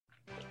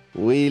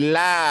We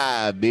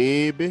live,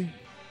 baby.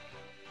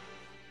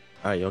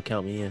 All right, y'all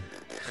count me in.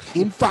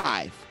 In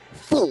 5,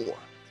 4,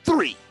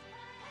 3.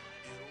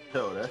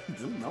 Yo,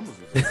 them numbers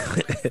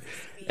are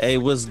Hey,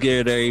 what's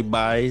good,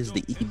 everybody? It's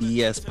the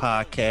EBS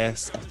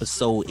podcast,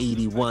 episode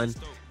 81.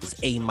 It's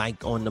A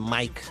Mike on the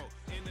mic.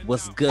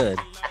 What's good?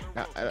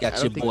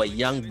 Got your boy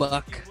Young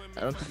Buck.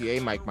 I don't think you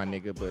A-Mike, my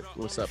nigga, but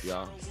what's up,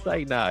 y'all? It's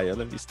like, nah, yo,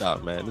 let me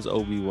stop, man. This is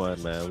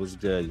OB1, man. What's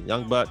good?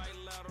 Young Buck.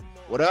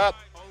 What up?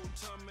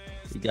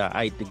 We got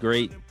Ike the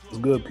Great. What's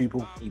good,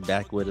 people? He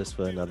back with us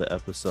for another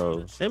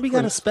episode. And we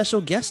got a special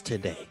guest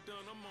today.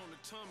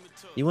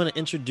 You want to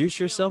introduce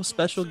yourself,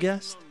 special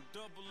guest?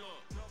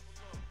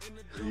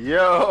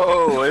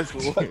 Yo, it's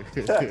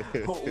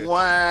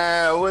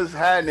wow, what's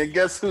happening?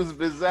 Guess who's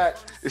Mizak?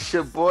 It's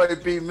your boy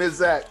B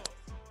Mizak.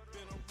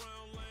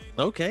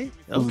 Okay.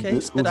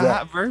 Who's Spit a that?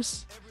 hot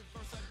verse.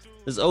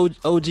 It's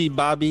OG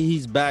Bobby.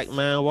 He's back,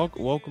 man.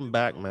 Welcome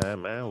back,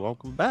 man.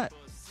 Welcome back.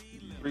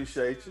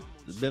 Appreciate you.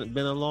 It's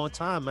been a long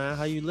time, man.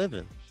 How you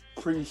living?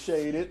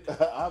 Appreciate it.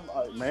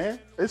 I'm man,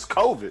 it's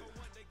COVID.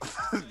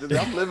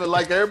 I'm living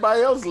like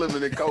everybody else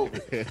living in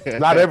COVID.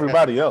 Not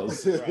everybody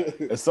else.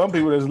 There's some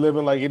people that's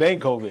living like it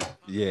ain't COVID.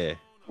 Yeah.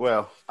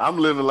 Well, I'm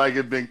living like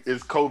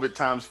it's COVID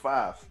times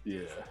 5.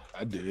 Yeah,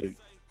 I did.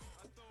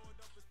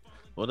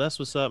 Well, that's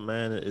what's up,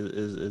 man.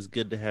 It's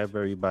good to have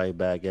everybody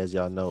back. As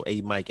y'all know,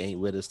 A Mike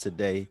ain't with us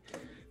today.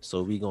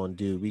 So we gonna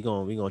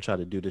try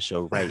to do the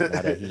show right now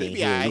that he ain't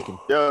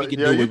here. We can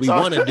do what we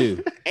want to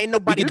do. Ain't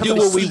nobody We can coming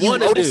do what to we see you,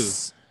 wanna do.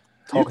 Otis.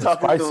 You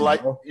Talking spicy,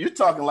 like bro. you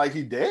talking like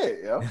he dead,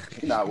 yo.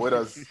 He not with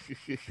us.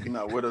 He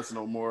not with us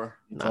no more.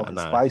 Talking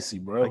Nah. spicy,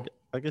 bro.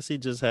 I guess he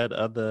just had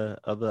other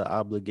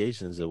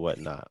obligations and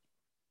whatnot.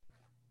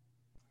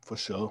 For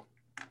sure.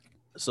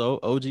 So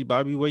OG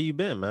Bobby, where you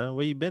been, man?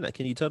 Where you been at?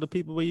 Can you tell the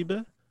people where you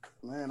been?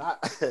 Man,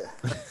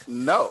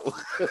 no.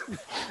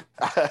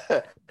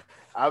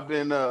 I've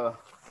been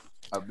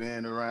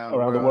around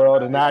Around the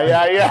world and now,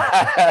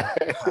 yeah.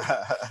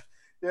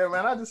 Yeah,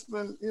 man, I just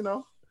been,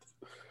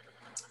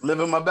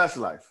 living my best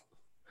life.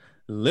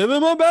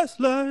 Living my best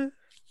life.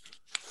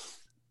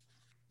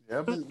 Yeah,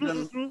 I've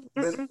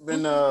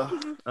been I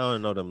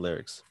don't know them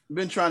lyrics.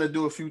 been trying to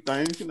do a few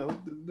things, do a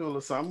little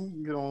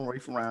something, get on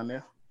right from around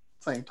there.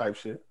 Same type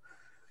shit.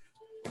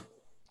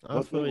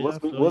 I feel you, I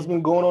feel What's you.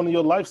 been going on in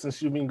your life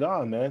since you've been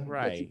gone, man? That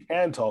Right. you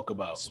can talk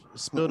about.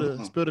 Spill the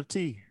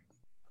tea.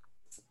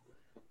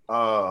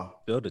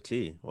 Spill the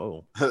tea.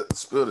 Whoa.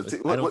 Spill the tea.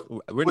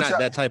 We're not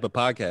that type of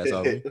podcast,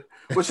 are we?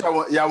 What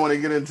y'all want to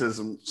get into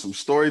some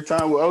story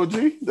time with OG?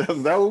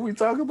 Is that what we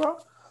talk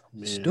about?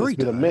 Man, Story it's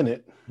been a time.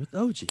 minute. With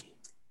OG.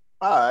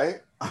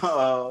 All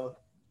right.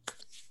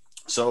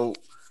 So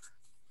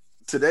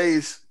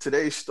today's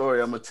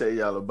story, I'm gonna tell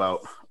y'all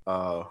about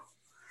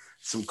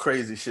some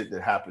crazy shit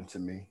that happened to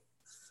me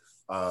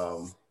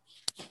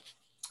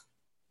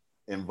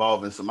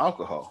involving some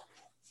alcohol.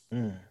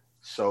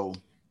 So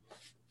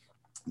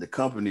the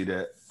company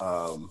that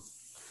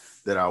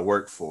I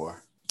worked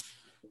for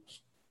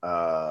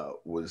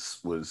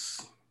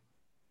was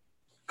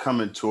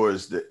coming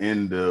towards the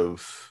end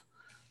of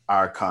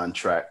our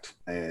contract,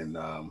 and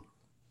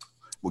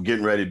we're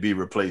getting ready to be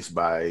replaced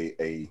by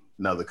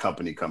another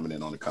company coming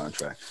in on the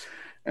contract.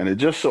 And it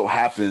just so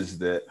happens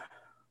that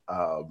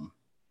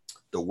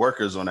the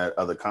workers on that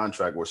other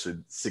contract were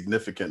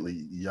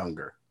significantly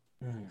younger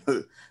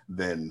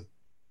than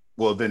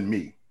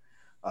me.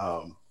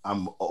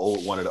 I'm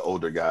one of the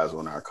older guys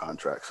on our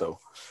contract. So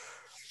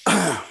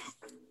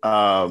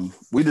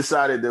we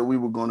decided that we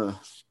were going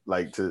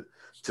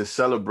to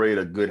celebrate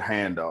a good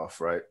handoff,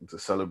 right? To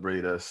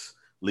celebrate us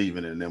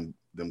leaving and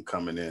them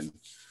coming in.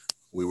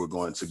 We were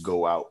going to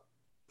go out,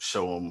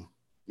 show them,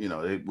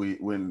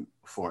 we're in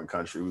a foreign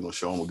country. We're going to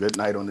show them a good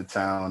night on the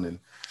town and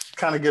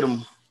kind of get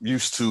them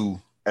used to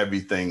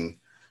everything.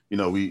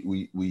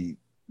 We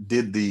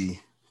did the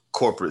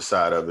corporate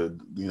side of it,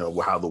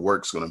 how the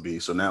work's going to be.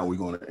 So now we're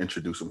going to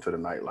introduce them to the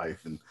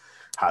nightlife and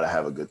how to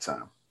have a good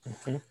time.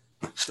 Mm-hmm.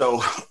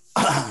 So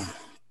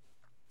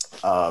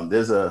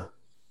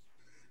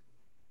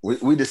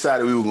we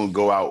decided we were going to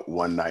go out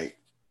one night.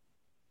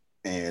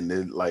 And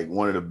then, like,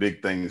 one of the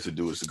big things to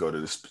do is to go to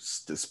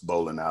this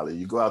bowling alley.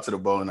 You go out to the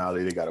bowling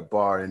alley, they got a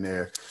bar in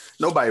there.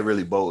 Nobody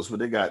really bowls, but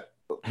they got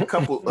a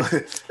couple.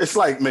 It's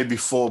like maybe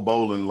 4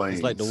 bowling lanes.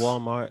 It's like the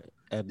Walmart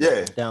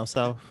down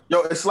south.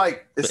 Yo, it's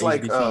like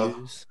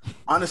HBCUs.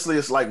 honestly,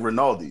 it's like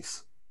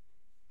Rinaldi's.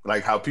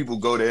 Like how people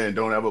go there and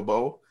don't ever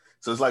bowl.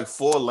 So it's like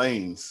 4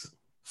 lanes,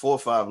 4 or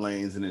 5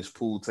 lanes, and there's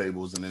pool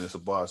tables, and then it's a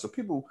bar. So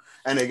people,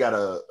 and they got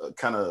a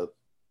kind of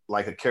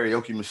like a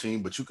karaoke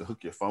machine, but you can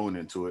hook your phone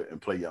into it and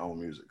play your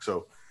own music.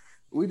 So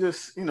we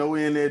just,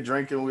 we in there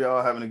drinking, we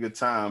all having a good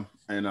time.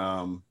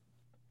 And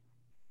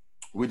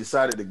we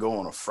decided to go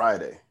on a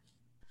Friday.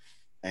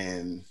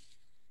 And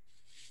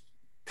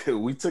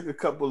we took a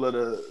couple of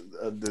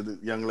the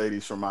young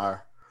ladies from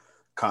our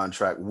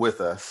contract with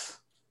us.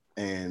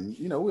 And,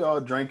 we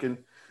all drinking.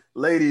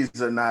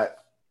 Ladies are not,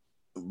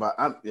 but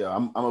I'm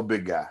a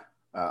big guy.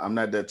 I'm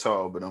not that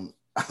tall, but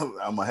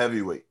I'm a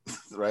heavyweight,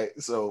 right?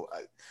 So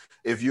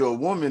if you're a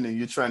woman and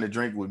you're trying to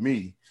drink with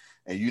me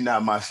and you're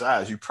not my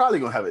size, you're probably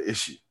gonna have an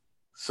issue.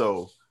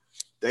 So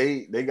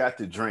they got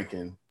to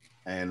drinking,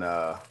 and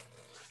out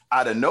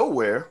of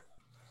nowhere,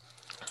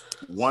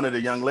 one of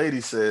the young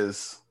ladies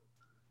says,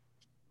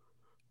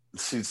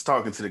 she's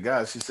talking to the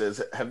guys. She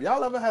says, "Have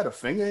y'all ever had a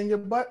finger in your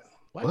butt?"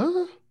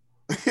 What?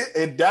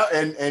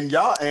 and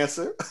y'all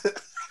answer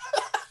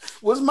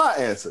was my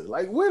answer.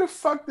 Like, where the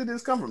fuck did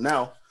this come from?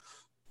 Now,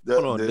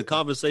 the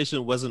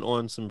conversation wasn't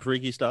on some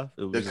freaky stuff.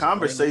 The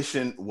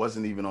conversation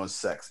wasn't even on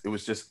sex. It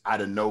was just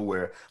out of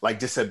nowhere. Like,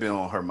 this had been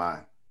on her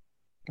mind.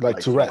 Like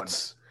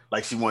Tourette's.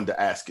 She wanted to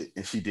ask it,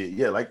 and she did.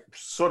 Yeah, like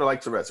sort of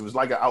like Tourette's. It was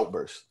like an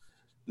outburst.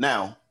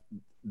 Now,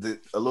 a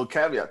little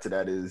caveat to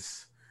that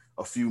is,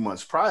 a few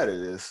months prior to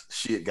this,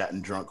 she had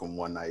gotten drunk on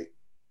one night,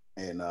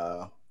 and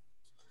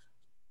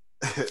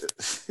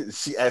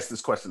she asked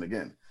this question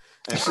again,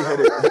 and she had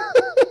it.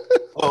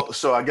 Well,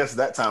 so I guess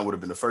that time would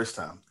have been the first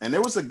time, and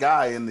there was a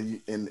guy in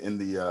the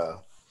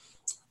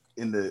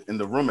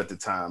room at the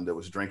time that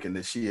was drinking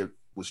that she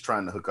was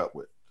trying to hook up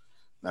with.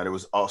 Now, there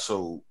was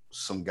also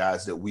some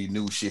guys that we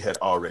knew she had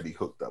already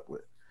hooked up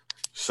with.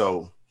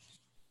 So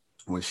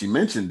when she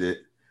mentioned it,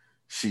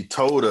 she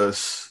told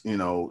us, you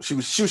know, she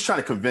was trying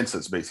to convince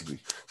us, basically.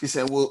 She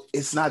said, well,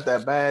 it's not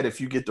that bad if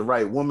you get the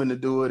right woman to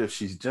do it. If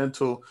she's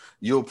gentle,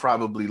 you'll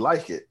probably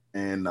like it.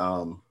 And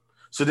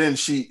so then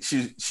she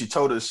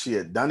told us she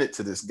had done it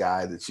to this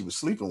guy that she was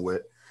sleeping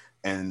with,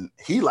 and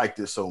he liked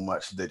it so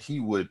much that he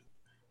would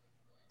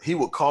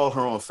call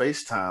her on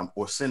FaceTime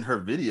or send her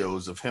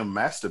videos of him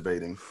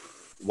masturbating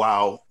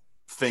while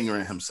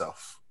fingering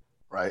himself,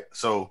 right?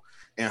 So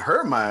in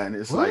her mind,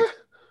 it's like,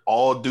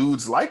 all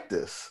dudes like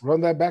this.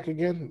 Run that back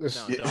again.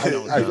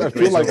 I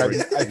feel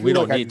like we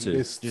don't need to.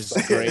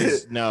 Just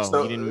graze. No,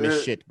 you didn't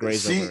miss shit.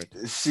 Graze over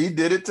it. She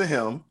did it to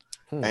him,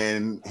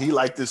 and he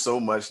liked it so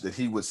much that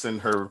he would send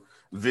her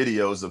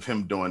videos of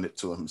him doing it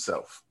to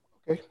himself.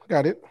 Okay,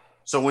 got it.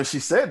 So when she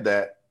said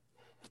that,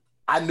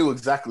 I knew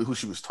exactly who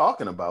she was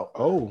talking about.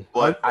 Oh,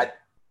 but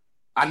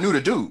I knew the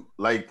dude.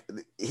 Like,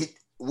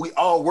 we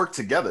all worked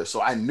together,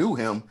 so I knew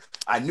him.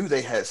 I knew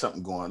they had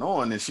something going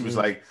on, and she was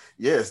like,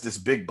 "Yeah, it's this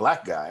big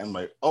black guy." I'm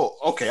like, "Oh,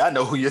 okay, I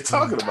know who you're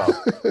talking about,"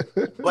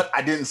 but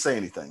I didn't say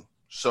anything.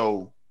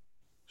 So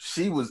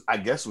she was, I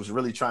guess, was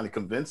really trying to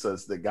convince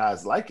us that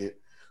guys like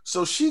it.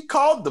 So she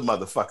called the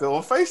motherfucker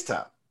on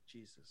FaceTime.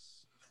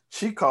 Jesus.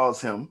 She calls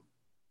him,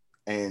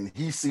 and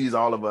he sees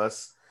all of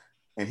us,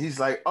 and he's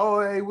like, "Oh,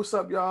 hey, what's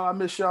up, y'all? I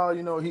miss y'all."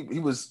 You know,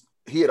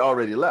 he had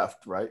already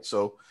left, right?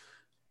 So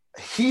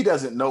he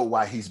doesn't know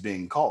why he's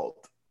being called.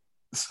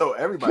 So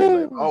everybody's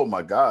like, "Oh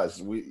my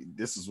gosh,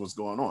 this is what's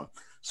going on."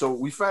 So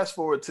we fast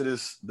forward to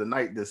the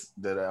night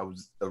that I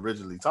was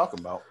originally talking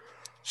about.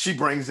 She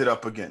brings it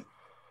up again,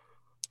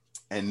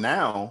 and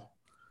now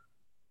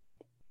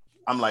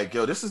I'm like,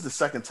 "Yo, this is the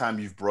second time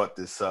you've brought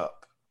this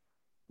up.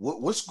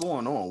 What's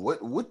going on?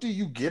 What do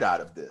you get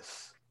out of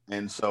this?"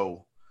 And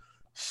so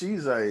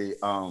she's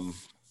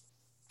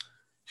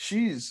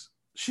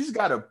she's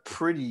got a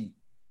pretty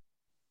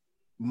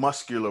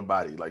muscular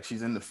body. Like,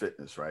 she's into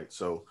fitness, right?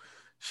 So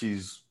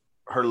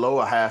her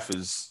lower half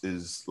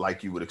is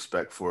like you would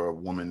expect for a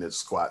woman that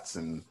squats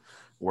and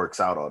works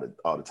out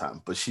all the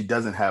time, but she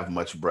doesn't have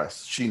much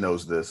breast. She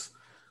knows this.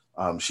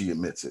 She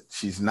admits it.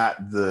 She's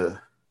not the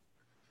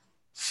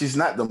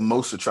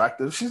most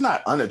attractive. She's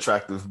not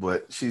unattractive,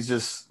 but she's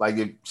just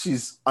like,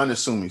 she's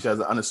unassuming. She has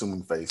an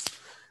unassuming face,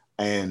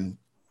 and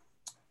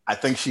I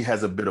think she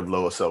has a bit of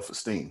lower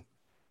self-esteem,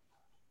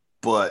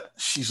 but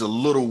she's a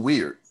little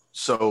weird.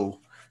 So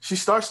she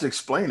starts to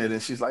explain it,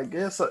 and she's like,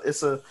 "Yeah,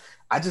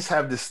 I just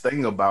have this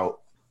thing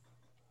about,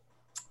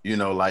 you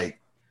know, like,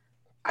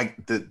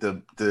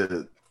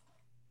 the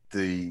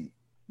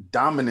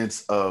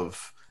dominance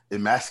of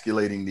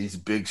emasculating these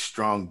big,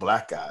 strong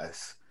black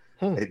guys.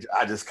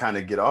 I just kind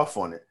of get off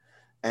on it."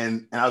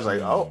 And I was like,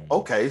 "Oh,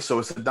 okay, so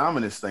it's a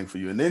dominance thing for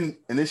you." And then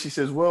she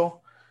says,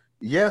 "Well,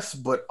 yes,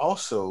 but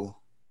also,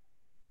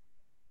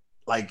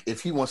 like,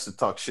 if he wants to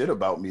talk shit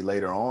about me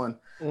later on,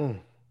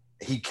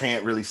 he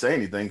can't really say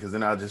anything, because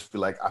then I'll just be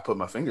like, I put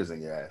my fingers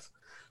in your ass."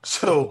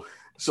 So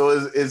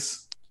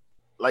it's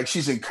like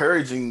she's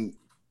encouraging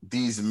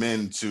these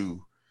men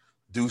to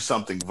do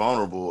something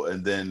vulnerable,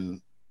 and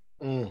then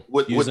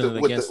with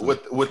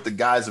the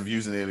guise of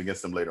using it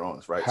against them later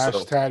on, right?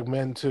 Hashtag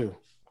men too.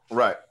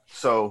 Right.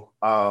 So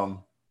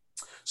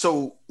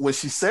so when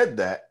she said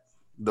that,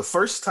 the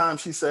first time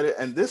she said it,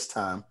 and this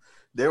time,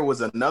 there was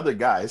another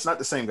guy. It's not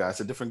the same guy. It's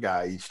a different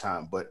guy each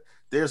time, but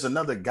there's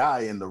another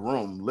guy in the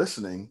room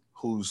listening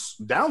who's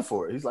down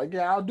for it. He's like,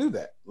 "Yeah, I'll do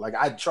that. Like,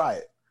 I'd try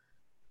it."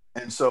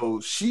 And so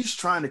she's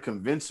trying to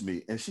convince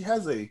me, and she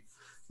has a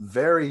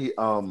very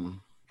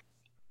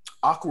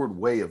awkward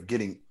way of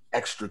getting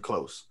extra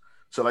close.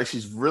 So, like,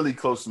 she's really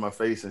close to my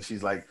face, and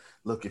she's like,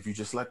 "Look, if you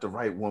just let the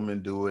right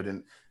woman do it."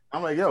 And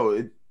I'm like,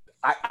 "Yo,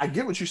 I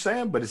get what you're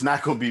saying, but it's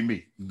not gonna be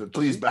me. But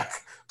please back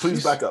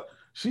up."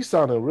 She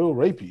sounded real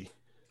rapey.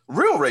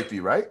 Real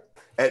rapey, right?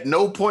 At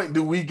no point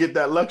do we get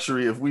that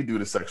luxury if we do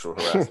the sexual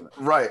harassment.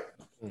 Right.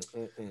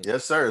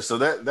 Yes, sir. So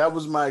that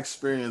was my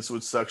experience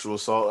with sexual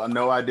assault. I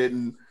know I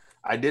didn't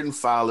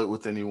file it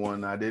with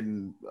anyone. I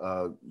didn't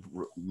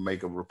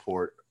make a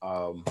report.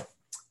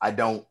 I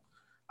don't.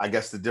 I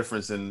guess the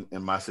difference in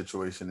my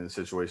situation and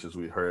situations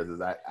we heard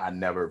is I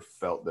never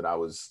felt that I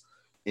was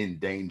in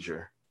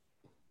danger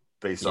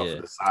based off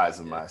of the size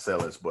of my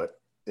assailants, but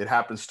it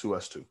happens to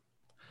us too.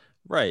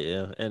 Right.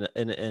 Yeah.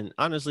 And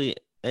honestly,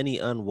 any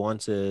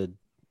unwanted,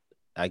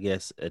 I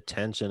guess,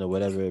 attention or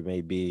whatever it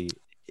may be,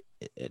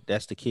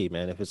 that's the key,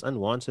 man. If it's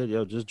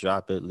unwanted, just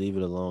drop it, leave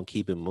it alone,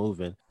 keep it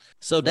moving.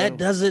 So that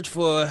does it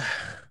for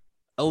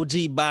OG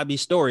Bobby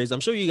stories.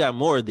 I'm sure you got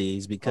more of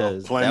these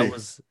because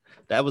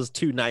that was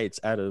 2 nights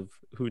out of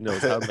who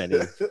knows how many.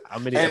 How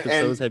many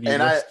episodes have you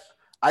missed?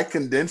 I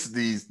condensed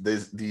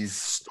these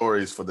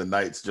stories for the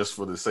nights just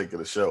for the sake of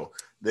the show.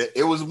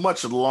 It was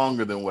much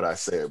longer than what I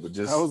said, but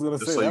just so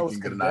you can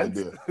get an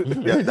idea.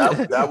 Yeah,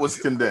 that was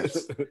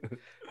condensed.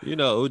 You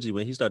know, OG,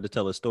 when he started to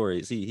tell us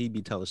stories, he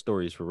be telling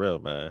stories for real,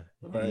 man.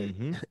 Right.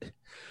 Mm-hmm.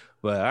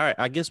 But all right,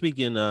 I guess we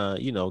can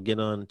get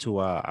on to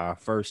our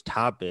first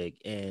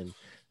topic, and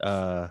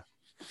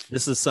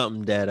this is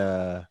something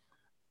that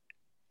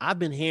I've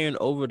been hearing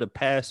over the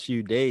past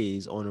few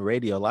days on the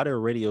radio. A lot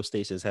of radio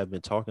stations have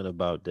been talking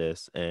about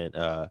this,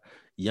 and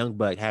Young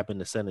Buck happened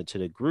to send it to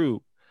the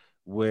group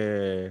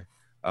where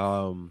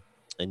and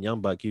Young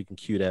Buck, you can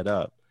cue that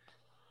up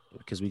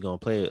because we're gonna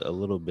play it a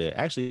little bit.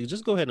 Actually,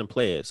 just go ahead and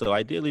play it. So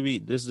ideally,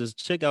 there's this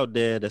chick out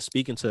there that's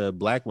speaking to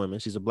Black women.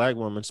 She's a Black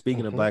woman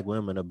speaking to Black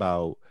women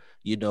about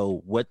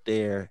what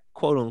their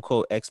quote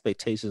unquote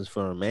expectations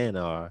for a man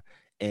are.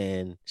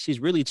 And she's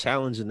really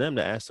challenging them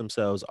to ask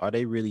themselves, are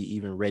they really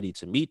even ready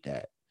to meet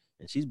that?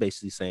 And she's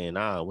basically saying,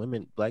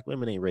 Black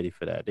women ain't ready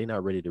for that. They're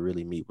not ready to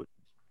really meet with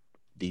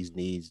these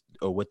needs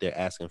or what they're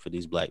asking for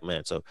these Black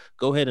men. So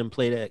go ahead and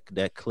play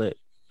that clip,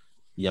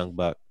 Young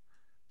Buck.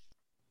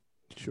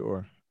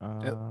 Sure.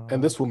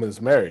 And this woman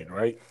is married,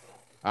 right?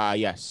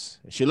 Yes.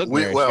 She looked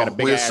married. She got a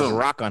big ass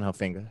rock on her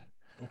finger.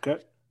 Okay.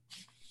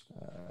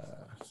 All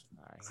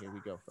right, here we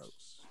go,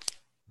 folks.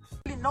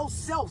 No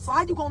self, so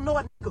how you gonna know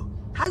a nigga?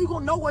 How you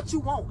gonna know what you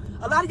want?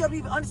 A lot of y'all don't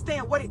even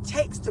understand what it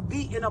takes to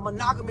be in a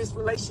monogamous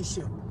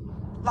relationship.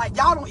 Like,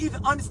 y'all don't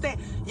even understand.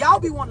 Y'all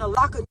be wanting to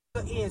lock a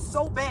nigga in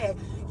so bad,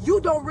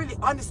 you don't really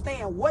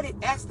understand what it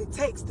actually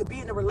takes to be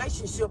in a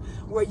relationship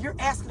where you're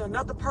asking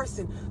another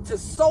person to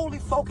solely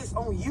focus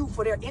on you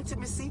for their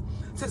intimacy,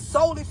 to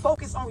solely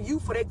focus on you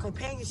for their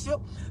companionship,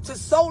 to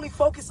solely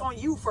focus on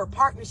you for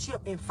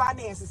partnership in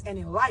finances and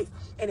in life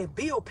and in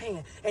bill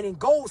paying and in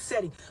goal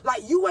setting.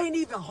 Like, you ain't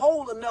even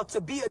whole enough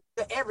to be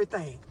a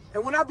everything.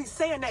 And when I be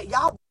saying that,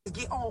 y'all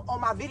get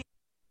on my video.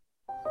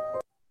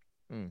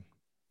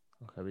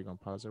 Okay, we're gonna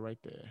pause it right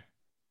there.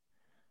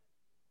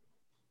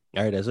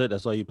 All right, that's it.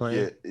 That's all you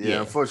playing? Yeah.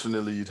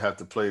 Unfortunately, you'd have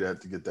to play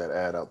that to get that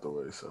ad out the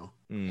way. So,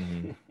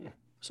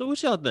 So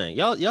what y'all think?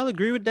 Y'all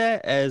agree with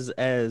that? As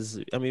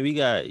I mean, we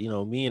got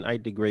me and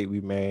Ike the Great.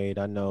 We married.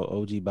 I know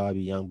OG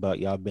Bobby, Young Buck.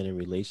 Y'all been in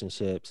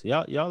relationships.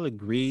 Y'all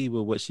agree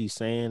with what she's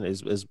saying?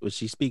 Is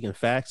she speaking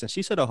facts? And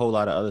she said a whole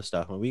lot of other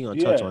stuff, and we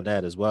gonna touch on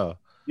that as well.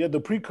 Yeah,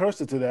 the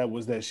precursor to that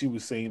was that she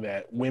was saying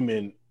that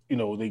women,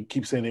 they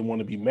keep saying they want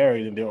to be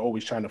married, and they're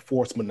always trying to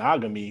force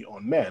monogamy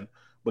on men,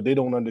 but they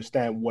don't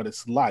understand what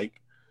it's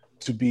like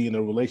to be in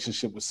a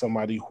relationship with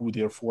somebody who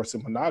they're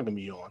forcing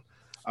monogamy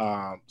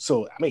on.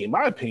 So, I mean, in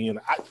my opinion,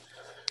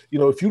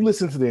 if you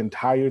listen to the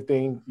entire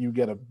thing, you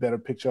get a better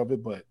picture of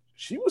it. But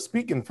she was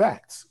speaking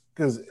facts,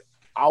 because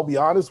I'll be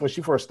honest, when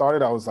she first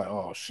started, I was like,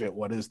 oh shit,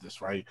 what is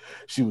this, right?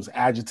 She was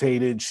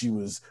agitated, she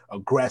was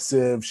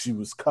aggressive, she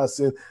was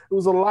cussing. It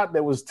was a lot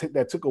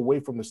that took away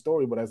from the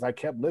story. But as I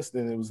kept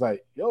listening, it was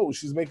like, yo,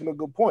 she's making a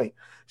good point.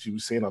 She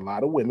was saying a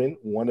lot of women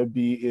want to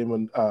be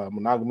in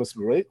monogamous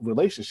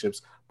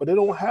relationships, but they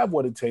don't have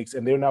what it takes,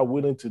 and they're not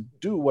willing to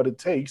do what it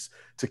takes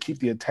to keep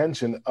the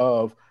attention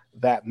of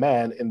that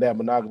man in that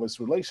monogamous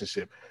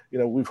relationship.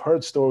 We've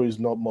heard stories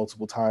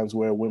multiple times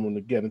where women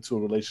would get into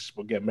a relationship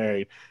or get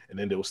married, and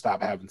then they will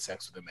stop having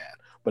sex with the man.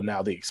 But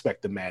now they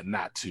expect the man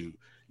not to,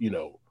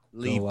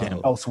 leave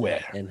them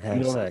elsewhere and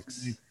have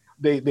sex.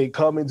 They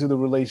come into the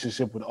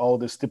relationship with all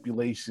the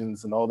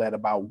stipulations and all that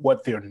about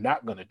what they're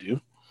not going to do.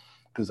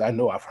 Because I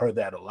know I've heard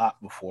that a lot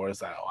before.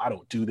 It's like, oh, I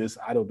don't do this,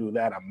 I don't do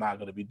that, I'm not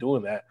going to be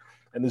doing that.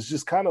 And it's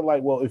just kind of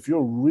like, well, if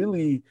you're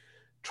really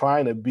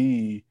trying to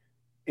be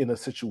in a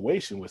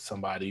situation with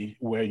somebody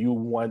where you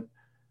want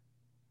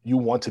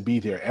to be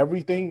their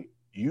everything,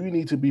 you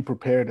need to be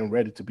prepared and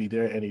ready to be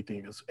their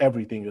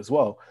everything as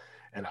well.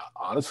 And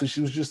honestly,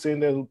 she was just saying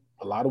that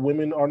a lot of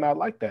women are not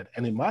like that.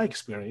 And in my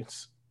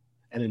experience,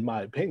 and in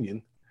my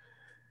opinion,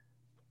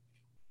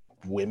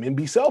 women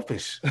be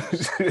selfish.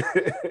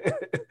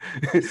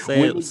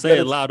 Say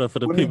it louder for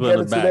the people in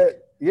the back.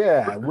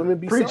 Women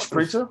be selfish.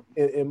 Preacher.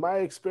 In my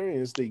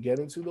experience, they get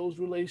into those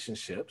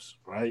relationships,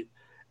 right?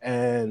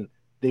 And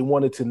they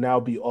want it to now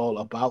be all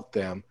about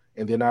them,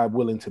 and they're not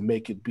willing to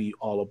make it be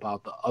all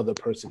about the other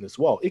person as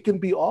well. It can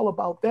be all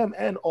about them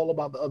and all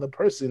about the other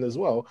person as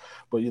well.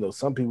 But,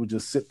 some people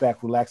just sit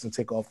back, relax, and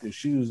take off their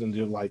shoes, and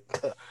they're like,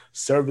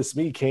 service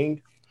me,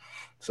 king.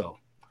 So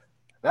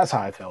that's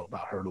how I felt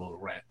about her little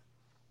rant.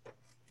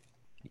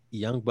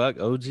 Young Buck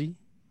OG.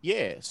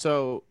 Yeah.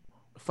 So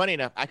funny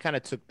enough, I kind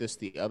of took this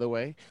the other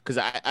way because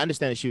I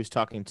understand that she was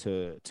talking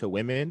to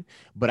women,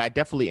 but I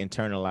definitely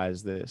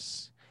internalized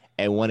this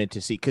and wanted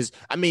to see because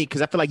I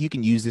feel like you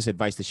can use this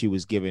advice that she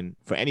was given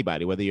for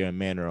anybody, whether you're a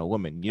man or a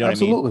woman. You know what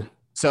I mean?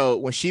 So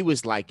when she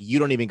was like, "You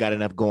don't even got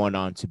enough going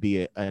on to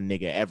be a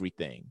nigga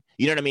everything,"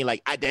 you know what I mean?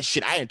 Like that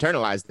shit, I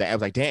internalized that. I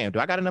was like, "Damn, do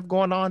I got enough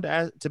going on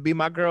to be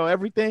my girl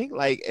everything?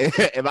 Like,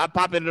 am I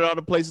popping in all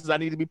the places I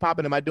need to be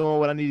popping? Am I doing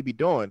what I need to be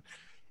doing?"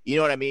 You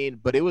know what I mean?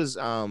 But it was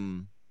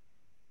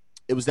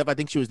definitely, I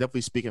think she was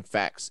definitely speaking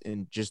facts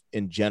in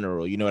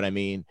general. You know what I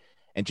mean?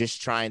 And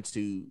just trying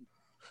to,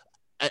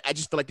 I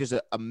just feel like there's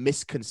a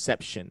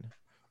misconception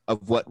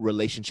of what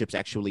relationships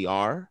actually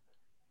are.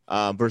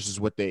 Versus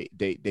what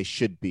they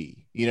should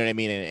be, you know what I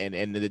mean,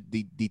 and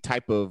the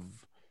type of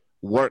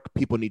work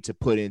people need to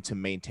put in to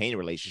maintain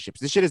relationships.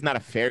 This shit is not a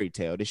fairy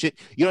tale. This shit,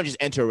 you don't just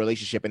enter a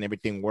relationship and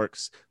everything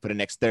works for the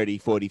next 30,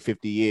 40,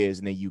 50 years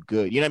and then you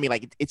good. You know what I mean?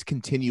 Like it's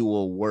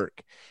continual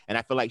work, and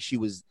I feel like she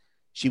was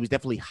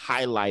definitely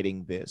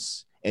highlighting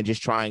this and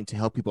just trying to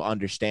help people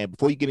understand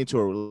before you get into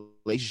a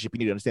relationship. You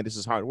need to understand this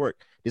is hard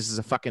work. This is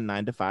a fucking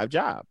 9-to-5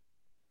 job.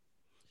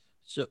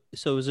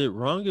 So is it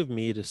wrong of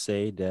me to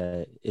say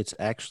that it's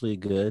actually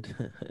good,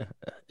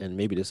 and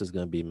maybe this is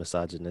going to be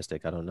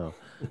misogynistic, I don't know,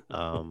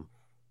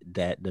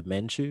 that the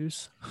men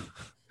choose?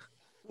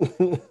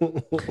 You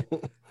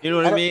know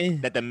what I mean?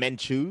 That the men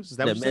choose? Is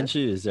that that what men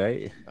choose,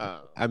 right?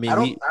 I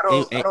mean,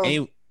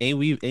 ain't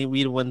we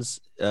the ones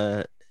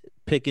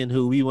picking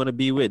who we want to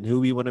be with and who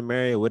we want to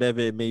marry or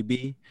whatever it may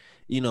be,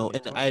 you know?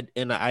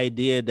 And the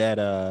idea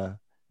that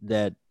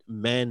that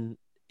men,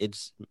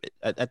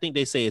 I think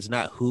they say it's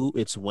not who,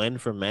 it's when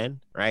for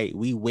men, right?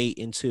 We wait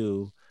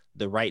until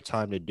the right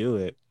time to do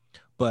it.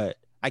 But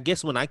I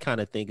guess when I kind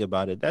of think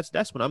about it,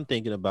 that's what I'm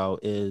thinking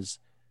about is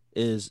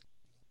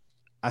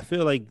I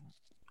feel like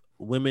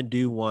women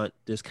do want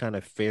this kind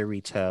of fairy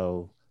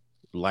tale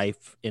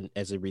life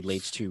as it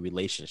relates to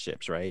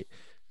relationships, right?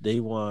 They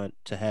want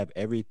to have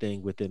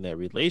everything within that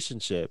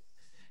relationship,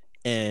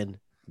 and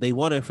they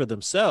want it for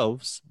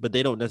themselves, but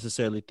they don't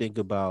necessarily think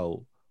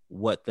about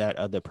what that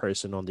other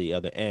person on the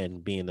other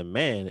end, being the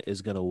man,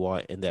 is going to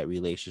want in that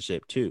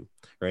relationship too,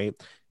 right?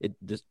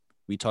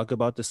 We talk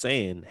about the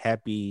saying,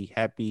 happy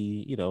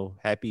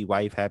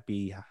wife,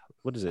 happy,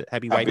 what is it?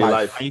 Happy wife,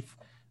 life,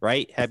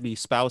 right? Happy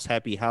spouse,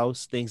 happy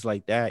house, things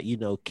like that,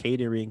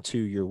 catering to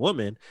your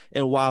woman.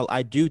 And while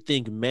I do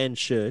think men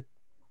should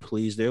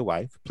please their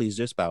wife, please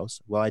their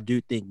spouse, while I do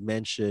think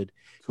men should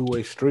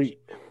two-way street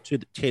to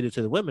cater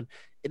to the women,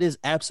 it is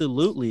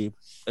absolutely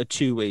a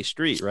two-way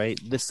street, right?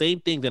 The same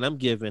thing that I'm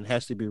giving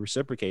has to be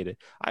reciprocated.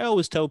 I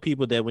always tell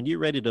people that when you're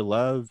ready to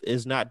love,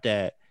 is not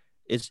that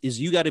is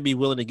you got to be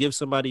willing to give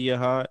somebody your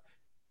heart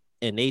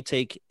and they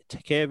take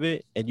care of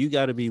it, and you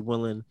got to be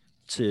willing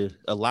to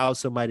allow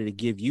somebody to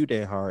give you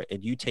their heart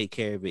and you take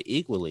care of it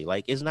equally.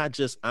 Like, it's not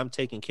just I'm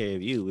taking care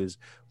of you, is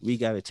we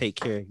got to take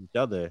care of each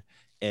other.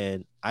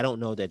 And I don't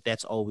know that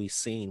that's always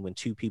seen when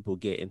two people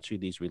get into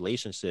these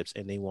relationships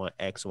and they want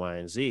X, Y,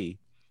 and Z.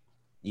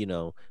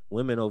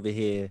 Women over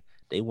here,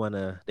 they want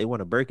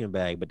a Birkin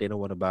bag, but they don't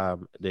want to buy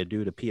their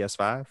dude a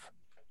PS5.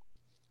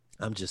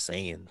 I'm just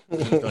saying.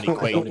 Don't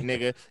equate,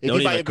 nigga. If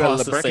you buy your girl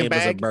a Birkin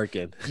bag,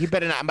 you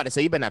better not. I'm about to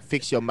say, you better not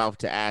fix your mouth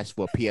to ask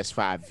for a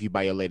PS5 if you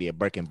buy your lady a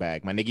Birkin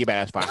bag. My nigga, you better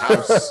ask for a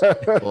house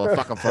or a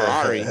fucking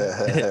Ferrari.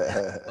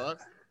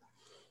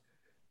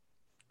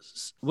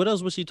 What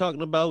else was she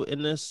talking about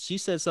in this? She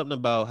said something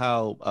about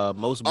how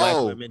most black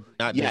women do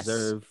not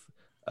deserve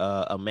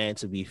a man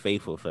to be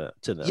faithful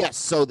to them. Yes.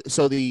 So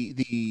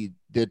the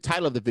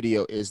title of the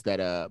video is that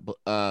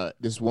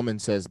this woman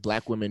says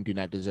black women do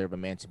not deserve a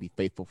man to be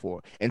faithful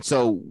for. And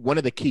so one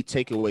of the key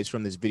takeaways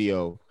from this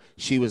video,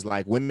 she was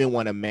like, women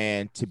want a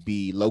man to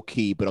be low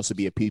key but also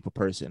be a people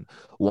person,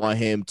 want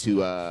him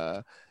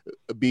to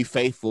be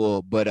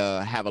faithful but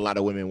have a lot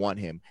of women want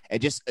him,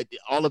 and just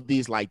all of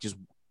these like just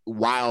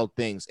wild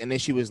things. And then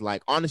she was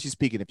like, honestly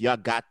speaking, if y'all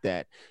got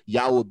that,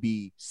 y'all would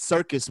be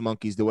circus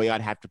monkeys the way I'd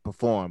have to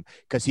perform,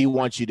 because he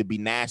wants you to be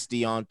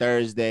nasty on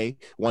Thursday,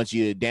 wants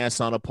you to dance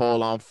on a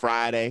pole on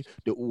Friday,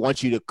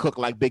 wants you to cook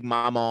like Big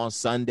Mama on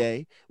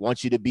Sunday,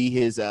 wants you to be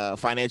his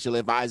financial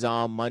advisor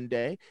on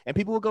Monday, and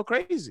people would go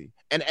crazy.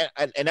 And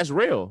that's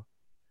real.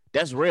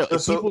 That's real.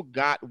 If people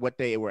got what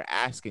they were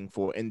asking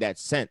for in that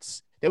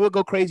sense, they would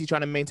go crazy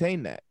trying to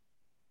maintain that.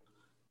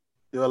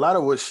 A lot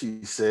of what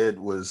she said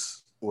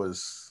was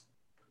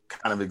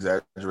kind of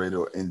exaggerated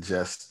or in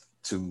jest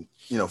to,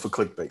 for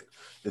clickbait.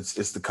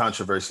 It's the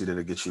controversy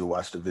that'll get you to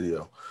watch the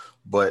video.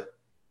 But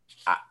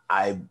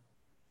I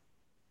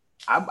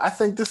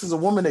think this is a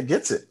woman that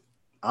gets it.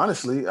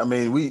 Honestly, I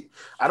mean,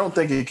 I don't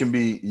think it can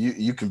be,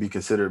 you can be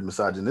considered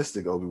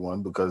misogynistic,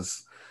 Obi-Wan,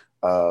 because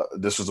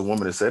this was a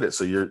woman that said it.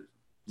 So you're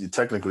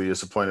technically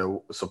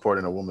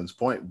supporting a woman's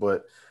point.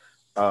 But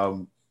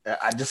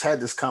I just had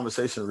this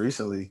conversation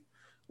recently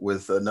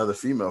with another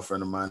female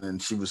friend of mine,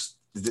 and it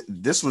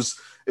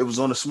was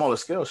on a smaller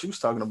scale. She was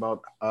talking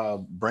about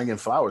bringing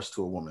flowers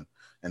to a woman.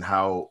 and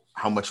how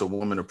much a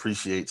woman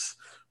appreciates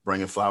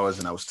bringing flowers.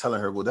 And I was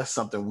telling her, well, that's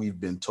something we've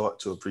been taught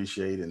to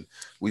appreciate and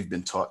we've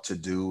been taught to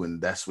do,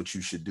 and that's what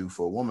you should do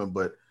for a woman.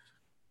 But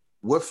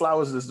what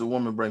flowers does the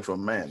woman bring for a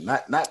man?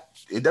 Not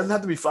it doesn't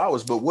have to be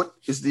flowers, but what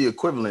is the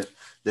equivalent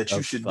that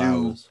you should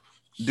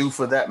do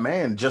for that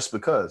man just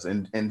because?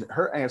 And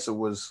her answer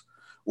was,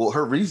 well,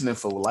 her reasoning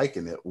for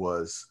liking it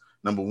was,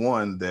 number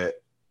one, that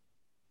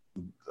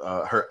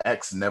her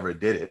ex never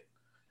did it,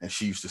 and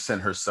she used to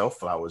send herself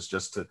flowers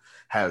just to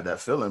have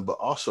that feeling, but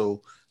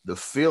also the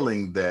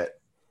feeling that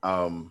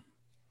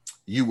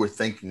you were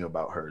thinking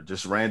about her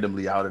just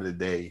randomly out of the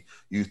day.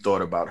 You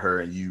thought about her,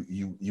 and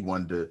you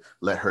wanted to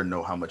let her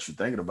know how much you're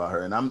thinking about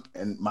her.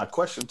 And my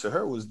question to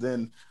her was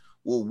then,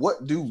 well,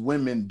 what do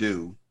women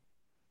do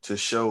to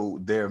show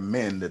their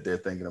men that they're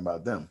thinking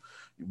about them?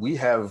 We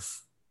have,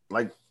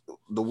 like,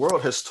 the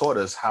world has taught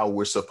us how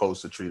we're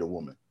supposed to treat a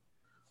woman.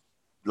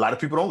 A lot of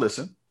people don't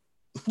listen,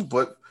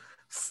 but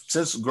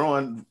since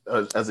growing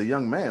as a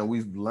young man,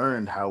 we've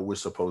learned how we're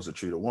supposed to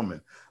treat a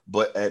woman.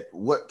 But at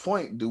what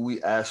point do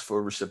we ask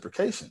for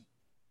reciprocation?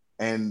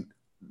 And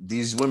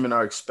these women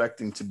are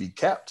expecting to be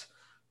kept,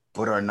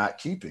 but are not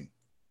keeping.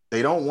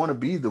 They don't want to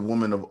be the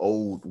woman of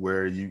old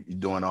where you're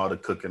doing all the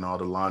cooking, all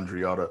the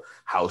laundry, all the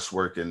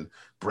housework, and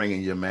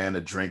bringing your man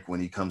a drink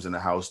when he comes in the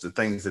house, the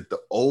things that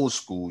the old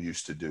school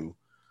used to do.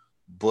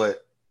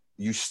 But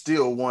you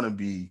still want to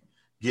be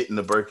getting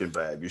the Birkin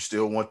bag. You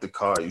still want the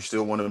car. You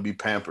still want to be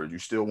pampered. You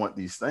still want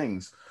these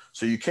things.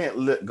 So you can't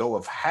let go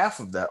of half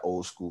of that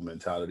old school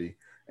mentality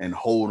and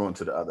hold on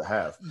to the other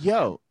half.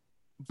 Yo,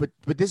 but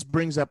this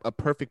brings up a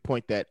perfect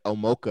point that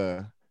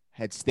Omoka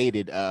had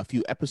stated a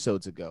few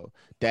episodes ago,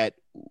 that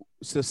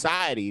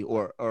society,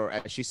 or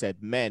as she said,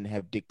 men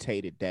have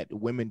dictated that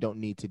women don't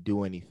need to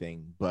do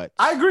anything but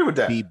I agree with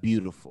that. Be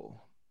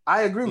beautiful.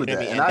 I agree with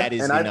that. And that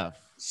is enough.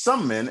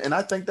 Some men, and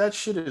I think that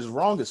shit is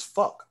wrong as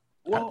fuck.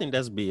 Well, I think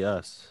that's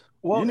BS.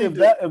 Well, if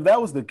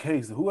that was the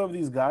case, whoever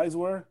these guys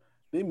were,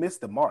 they missed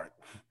the mark.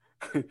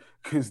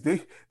 Because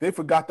they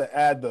forgot to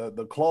add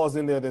the clause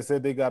in there that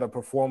said they got to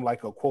perform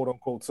like a quote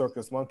unquote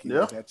circus monkey,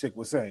 like that chick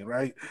was saying,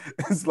 right?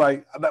 It's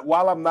like,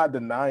 while I'm not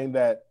denying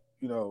that,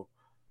 you know,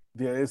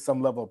 there is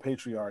some level of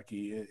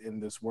patriarchy in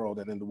this world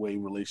and in the way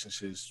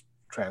relationships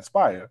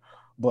transpire,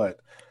 but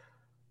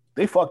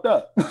they fucked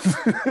up.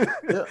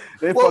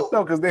 They fucked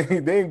up because they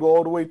didn't go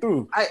all the way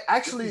through.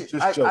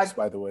 Jokes,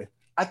 by the way.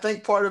 I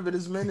think part of it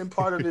is men, and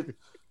part of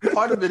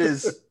it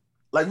is,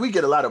 like, we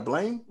get a lot of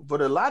blame, but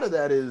a lot of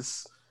that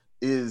is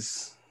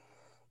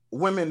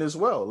women as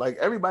well. Like,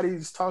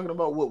 everybody's talking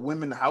about what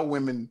women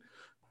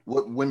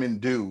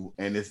do,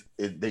 and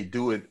they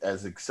do it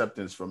as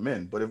acceptance for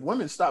men. But if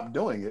women stop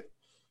doing it,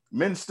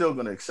 men still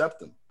gonna accept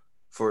them.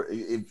 For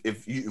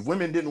if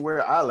women didn't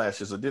wear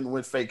eyelashes or didn't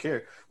wear fake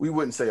hair, we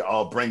wouldn't say,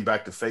 "Oh, bring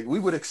back the fake." We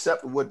would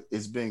accept what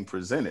is being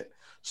presented.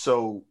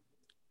 So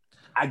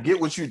I get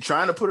what you're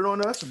trying to put it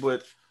on us,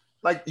 but,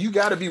 like, you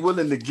got to be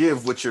willing to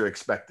give what you're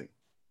expecting.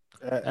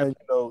 And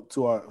you know,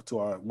 to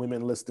our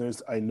women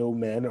listeners, I know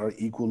men are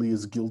equally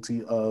as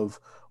guilty of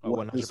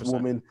what this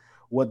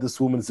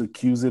woman's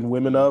accusing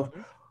women of,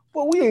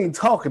 but we ain't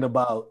talking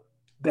about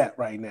that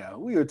right now.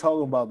 We are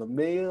talking about the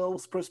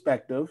male's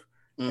perspective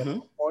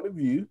and point of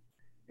view,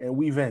 and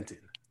we vented.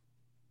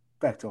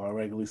 Back to our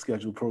regularly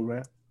scheduled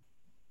program.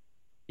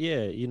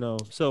 Yeah, you know,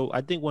 so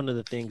I think one of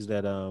the things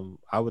that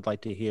I would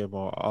like to hear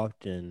more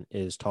often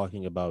is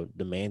talking about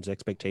the man's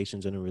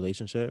expectations in a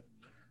relationship,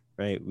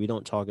 right? We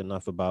don't talk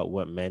enough about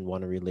what men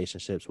want in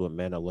relationships, what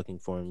men are looking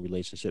for in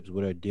relationships,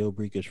 what are deal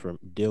breakers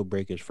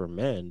for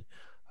men.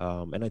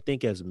 And I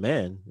think as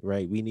men,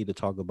 right, we need to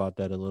talk about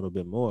that a little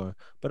bit more.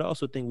 But I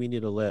also think we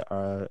need to let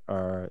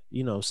our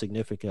you know,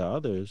 significant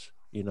others,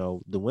 you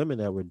know, the women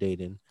that we're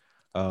dating,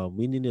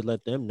 we need to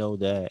let them know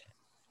that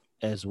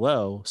as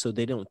well, so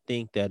they don't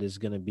think that it's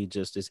going to be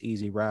just this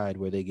easy ride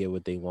where they get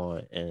what they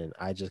want and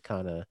I just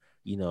kind of,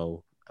 you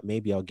know,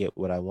 maybe I'll get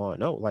what I want.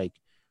 No, like,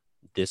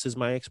 this is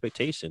my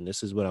expectation,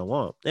 this is what I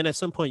want. And at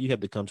some point you have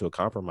to come to a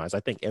compromise. I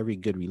think every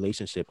good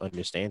relationship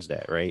understands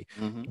that, right?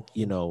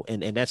 You know,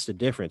 and that's the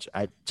difference.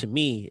 To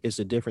me, it's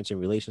the difference in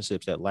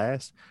relationships that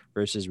last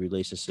versus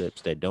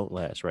relationships that don't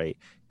last, right?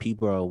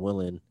 People are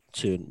willing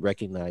to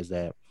recognize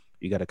that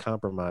you got to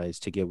compromise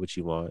to get what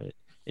you want.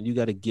 And you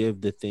got to give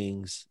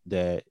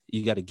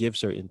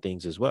certain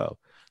things as well.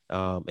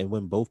 And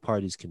when both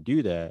parties can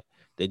do that,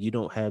 then you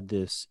don't have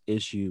this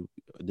issue,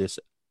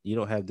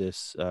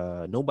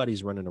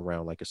 nobody's running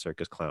around like a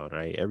circus clown,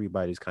 right?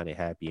 Everybody's kind of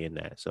happy in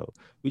that. So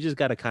we just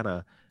got to kind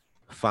of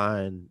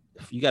find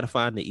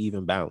the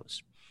even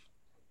balance.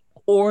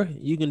 Or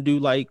you can do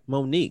like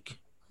Monique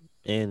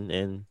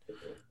and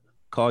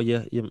call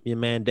your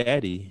man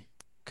daddy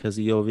because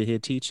he over here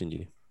teaching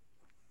you.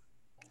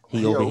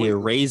 He over here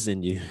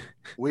raising you.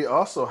 We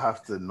also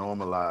have to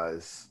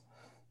normalize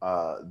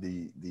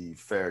the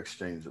fair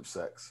exchange of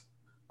sex.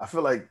 I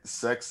feel like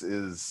sex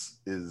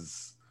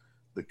is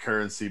the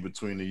currency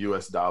between the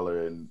US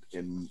dollar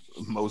and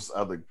most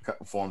other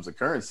forms of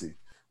currency.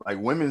 Like,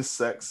 women's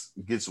sex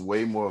gets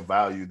way more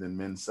value than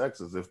men's sex,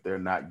 as if they're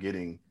not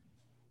getting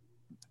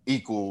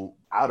equal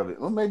out of it.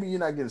 Well, maybe you're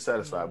not getting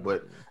satisfied,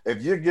 but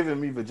if you're giving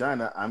me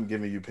vagina, I'm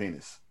giving you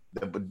penis.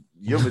 But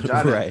your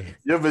vagina, Right.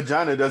 your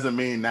vagina doesn't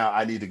mean now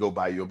I need to go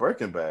buy you a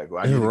Birkin bag or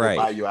I need to go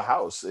buy you a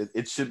house.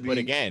 It should be. But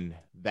again,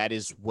 that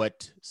is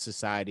what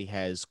society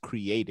has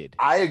created.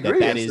 I agree.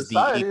 That is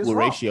the equal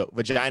ratio.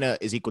 Vagina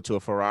is equal to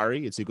a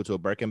Ferrari. It's equal to a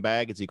Birkin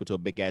bag. It's equal to a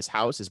big ass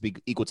house. It's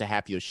equal to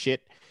half your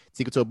shit.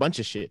 It's equal to a bunch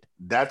of shit.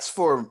 That's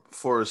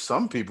for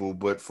some people,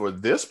 but for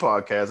this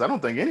podcast, I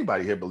don't think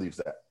anybody here believes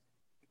that.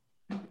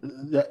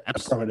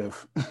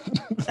 Affirmative.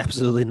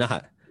 Absolutely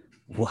not.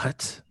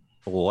 What?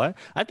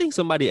 I think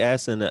somebody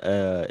asked in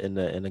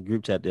a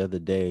group chat the other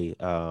day,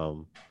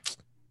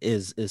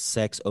 is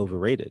sex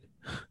overrated?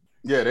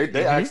 Yeah,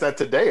 they asked that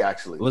today,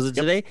 actually. Was it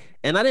today?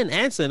 And I didn't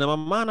answer. And in my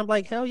mind, I'm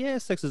like, hell yeah,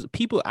 sex is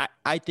people.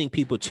 I think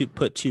people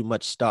put too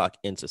much stock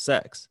into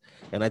sex.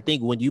 And I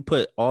think when you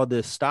put all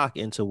this stock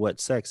into what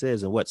sex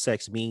is and what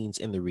sex means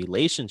in the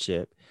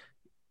relationship,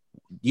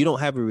 you don't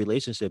have a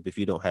relationship if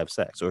you don't have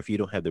sex, or if you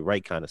don't have the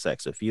right kind of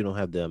sex, if you don't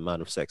have the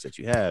amount of sex that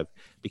you have,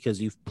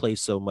 because you've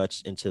placed so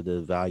much into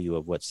the value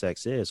of what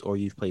sex is, or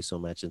you've placed so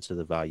much into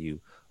the value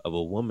of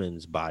a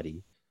woman's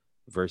body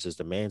versus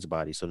the man's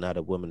body. So now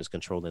the woman is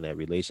controlling that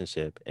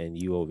relationship and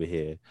you over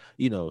here,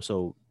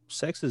 so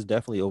sex is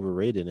definitely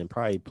overrated and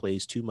probably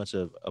plays too much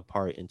of a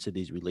part into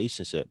these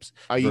relationships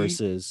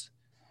versus.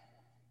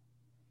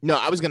 No,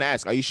 I was gonna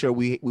ask. Are you sure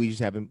we just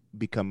haven't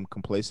become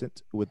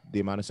complacent with the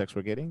amount of sex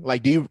we're getting?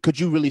 Like, could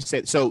you really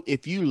say so?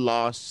 If you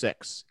lost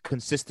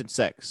consistent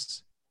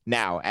sex,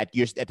 now at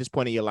this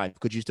point in your life,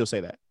 could you still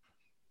say that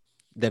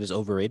is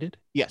overrated?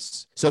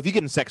 Yes. So if you're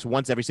getting sex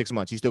once every 6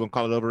 months, you still gonna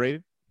call it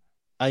overrated?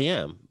 I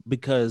am,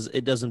 because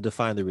it doesn't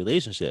define the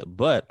relationship.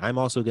 But I'm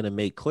also gonna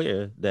make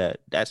clear that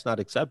that's not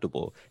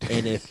acceptable.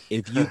 And if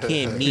you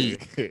can't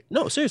meet,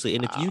 no, seriously,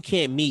 and if you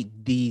can't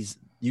meet these.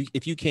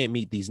 If you can't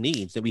meet these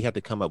needs, then we have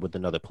to come up with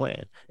another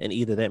plan. And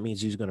either that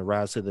means you're going to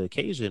rise to the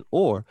occasion,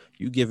 or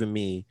you giving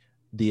me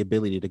the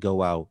ability to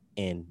go out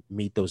and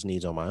meet those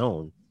needs on my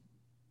own,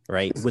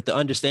 right? With the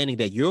understanding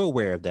that you're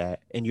aware of that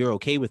and you're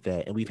okay with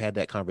that, and we've had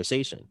that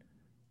conversation.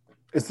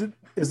 Is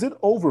it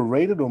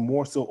overrated or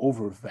more so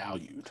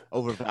overvalued?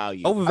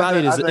 Overvalued.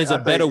 Overvalued is a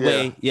better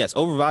way. Yes,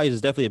 overvalued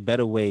is definitely a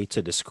better way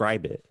to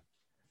describe it.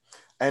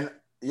 And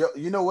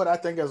you know what? I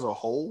think as a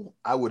whole,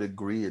 I would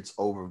agree it's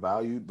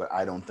overvalued, but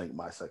I don't think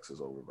my sex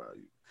is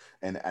overvalued.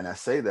 And I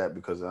say that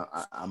because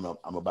I'm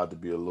about to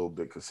be a little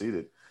bit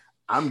conceited.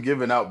 I'm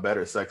giving out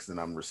better sex than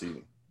I'm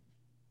receiving.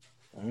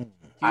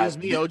 Excuse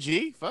me,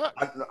 OG. Fuck.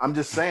 I'm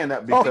just saying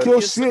that because talk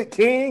your shit,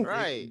 King.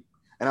 Right.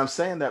 And I'm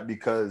saying that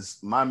because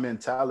my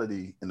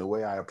mentality and the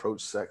way I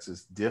approach sex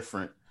is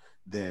different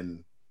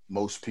than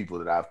most people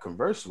that I've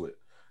conversed with.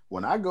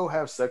 When I go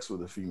have sex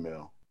with a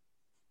female,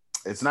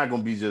 it's not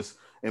going to be just.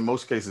 In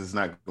most cases, it's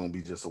not going to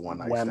be just a one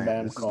night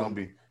stand.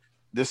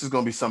 This is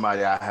going to be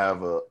somebody I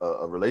have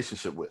a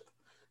relationship with.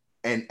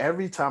 And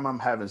every time I'm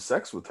having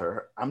sex with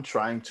her, I'm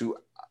trying to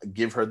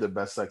give her the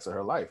best sex of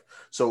her life.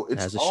 So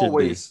it's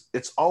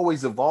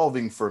always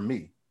evolving for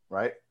me,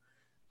 right?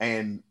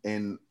 And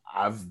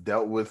I've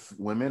dealt with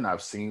women.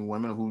 I've seen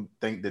women who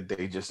think that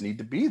they just need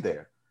to be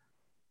there.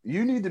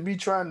 You need to be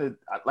trying to,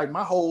 like,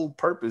 my whole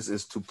purpose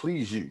is to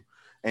please you.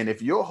 And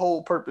if your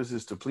whole purpose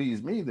is to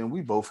please me, then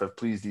we both have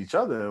pleased each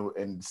other.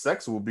 And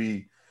sex will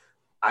be,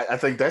 I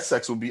think that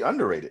sex will be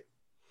underrated.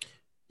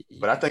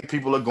 But I think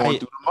people are going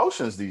through the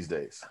motions these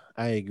days.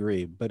 I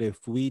agree. But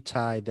if we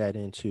tie that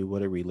into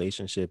what a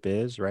relationship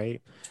is,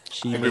 right?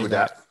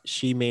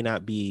 She may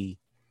not be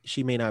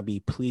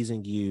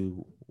pleasing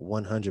you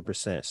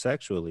 100%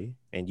 sexually,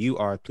 and you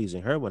are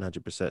pleasing her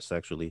 100%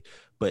 sexually,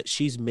 but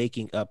she's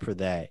making up for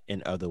that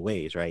in other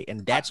ways, right?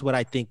 And that's what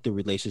I think the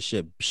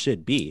relationship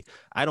should be.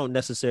 I don't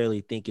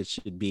necessarily think it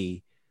should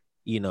be,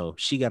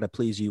 she got to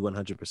please you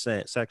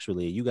 100%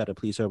 sexually, you got to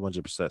please her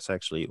 100%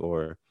 sexually,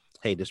 or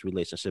hey, this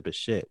relationship is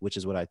shit, which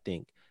is what I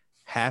think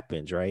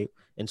happens, right?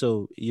 And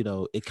so,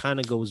 it kind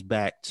of goes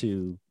back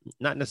to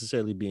not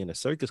necessarily being a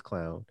circus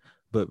clown,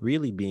 but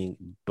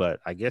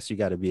I guess you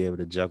got to be able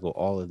to juggle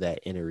all of that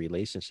in a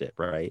relationship,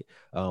 right?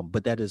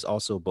 But that is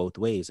also both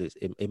ways.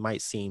 It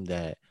might seem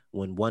that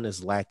when one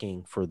is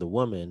lacking for the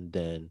woman,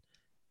 then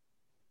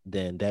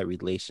that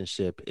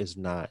relationship is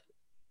not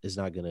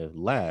going to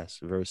last.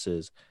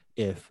 Versus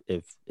if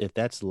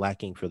that's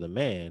lacking for the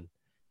man,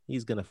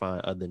 he's going to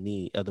find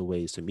other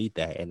ways to meet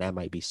that, and that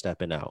might be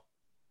stepping out.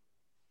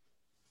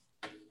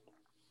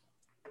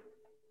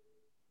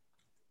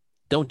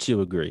 Don't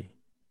you agree?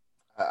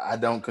 I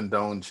don't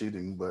condone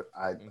cheating, but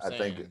I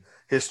think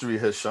history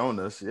has shown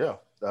us, yeah.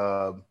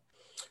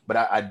 But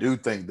I do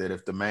think that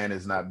if the man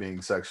is not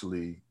being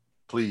sexually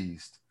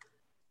pleased,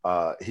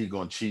 he's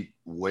going to cheat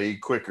way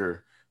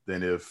quicker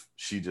than if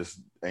she just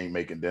ain't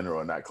making dinner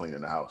or not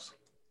cleaning the house.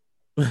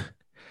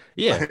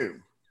 Yeah.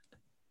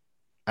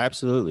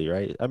 Absolutely,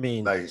 right? I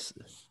mean,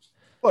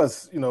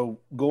 plus,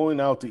 going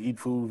out to eat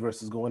food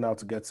versus going out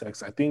to get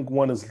sex. I think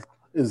one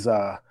is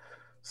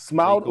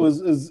Smout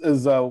Legal.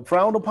 is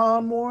frowned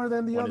upon more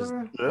than the One is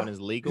other. Yeah. one is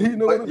legal. You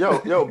know But what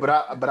I'm saying?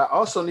 but I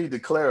also need to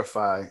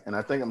clarify, and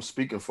I think I'm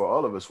speaking for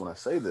all of us when I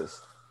say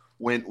this.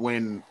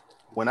 When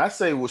I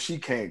say, well, she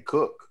can't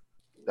cook,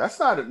 that's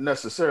not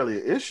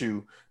necessarily an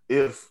issue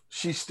if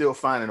she's still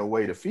finding a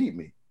way to feed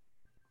me.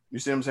 You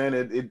see what I'm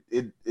saying?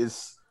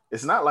 It's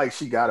not like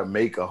she got to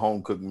make a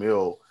home cooked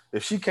meal.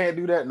 If she can't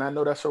do that, and I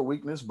know that's her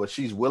weakness, but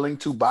she's willing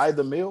to buy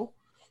the meal,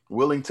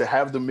 willing to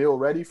have the meal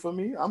ready for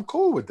me, I'm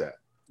cool with that.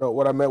 No,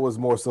 what I meant was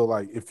more so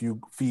like if you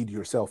feed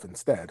yourself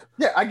instead.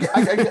 Yeah, I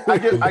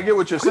get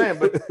what you're saying,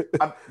 but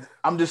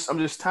I'm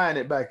just tying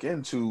it back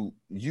into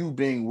you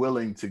being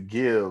willing to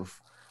give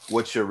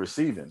what you're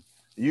receiving.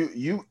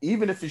 You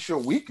even if it's your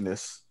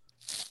weakness,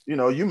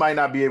 you might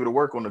not be able to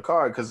work on the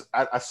card because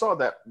I saw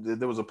that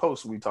there was a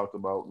post we talked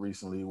about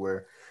recently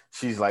where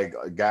she's like,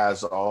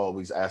 guys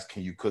always ask,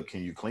 can you cook,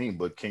 can you clean,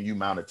 but can you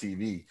mount a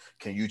TV,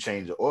 can you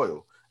change the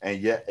oil?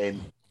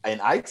 And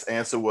Ike's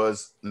answer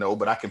was no,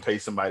 but I can pay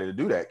somebody to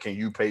do that. Can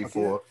you pay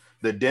for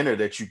the dinner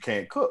that you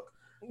can't cook?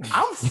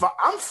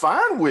 I'm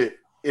fine with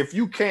if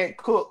you can't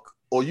cook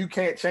or you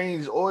can't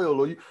change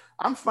oil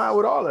I'm fine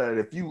with all of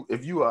that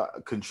if you are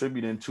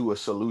contributing to a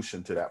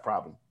solution to that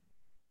problem.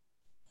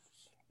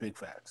 Big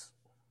facts.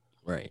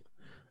 Right.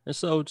 And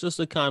so just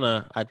to kind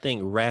of, I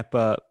think, wrap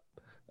up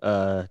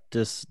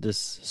this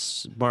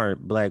smart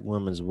black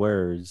woman's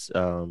words,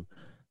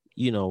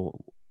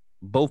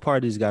 both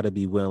parties got to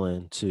be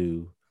willing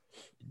to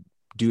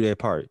do their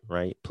part,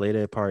 right? Play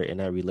their part in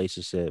that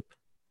relationship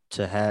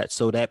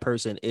so that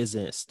person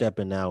isn't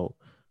stepping out,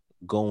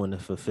 going to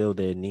fulfill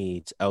their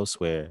needs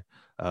elsewhere,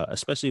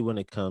 especially when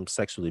it comes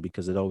sexually,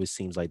 because it always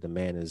seems like the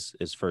man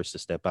is first to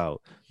step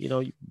out.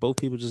 Both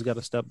people just got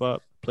to step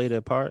up, play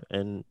their part,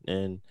 and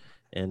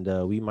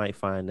we might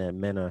find that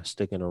men are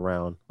sticking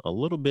around a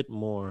little bit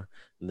more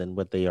than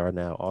what they are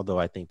now. Although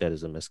I think that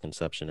is a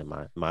misconception in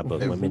my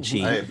book. Women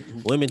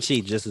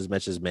cheat just as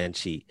much as men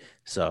cheat.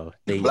 So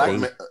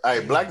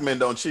black men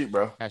don't cheat,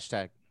 bro.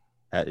 Hashtag.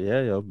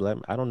 Black.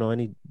 I don't know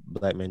any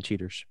black men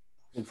cheaters.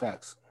 Big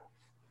facts.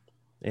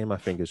 And my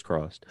fingers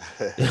crossed.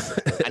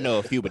 I know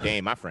a few, but they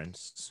ain't my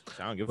friends.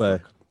 So I don't give a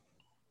fuck.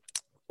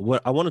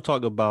 What I want to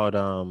talk about,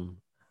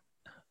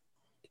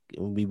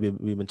 we've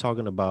been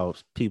talking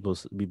about we've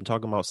been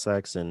talking about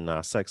sex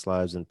and sex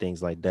lives and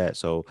things like that.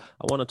 So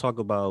I want to talk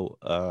about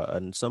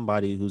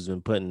somebody who's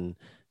been putting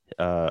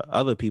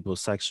other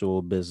people's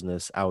sexual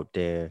business out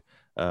there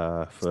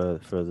for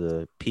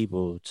the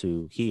people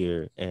to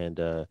hear,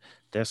 and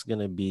that's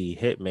gonna be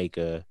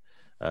Hitmaka,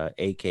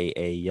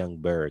 aka Young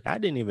Berg. I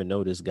didn't even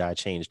know this guy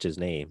changed his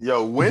name.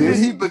 Yo, when did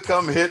he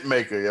become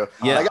Hitmaker? Yo,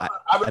 yeah,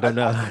 I don't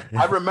know.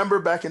 I remember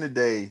back in the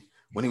day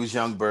when he was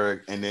Young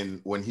Berg, and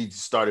then when he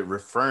started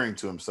referring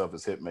to himself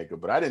as Hitmaker,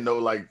 but I didn't know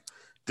like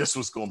this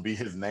was gonna be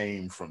his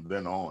name from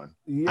then on.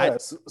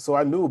 Yes, so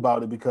I knew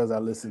about it because I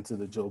listened to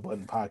the Joe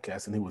Budden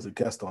podcast, and he was a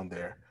guest on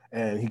there,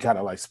 and he kind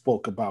of like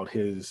spoke about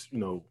his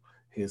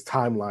his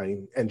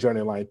timeline and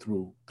journey line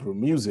through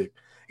music.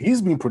 He's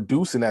been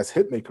producing as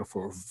Hitmaker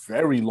for a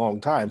very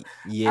long time.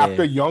 Yeah.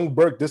 After Young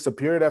Berg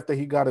disappeared, after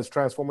he got his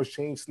Transformers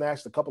chain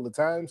snatched a couple of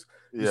times,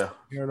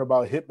 hearing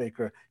about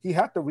Hitmaker, he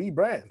had to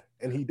rebrand,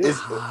 and he did.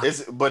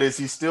 But is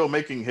he still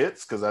making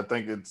hits? Because I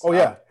think it's. Oh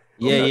yeah.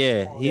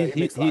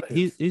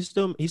 He's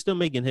still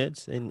making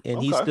hits, and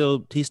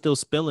he's still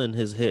spilling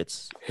his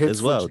hits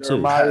as well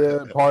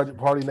Jeremiah, too.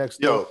 Party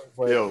next door.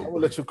 I will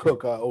let you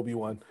cook,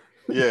 Obi-Wan.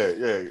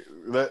 Yeah.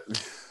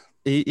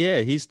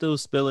 He's still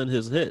spilling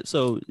his hits.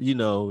 So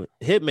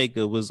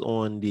Hitmaker was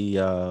on the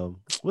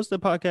what's the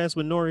podcast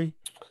with Nori?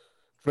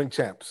 Drink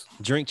Champs,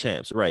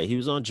 right? He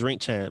was on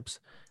Drink Champs,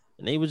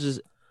 and they was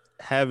just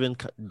having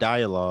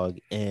dialogue,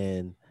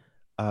 and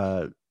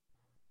 3LW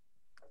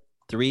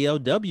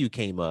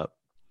came up,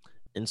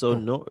 and so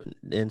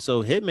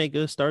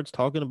Hitmaker starts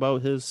talking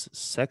about his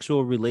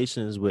sexual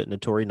relations with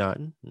Notori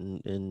Naughton,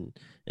 and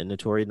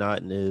Notori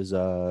Naughton is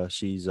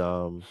she's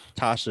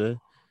Tasha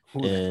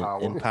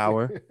in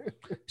Power.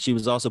 She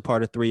was also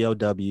part of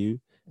 3LW,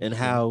 and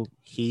how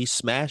he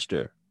smashed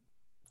her,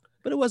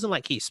 but it wasn't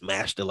like he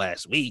smashed her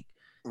last week.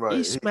 Right.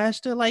 He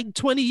smashed her like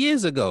 20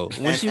 years ago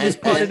when she was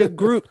part of the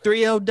group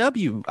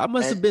 3LW. I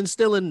must have been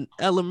still in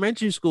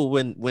elementary school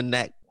when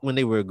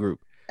they were a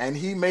group. And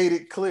he made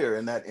it clear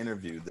in that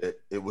interview that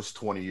it was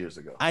 20 years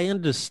ago. I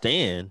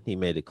understand he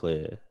made it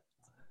clear,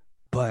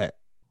 but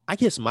I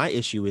guess my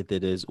issue with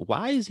it is,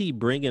 why is he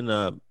bringing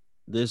up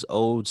this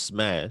old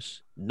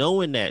smash,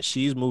 knowing that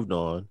she's moved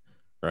on,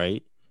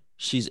 right?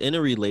 She's in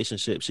a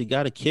relationship. She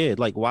got a kid.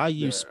 Like, why are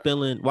you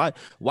spilling? Why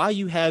are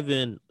you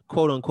having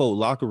quote unquote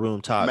locker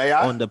room talk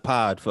on the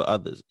pod for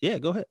others? Yeah,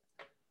 go ahead.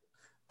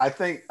 I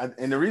think,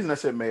 and the reason I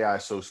said may I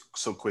so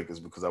quick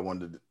is because I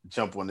wanted to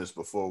jump on this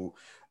before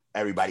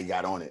everybody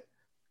got on it.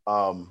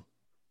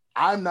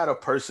 I'm not a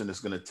person that's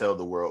going to tell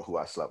the world who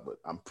I slept with.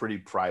 I'm pretty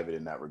private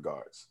in that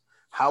regards.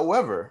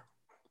 However,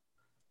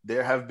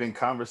 there have been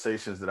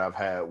conversations that I've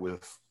had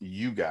with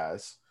you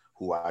guys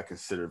who I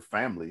consider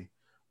family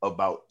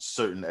about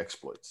certain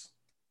exploits.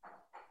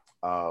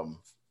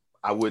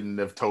 I wouldn't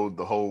have told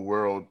the whole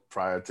world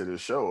prior to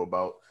this show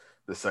about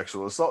the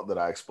sexual assault that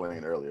I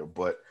explained earlier.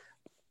 But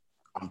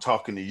I'm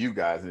talking to you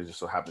guys, and it just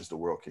so happens the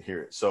world can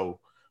hear it. So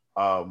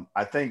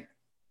I think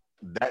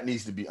that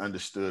needs to be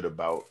understood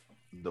about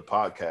the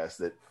podcast,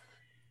 that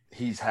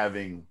he's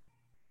having,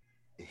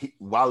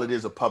 while it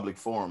is a public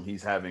forum,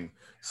 he's having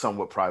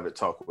somewhat private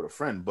talk with a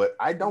friend. But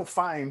I don't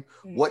find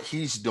what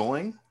he's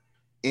doing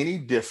any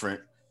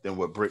different than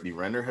what Brittany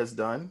Renner has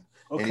done,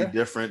 any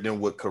different than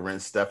what Corinne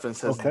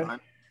Steffens has done.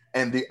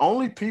 And the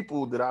only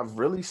people that I've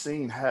really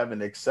seen have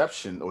an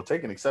exception or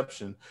take an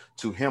exception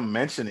to him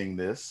mentioning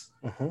this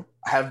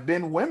have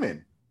been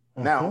women.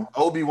 Now,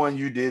 Obi-Wan,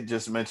 you did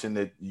just mention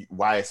that.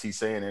 Why is he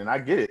saying it? And I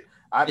get it.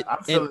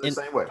 I'm feeling the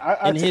same way.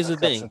 And here's the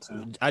thing.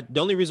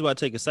 The only reason why I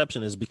take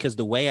exception is because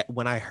the way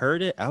when I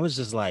heard it, I was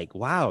just like,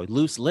 wow,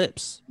 loose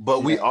lips.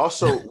 But we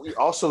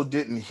also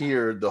didn't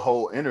hear the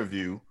whole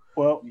interview.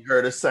 Well, we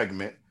heard a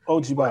segment.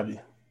 OG Bobby,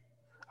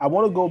 I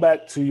want to go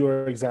back to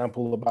your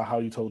example about how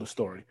you told the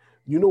story.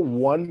 You know,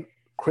 one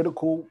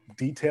critical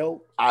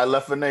detail. I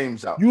left the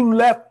names out. You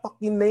left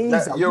fucking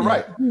names out. You're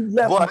right. You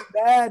left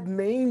bad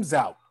names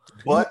out.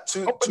 But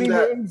to that,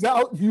 names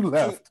out, you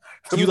left.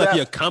 You left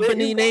your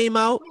company name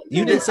out.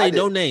 You didn't say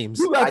no names.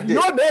 You left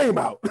your name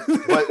out.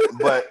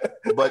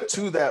 but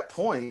to that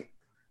point,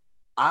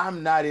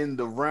 I'm not in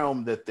the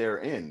realm that they're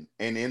in,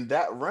 and in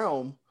that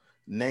realm,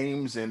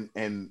 names and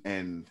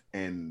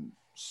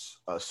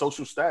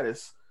social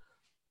status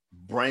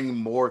bring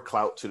more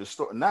clout to the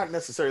story. Not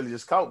necessarily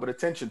just clout, but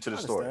attention to the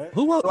story.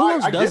 Who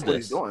else does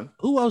this?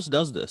 Who else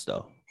does this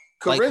though?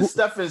 Corinne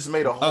Steffens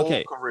made a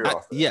whole career off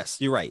of it. Yes,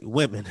 you're right.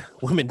 Women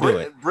do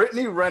it.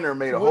 Brittany Renner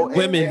made a whole.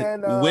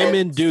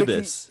 Women do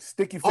this.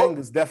 Sticky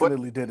Fingers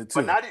definitely did it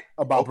too.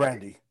 About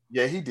Brandy.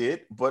 Yeah, he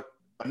did, but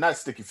not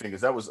Sticky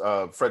Fingers. That was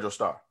Fredro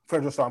Starr.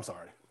 Fredro Starr. I'm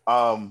sorry.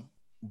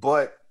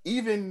 But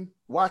even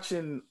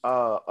watching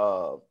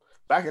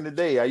back in the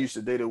day, I used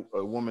to date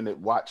a woman that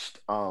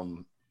watched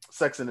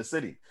Sex in the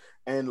City,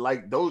 and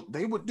like those,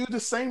 they would do the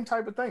same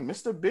type of thing.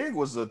 Mr. Big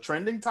was a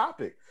trending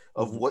topic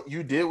of what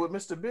you did with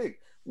Mr. Big.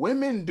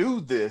 Women do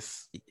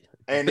this,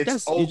 and but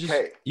it's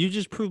okay. You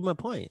just proved my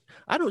point.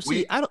 I don't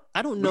see. I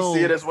don't know. We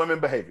see it as women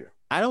behavior.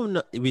 I don't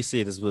know. We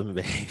see it as women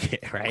behavior,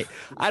 right?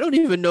 I don't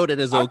even know that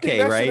it's okay,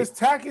 that right? It's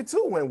tacky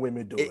too when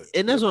women do it,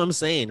 and that's what I'm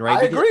saying, right?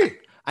 I agree.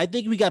 I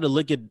think we got to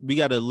look at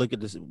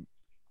this.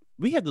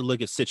 We have to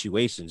look at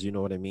situations. You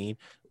know what I mean?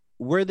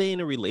 Were they in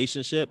a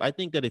relationship? I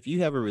think that if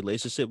you have a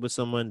relationship with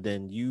someone,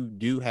 then you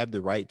do have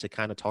the right to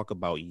kind of talk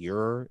about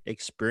your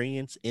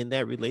experience in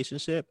that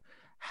relationship.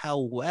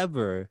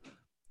 However,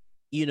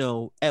 he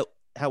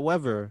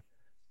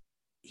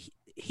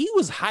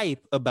was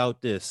hype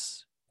about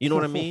this. You know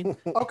what I mean?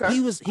 Okay. He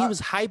was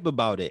hype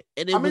about it,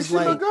 and it was she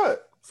like, looked good.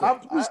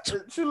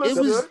 She looked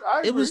good.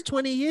 It was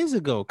 20 years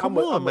ago. Come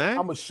on, man.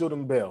 I'm a shoot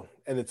 'em Bill,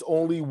 and it's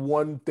only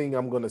one thing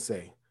I'm gonna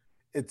say.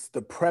 It's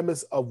the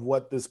premise of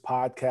what this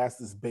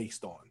podcast is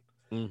based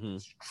on.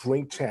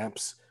 Drink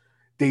champs,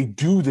 they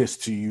do this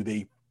to you.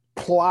 They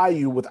ply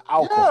you with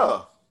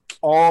alcohol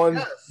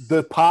on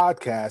the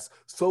podcast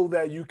so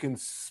that you can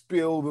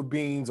spill the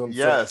beans on.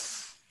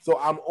 So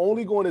I'm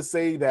only going to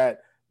say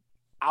that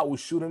I was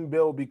shooting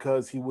Bill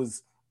because he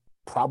was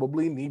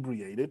probably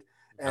inebriated,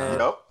 and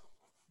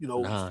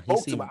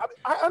spoke to me.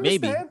 I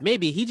understand.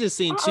 Maybe he just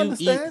seemed too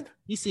easy.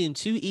 He seemed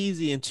too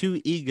easy and too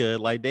eager.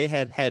 Like they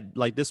had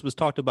like this was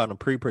talked about in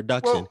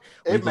pre-production.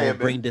 We're gonna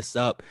bring this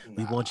up.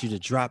 We want you to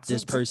drop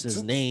this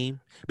person's name,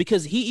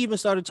 because he even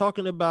started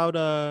talking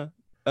about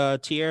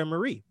Tierra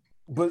Marie.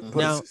 But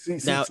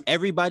now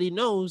everybody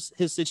knows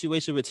his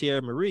situation with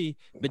Tierra Marie,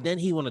 but then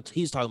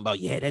he's talking about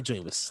that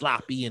joint was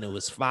sloppy and it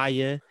was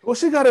fire. Well,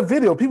 she got a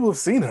video. People have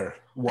seen her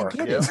work.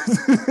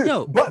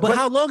 Yo, but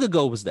how long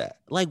ago was that?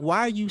 Like, why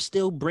are you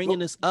still bringing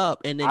this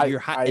up and then you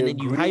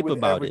hype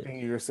about it?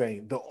 You're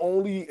saying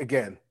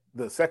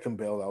the second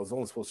bill. I was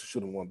only supposed to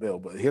shoot him one bill,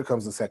 but here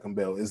comes the second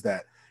bill. Is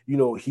that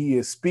he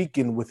is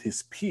speaking with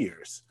his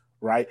peers.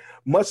 Right,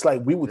 much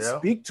like we would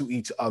speak to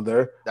each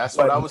other. That's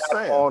what I was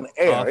saying on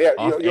air,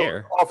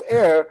 off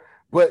air.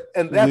 But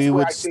that's we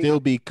would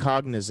still be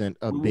cognizant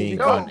of being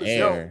on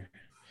air.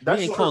 We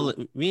ain't I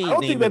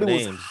don't think that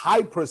it was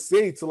high per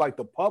se to like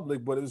the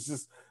public, but it was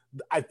just.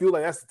 I feel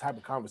like that's the type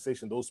of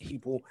conversation those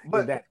people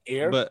in that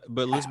air. But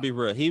let's be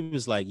real. He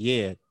was like,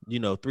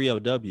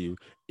 3LW.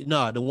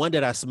 No, the one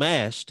that I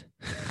smashed.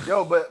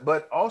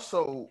 But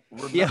also,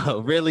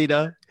 really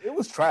though. It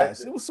was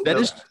trash. It was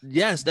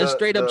that's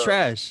straight up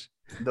trash.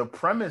 The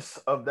premise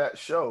of that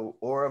show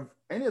or of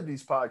any of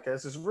these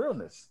podcasts is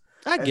realness.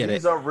 I get it.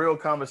 These are real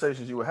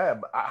conversations you would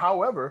have.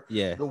 However,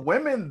 the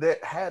women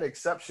that had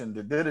exception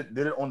that did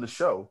it on the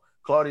show,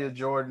 Claudia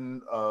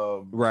Jordan,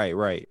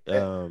 right.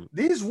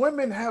 These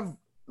women have,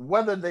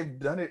 whether they've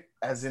done it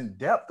as in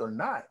depth or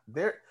not,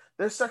 their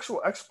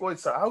sexual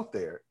exploits are out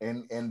there,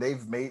 and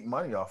they've made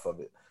money off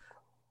of it.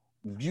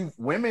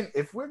 Women,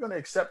 if we're going to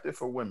accept it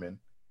for women,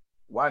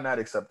 why not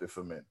accept it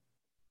for men?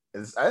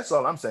 That's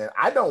all I'm saying.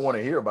 I don't want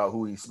to hear about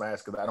who he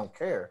smashed because I don't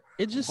care.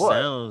 It just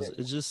sounds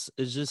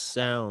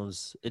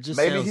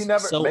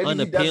so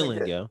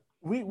unappealing, yo.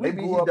 We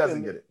Maybe grew he up doesn't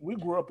in get it. we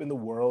grew up in the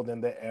world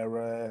and the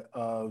era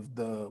of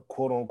the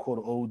quote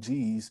unquote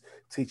OGs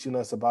teaching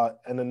us about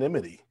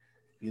anonymity.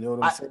 You know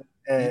what I'm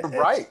saying?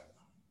 You're right.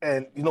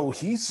 And you know,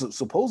 he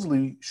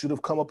supposedly should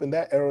have come up in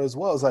that era as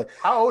well. It's like,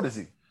 How old is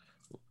he?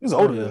 he's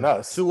older than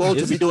us. Too old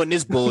to be doing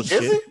this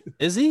bullshit. Is he?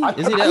 Is he? I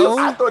Is he that old?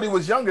 I thought he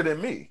was younger than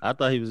me. I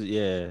thought he was.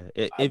 Yeah.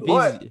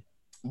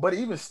 But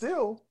even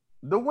still,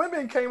 the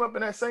women came up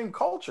in that same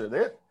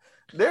culture.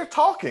 They're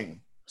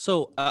talking.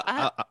 So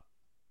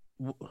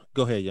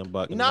go ahead, young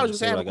buck. No, I was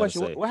just saying a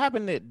question. What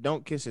happened to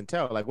Don't Kiss and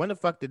Tell? Like, when the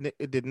fuck did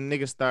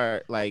niggas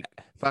start like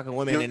fucking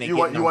women and then you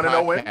want to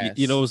know when?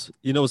 You know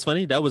what's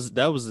funny? That was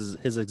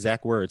his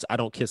exact words. I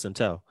don't kiss and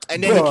tell.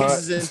 And then he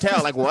kisses and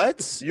tell. Like,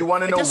 what? You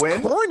want to know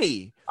when?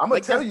 Corny. I'm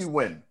gonna tell you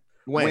when.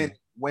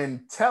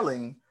 When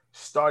telling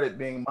started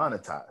being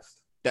monetized.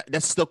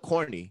 That's still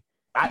corny.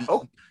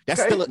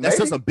 That's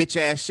still some bitch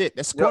ass shit.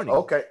 That's corny. Yeah,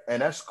 okay,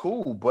 and that's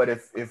cool. But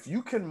if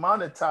you can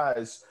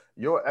monetize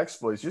your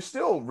exploits, you're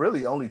still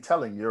really only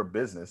telling your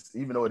business,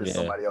 even though it is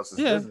somebody else's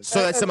business.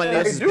 So that's somebody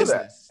else's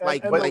business.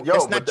 Like, but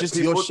it's not just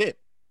your shit.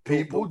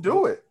 People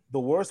do it. The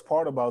worst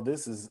part about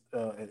this is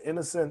an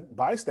innocent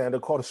bystander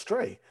caught a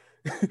stray.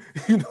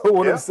 You know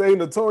what I'm saying?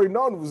 The Tory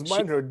Norton was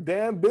minding her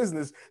damn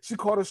business. She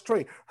caught a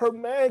stray. Her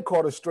man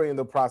caught a stray in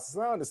the process.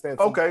 I understand.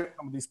 Some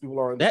of these people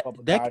are in the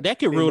public eye. That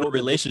can ruin a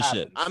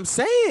relationship. I'm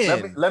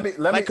saying. Let me.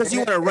 Like, because you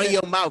want to run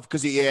your mouth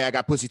because I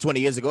got pussy 20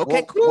 years ago.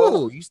 Okay,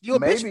 cool. You a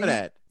bitch for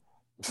that.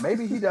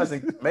 Maybe he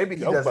doesn't. Maybe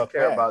he doesn't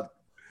care about.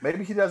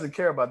 Maybe he doesn't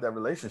care about that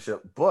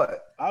relationship.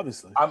 But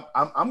obviously,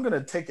 I'm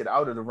gonna take it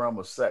out of the realm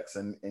of sex,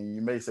 and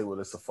you may say, well,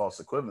 it's a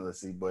false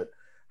equivalency. But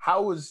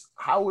how is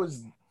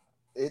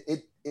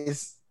it?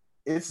 It's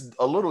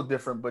a little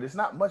different, but it's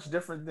not much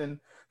different than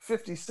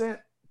 50 Cent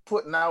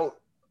putting out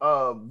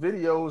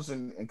videos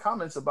and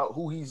comments about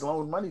who he's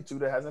loaned money to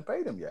that hasn't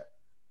paid him yet.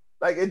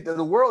 Like,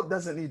 the world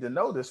doesn't need to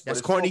know this. But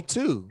that's corny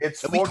too.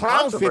 It's for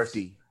clown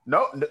 50.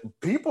 No,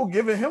 people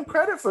giving him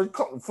credit for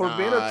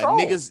being a troll.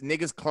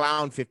 Niggas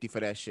clown 50 for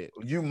that shit.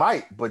 You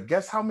might, but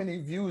guess how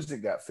many views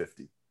it got?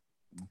 50.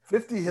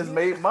 50 has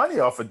made money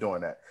off of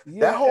doing that.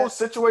 That whole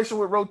situation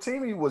with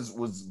Rotimi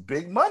was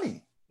big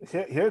money.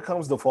 Here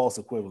comes the false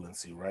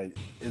equivalency, right?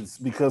 It's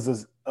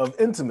because of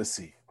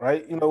intimacy,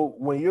 right? You know,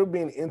 when you're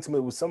being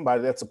intimate with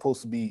somebody, that's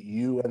supposed to be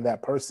you and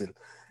that person.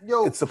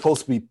 It's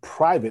supposed to be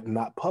private,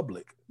 not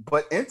public.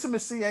 But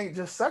intimacy ain't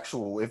just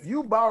sexual. If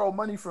you borrow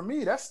money from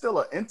me, that's still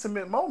an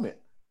intimate moment.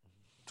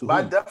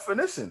 By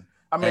definition.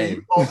 I mean,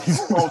 you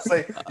won't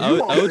say. I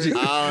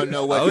don't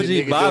know what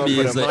OG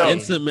Bobby is an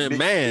intimate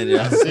man.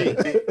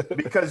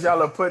 Because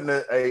y'all are putting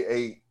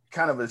a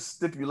kind of a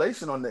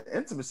stipulation on the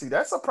intimacy.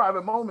 That's a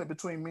private moment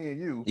between me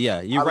and you. Yeah,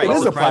 you're right.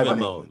 It's a private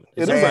moment.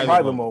 It is a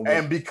private moment.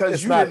 And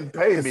because you didn't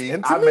pay me,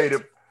 I made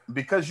it.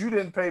 Because you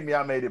didn't pay me,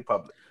 I made it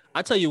public.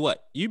 I tell you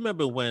what. You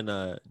remember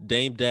when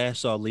Dame Dash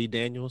saw Lee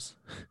Daniels,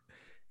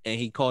 and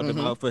he called him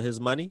out for his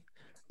money?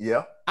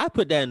 Yeah. I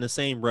put that in the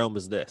same realm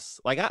as this.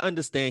 Like, I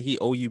understand he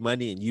owe you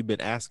money and you've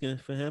been asking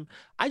for him.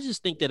 I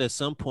just think that at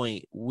some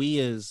point we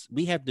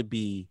gotta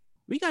be.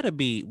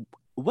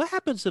 What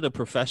happens to the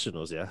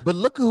professionals? Yeah, but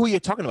look at who you're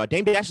talking about.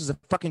 Dame Dash is a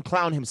fucking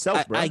clown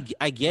himself, bro.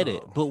 I get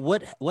it, but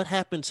what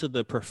happened to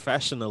the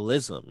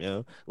professionalism? You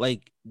know,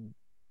 like,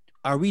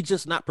 are we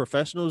just not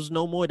professionals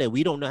no more? That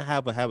we don't know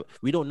how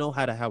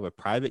to have a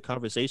private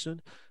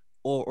conversation,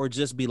 or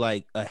just be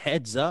like a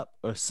heads up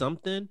or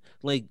something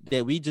like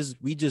that. We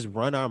just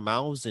run our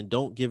mouths and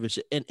don't give a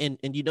shit.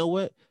 And you know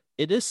what?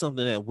 It is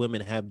something that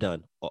women have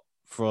done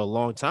for a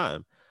long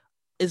time.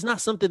 It's not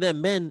something that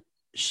men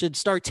should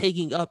start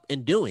taking up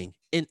and doing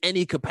in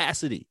any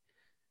capacity.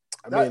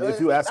 I mean, if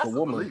you ask a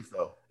woman,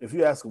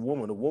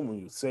 the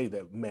woman would say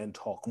that men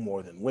talk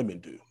more than women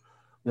do.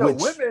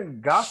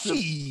 Women gossip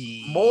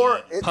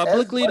more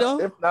publicly, though,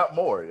 if not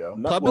more.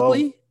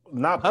 Publicly,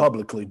 not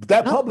publicly. But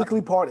that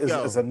publicly part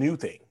is a new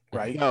thing,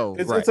 right?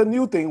 It's a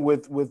new thing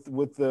with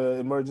the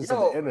emergence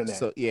of the internet.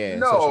 So, yeah.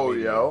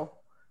 No.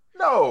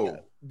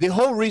 The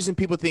whole reason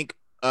people think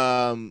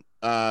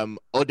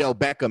Odell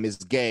Beckham is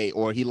gay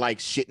or he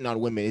likes shitting on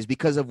women is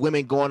because of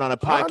women going on a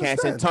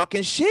podcast and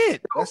talking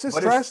shit. That's just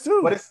trash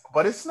too.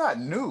 But it's not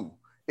new.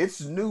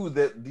 It's new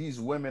that these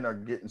women are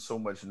getting so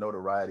much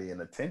notoriety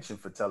and attention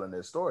for telling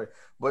their story.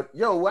 But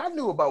I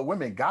knew about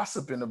women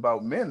gossiping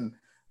about men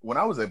when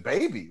I was a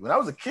baby, when I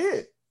was a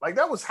kid. Like,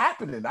 that was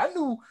happening. I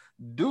knew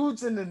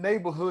dudes in the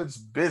neighborhood's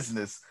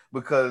business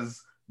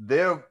because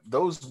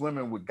those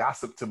women would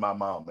gossip to my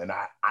mom, and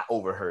I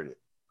overheard it.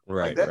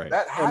 Right, like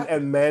that happened.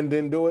 And men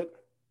didn't do it?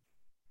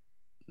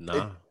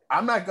 Nah.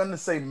 I'm not gonna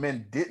say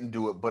men didn't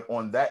do it, but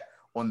on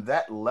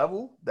that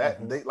level,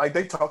 that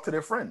they talk to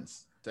their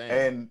friends.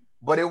 Damn.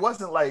 But it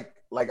wasn't like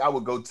I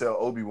would go tell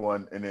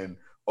Obi-Wan and then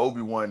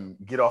Obi-Wan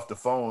get off the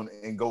phone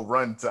and go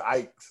run to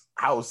Ike's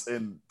house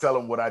and tell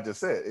him what I just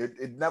said.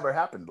 It never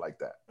happened like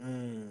that.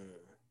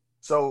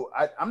 So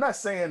I'm not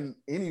saying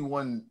any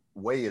one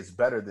way is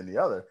better than the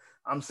other.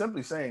 I'm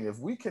simply saying if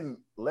we can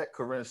let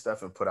Corinne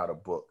Steffen put out a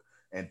book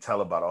and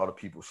tell about all the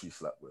people she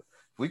slept with,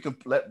 if we can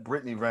let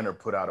Brittany Renner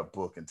put out a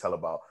book and tell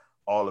about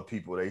all the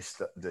people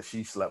that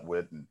she slept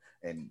with,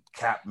 and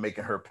Cap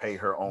making her pay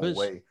her own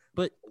way.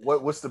 But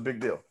what's the big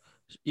deal?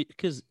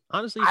 Because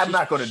honestly, I'm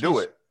not going to do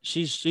it.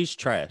 She's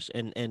trash,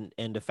 and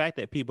the fact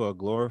that people are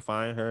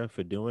glorifying her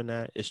for doing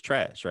that is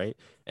trash, right?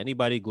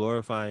 Anybody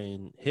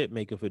glorifying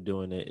Hitmaker for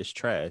doing it is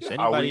trash. Yeah,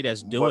 Anybody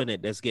that's doing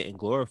it that's getting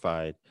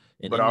glorified.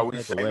 But are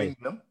we shaming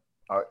them?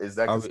 Is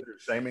that considered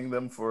shaming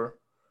them for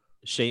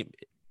shame?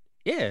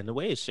 Yeah, in a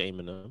way, it's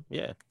shaming them.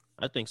 Yeah,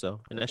 I think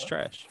so, and that's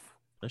trash.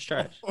 That's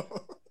trash.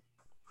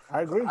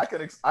 I agree.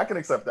 I can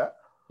accept that.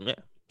 Yeah.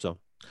 So,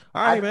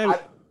 all right, man.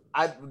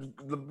 I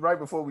right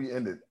before we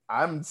end it,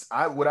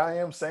 what I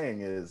am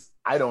saying is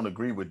I don't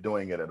agree with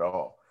doing it at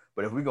all.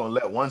 But if we're gonna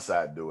let one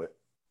side do it,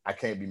 I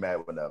can't be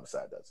mad when the other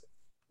side does it.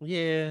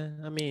 Yeah,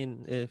 I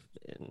mean, if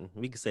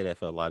we can say that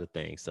for a lot of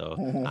things, so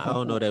I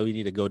don't know that we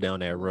need to go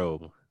down that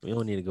road. We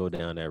don't need to go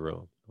down that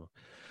road. All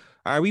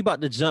right, we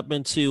about to jump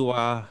into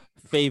our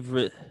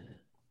favorite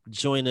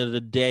joint of the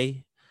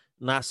day.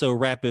 Not so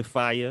rapid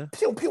fire.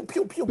 Pew pew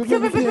pew pew pew pew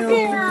pew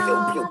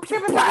pew pew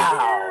pew.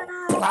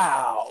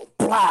 Plow,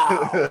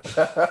 plow.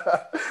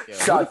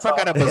 Shut the fuck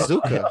out of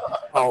bazooka.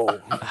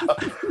 Oh,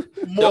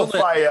 more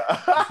fire.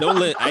 Don't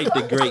let Ike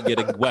the Great get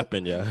a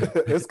weapon, yeah.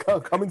 It's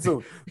coming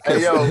soon.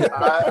 Hey yo,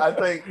 I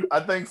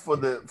think for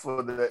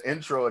the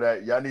intro of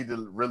that, y'all need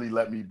to really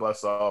let me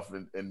bust off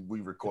and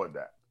we record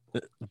that.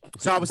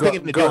 So I was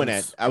thinking of doing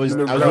that. I was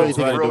really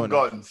thinking of doing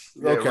that.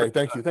 Yeah, okay,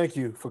 thank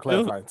you for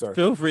clarifying. Sorry.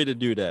 Feel free to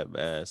do that,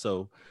 man.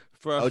 So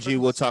for OG,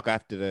 we'll talk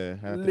after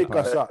the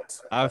liquor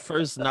shots. Our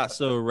first not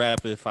so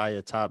rapid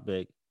fire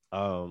topic.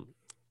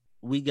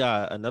 We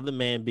got another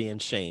man being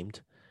shamed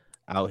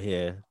out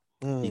here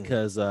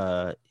because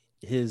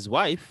his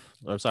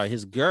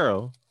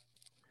girl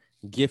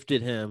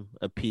gifted him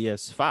a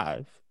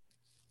PS5,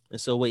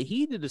 and so what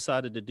he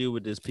decided to do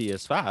with this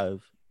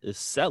PS5 is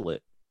sell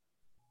it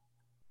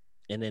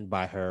and then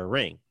buy her a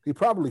ring. He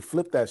probably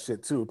flipped that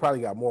shit too. Probably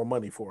got more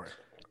money for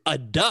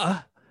it. Duh.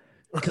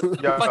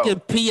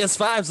 Fucking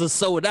PS5s are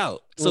sold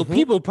out. So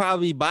people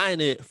probably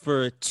buying it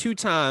for 2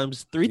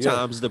 times, 3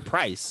 times the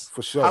price.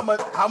 For sure.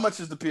 How much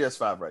is the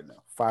PS5 right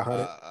now?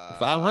 500.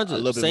 500. A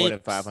little bit more than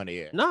 500.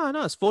 Yeah.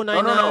 No, it's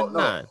 $499.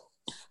 No.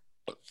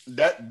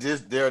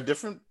 There are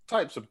different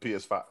types of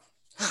PS5.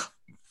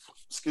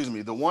 Excuse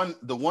me. The one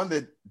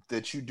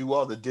that you do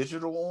all the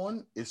digital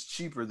on is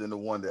cheaper than the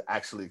one that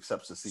actually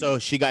accepts the CD. So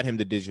she got him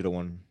the digital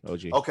one,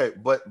 OG. Okay,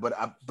 but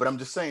I'm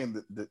just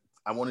saying that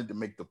I wanted to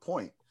make the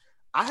point.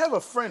 I have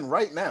a friend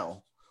right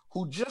now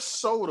who just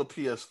sold a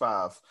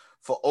PS5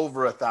 for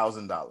over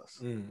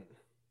 $1,000.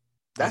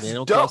 That's they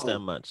don't double. cost that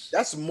much.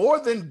 That's more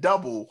than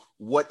double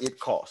what it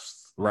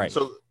costs. Right.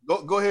 So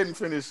go ahead and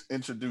finish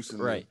introducing.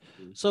 Right.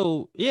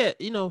 So yeah,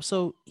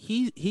 so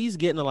he's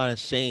getting a lot of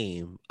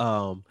shame.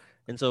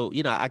 And so,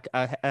 I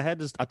had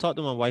this, I talked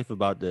to my wife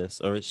about this,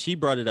 or she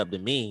brought it up to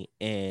me,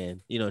 and,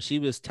 she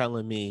was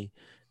telling me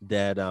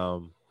that,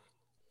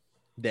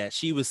 that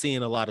she was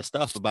seeing a lot of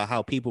stuff about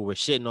how people were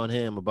shitting on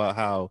him, about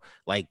how,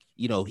 like,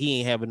 he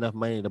ain't have enough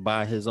money to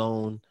buy his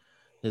own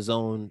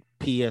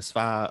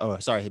PS5, or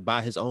sorry,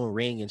 buy his own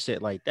ring and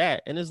shit like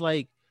that. And it's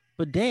like,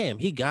 but damn,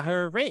 he got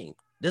her a ring.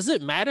 Does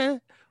it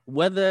matter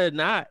whether or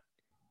not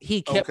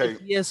he kept the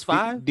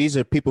PS5? These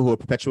are people who are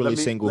perpetually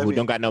single, who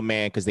don't got no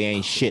man because they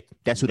ain't shit.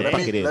 That's who the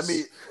fuck it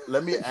is.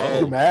 Let me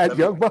add. You mad,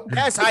 young buck?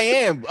 Yes, I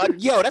am.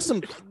 That's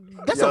some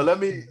bastard. Let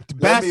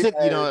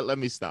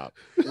me stop.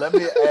 Let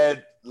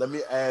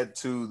me add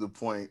to the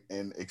point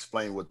and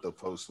explain what the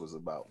post was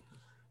about.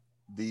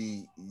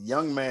 The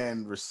young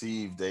man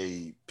received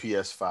a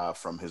PS5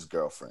 from his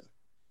girlfriend.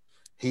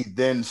 He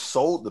then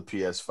sold the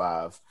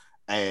PS5,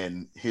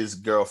 and his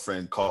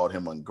girlfriend called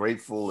him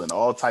ungrateful and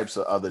all types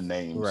of other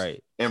names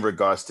in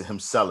regards to him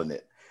selling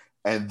it.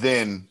 And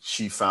then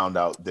she found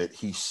out that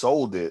he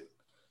sold it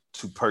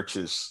to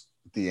purchase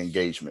the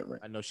engagement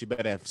ring. I know she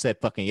better have said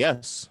fucking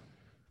yes.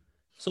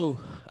 So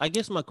I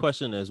guess my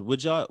question is,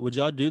 would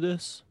y'all do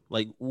this?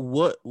 Like,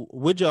 what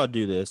would y'all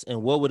do this,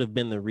 and what would have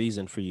been the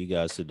reason for you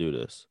guys to do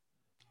this?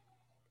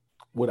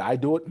 Would I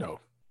do it? No.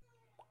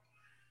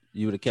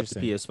 You would have kept the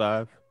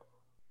PS5?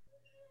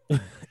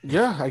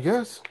 Yeah, I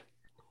guess.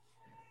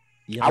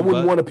 Young I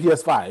wouldn't Buck? want a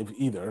PS5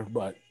 either,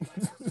 but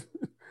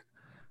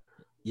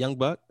Young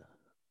Buck?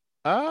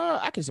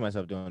 I can see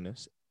myself doing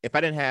this. If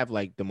I didn't have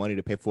like the money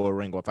to pay for a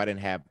ring, or if I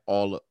didn't have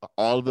all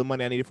of the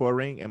money I needed for a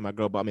ring, and my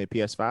girl bought me a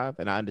PS5,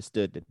 and I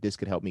understood that this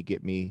could help me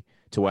get me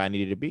to where I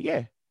needed to be,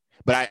 yeah.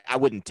 But I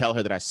wouldn't tell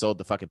her that I sold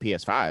the fucking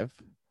PS5.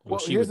 Well,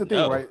 here's the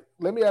thing, right?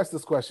 Let me ask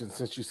this question,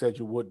 since you said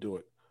you would do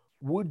it.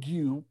 Would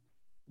you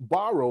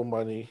borrow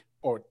money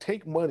or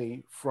take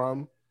money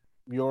from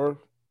your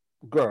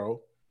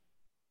girl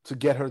to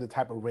get her the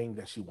type of ring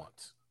that she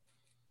wants?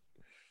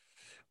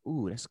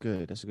 Ooh, that's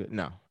good. That's good.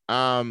 No.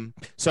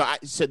 So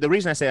the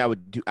reason I say I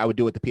would do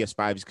it with the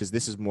PS5 is because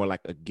this is more like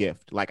a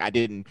gift. Like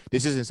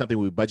this isn't something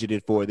we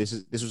budgeted for.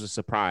 This was a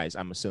surprise,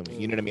 I'm assuming.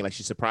 You know what I mean? Like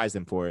she surprised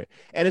them for it.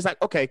 And it's like,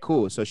 okay,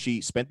 cool. So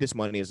she spent this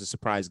money as a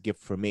surprise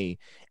gift for me.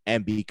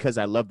 And because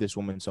I love this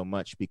woman so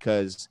much,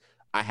 because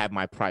I have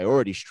my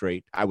priorities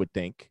straight, I would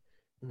think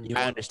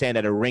I understand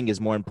that a ring is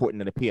more important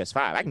than a PS5.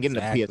 I can get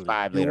into the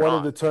PS5 later on. You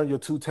wanted to turn your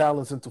 2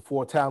 talents into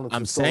 4 talents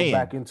and throw it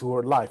back into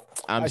her life.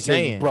 I'm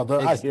saying,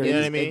 brother. I hear you know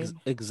you. what I mean?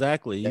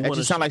 Exactly. That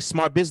just sound like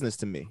smart business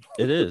to me.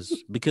 It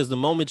is, because the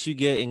moment you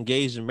get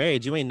engaged and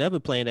married, you ain't never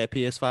playing that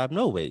PS5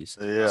 no ways.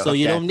 Yeah. So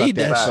you don't need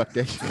that. Fuck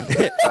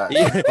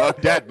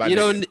that.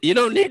 You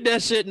don't need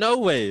that shit no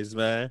ways,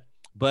 man.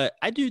 But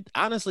I do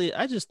honestly,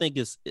 I think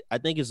it's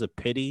a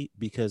pity,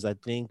 because I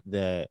think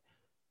that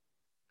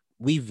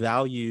we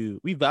value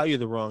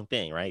the wrong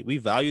thing, right? We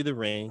value the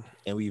ring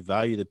and we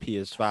value the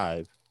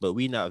PS5, but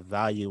we not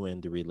valuing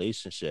the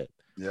relationship.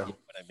 Yeah. You know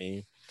what I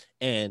mean?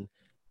 And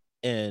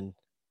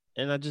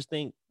I just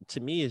think, to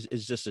me,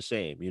 it's just a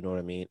shame. You know what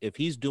I mean? If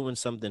he's doing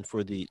something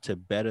to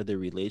better the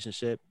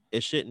relationship, I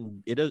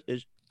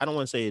don't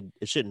want to say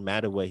it shouldn't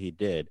matter what he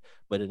did,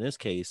 but in this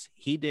case,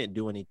 he didn't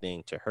do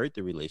anything to hurt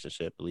the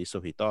relationship, at least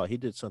so he thought. He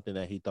did something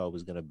that he thought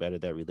was going to better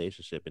that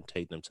relationship and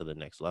take them to the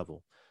next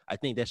level. I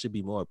think that should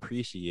be more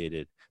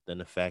appreciated than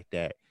the fact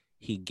that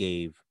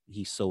he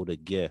sold a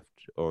gift,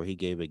 or he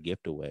gave a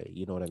gift away.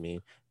 You know what I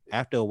mean?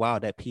 After a while,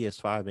 that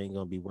PS5 ain't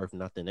going to be worth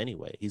nothing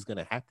anyway. He's going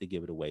to have to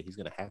give it away. He's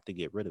going to have to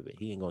get rid of it.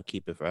 He ain't going to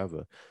keep it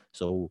forever.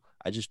 So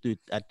I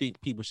think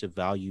people should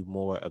value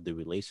more of the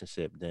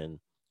relationship than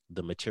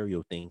the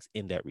material things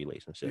in that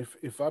relationship.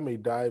 If I may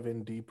dive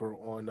in deeper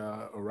on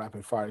a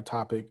rapid fire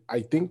topic,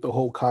 I think the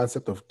whole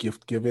concept of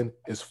gift giving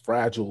is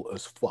fragile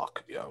as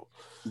fuck, yo.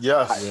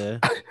 Yes.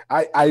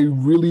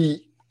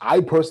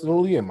 I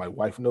personally, and my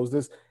wife knows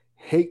this,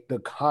 hate the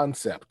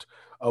concept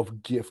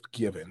of gift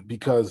giving,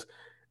 because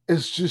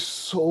it's just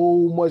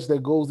so much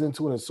that goes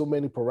into it and so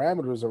many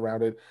parameters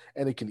around it,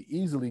 and it can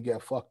easily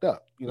get fucked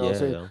up. You know what I'm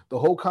saying? Yeah. The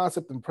whole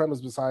concept and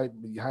premise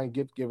behind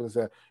gift giving is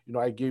that,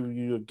 I gave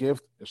you a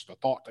gift. It's the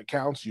thought that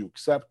counts. You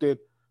accept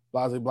it.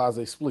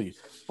 Blase, splee.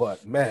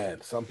 But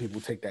man, some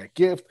people take that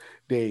gift,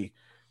 they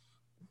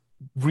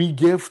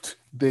re-gift.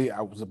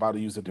 I was about to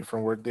use a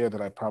different word there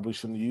that I probably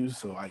shouldn't use,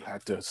 so I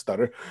had to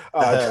stutter.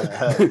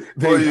 What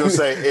do you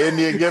say?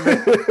 Indian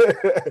giving?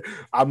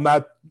 I'm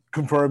not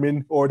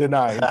confirming or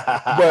denying,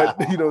 but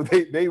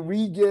they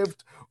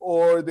re-gift,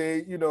 or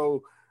they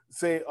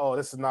say, "Oh,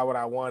 this is not what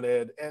I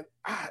wanted," and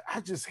I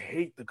just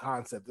hate the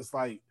concept. It's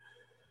like,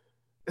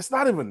 it's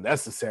not even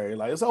necessary.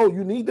 Like, it's, oh,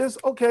 you need this?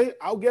 Okay,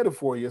 I'll get it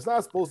for you. It's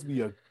not supposed to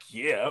be a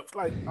gift.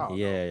 Like,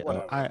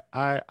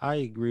 I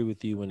agree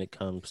with you when it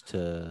comes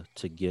to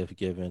gift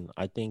giving.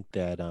 I think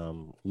that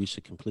we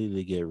should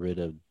completely get rid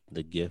of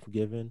the gift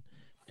giving,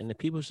 and the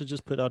people should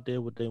just put out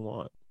there what they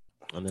want.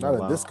 And then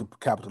not in this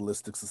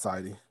capitalistic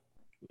society.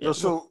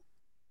 So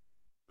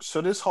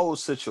this whole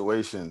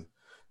situation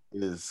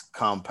is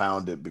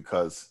compounded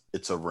because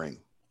it's a ring,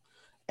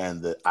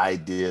 and the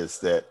ideas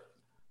that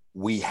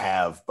we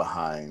have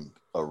behind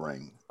a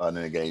ring, an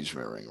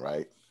engagement ring,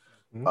 right?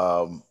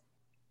 Mm-hmm.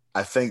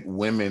 I think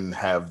women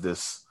have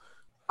this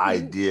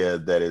idea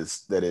that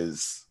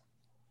is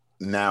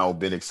now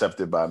been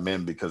accepted by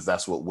men because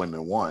that's what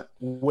women want.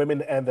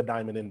 Women and the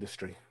diamond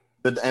industry.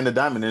 But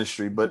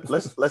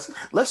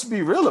let's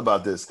be real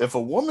about this. If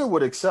a woman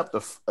would accept a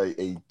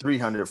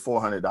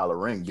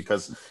 $300-$400 ring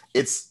because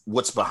it's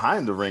what's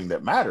behind the ring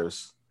that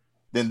matters,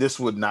 then this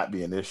would not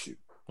be an issue.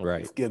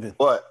 Right.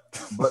 But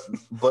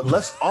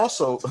let's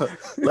also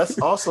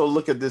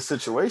look at this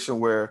situation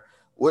where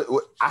what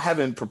I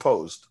haven't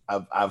proposed.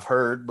 I've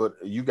heard, but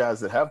you guys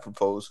that have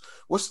proposed,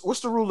 what's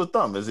the rule of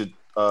thumb? Is it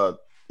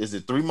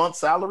 3 months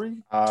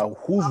salary?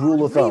 Whose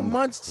rule of thumb? 3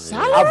 months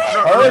salary?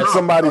 I've heard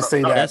somebody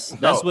say that.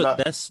 That's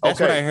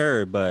what I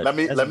heard. But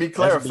let me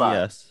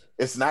clarify.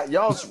 It's not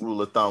y'all's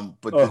rule of thumb,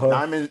 but the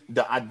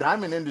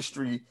diamond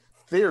industry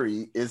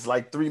theory is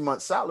like 3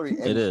 months salary,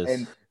 and it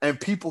is. And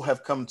people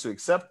have come to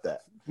accept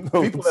that.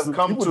 No, people have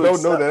come to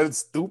don't know that it's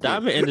stupid.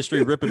 Diamond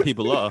industry ripping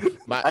people off.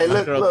 My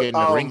girl getting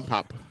a ring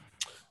pop.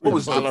 What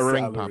was the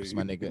ring pops,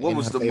 my nigga? What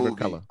was the movie?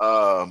 Color?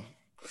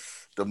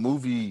 The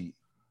movie.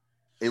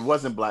 It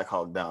wasn't Black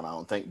Hawk Down, I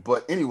don't think.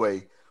 But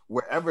anyway,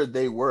 wherever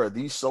they were,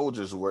 these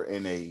soldiers were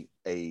in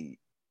a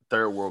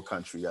third world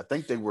country. I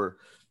think they were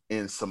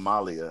in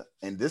Somalia,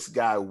 and this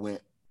guy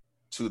went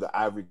to the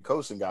Ivory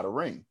Coast and got a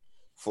ring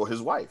for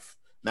his wife.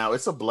 Now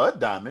it's a blood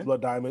diamond.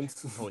 Blood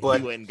diamonds.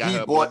 But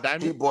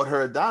he bought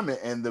her a diamond,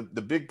 and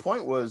the big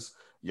point was,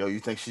 yo,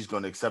 you think she's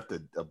going to accept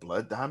a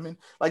blood diamond?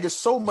 Like, it's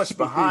so much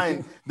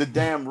behind the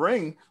damn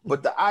ring.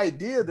 But the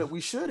idea that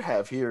we should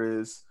have here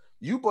is,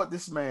 you bought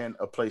this man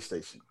a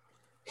PlayStation.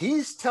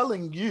 He's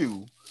telling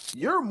you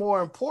you're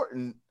more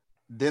important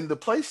than the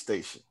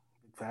PlayStation.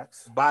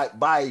 Facts.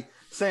 By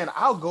saying,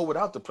 I'll go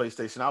without the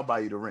PlayStation, I'll buy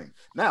you the ring.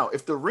 Now,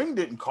 if the ring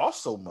didn't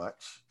cost so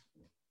much,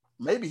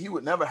 maybe he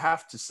would never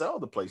have to sell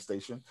the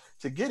PlayStation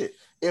to get it.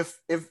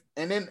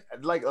 And then,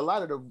 like, a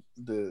lot of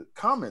the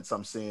comments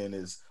I'm seeing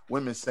is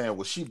women saying,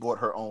 well, she bought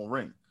her own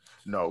ring.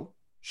 No,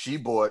 she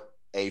bought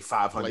a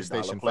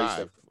 $500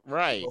 PlayStation.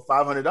 Right.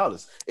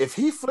 $500. If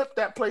he flipped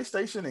that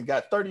PlayStation and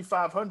got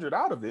 $3,500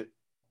 out of it,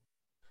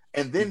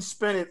 and then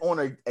spent it on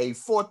a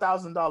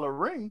 $4,000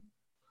 ring,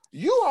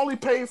 you only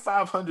paid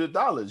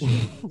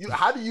 $500.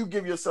 How do you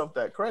give yourself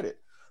that credit?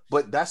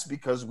 But that's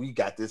because we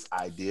got this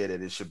idea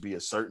that it should be a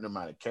certain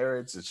amount of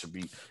carats, it should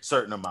be a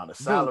certain amount of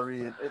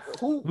salary.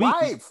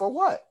 Why? For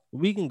what?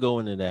 We can go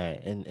into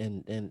that,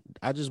 and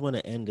I just want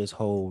to end this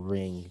whole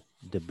ring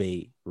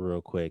debate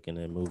real quick, and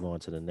then move on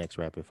to the next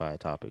rapid fire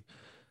topic.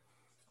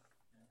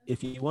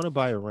 If you want to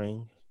buy a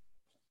ring,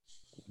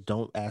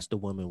 don't ask the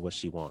woman what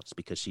she wants,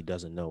 because she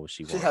doesn't know what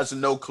she wants. She has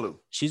no clue.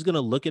 She's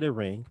gonna look at a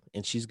ring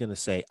and she's gonna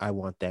say, "I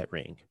want that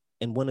ring."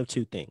 And one of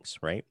two things,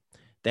 right?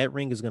 That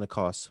ring is gonna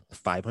cost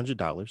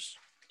 $500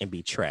 and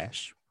be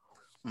trash,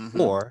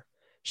 or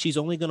she's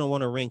only going to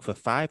want a ring for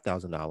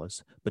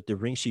 $5,000, but the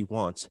ring she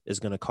wants is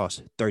going to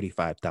cost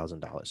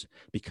 $35,000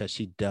 because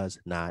she does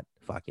not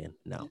fucking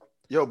know.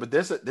 Yo, but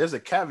there's a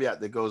caveat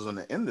that goes on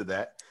the end of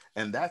that,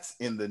 and that's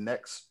in the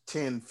next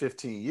 10,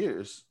 15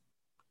 years,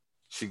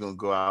 she's going to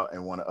go out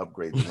and want to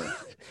upgrade the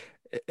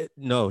ring.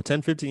 No,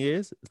 10, 15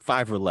 years,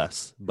 5 or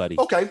less, buddy.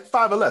 Okay,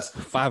 5 or less.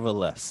 5 or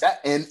less.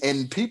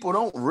 And people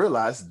don't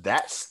realize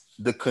that's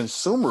the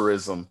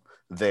consumerism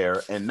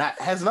there, and that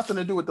has nothing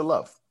to do with the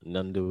love.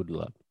 Nothing to do with the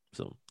love.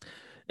 So,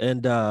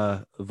 and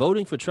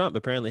voting for Trump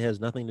apparently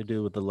has nothing to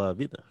do with the love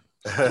either.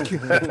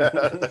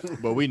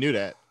 But we knew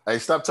that. Hey,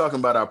 stop talking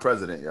about our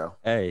president, yo.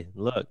 Hey,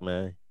 look,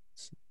 man,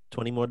 it's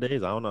 20 more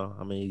days. I don't know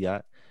how many you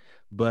got.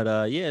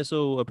 But yeah,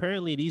 so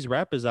apparently these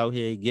rappers out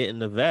here getting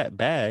the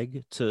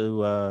bag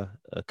to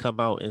come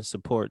out and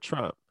support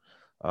Trump.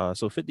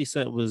 So 50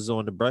 Cent was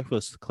on the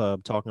Breakfast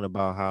Club talking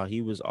about how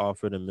he was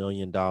offered $1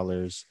 million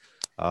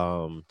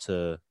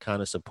to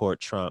kind of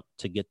support Trump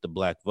to get the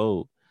black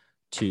vote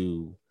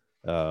to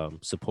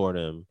support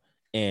him,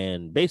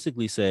 and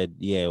basically said,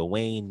 yeah,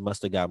 Wayne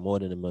must have got more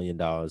than $1 million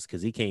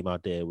because he came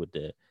out there with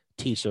the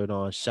t-shirt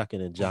on,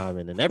 shucking and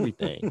jiving and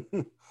everything.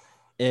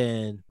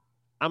 And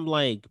I'm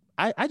like,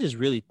 I just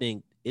really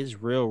think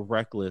it's real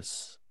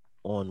reckless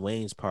on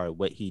Wayne's part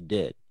what he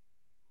did,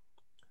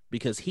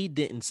 because he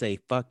didn't say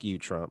fuck you,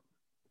 Trump.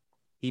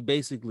 He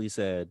basically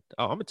said,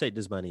 oh, I'm gonna take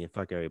this money and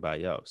fuck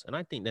everybody else. And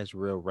I think that's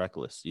real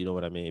reckless. You know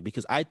what I mean?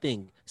 Because I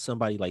think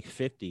somebody like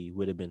 50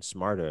 would have been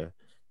smarter.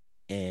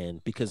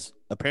 And because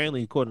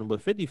apparently, according to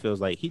what 50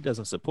 feels like, he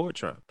doesn't support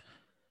Trump.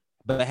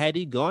 But had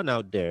he gone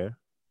out there,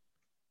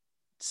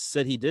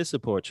 said he did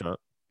support Trump,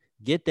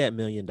 get that $1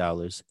 million,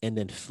 and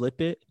then flip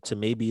it to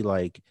maybe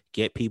like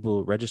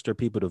register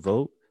people to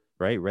vote,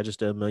 right?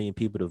 Register 1 million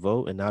people to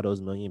vote. And now those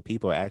 1 million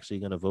people are actually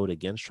going to vote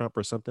against Trump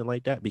or something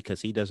like that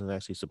because he doesn't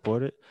actually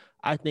support it.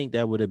 I think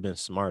that would have been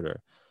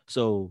smarter.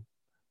 So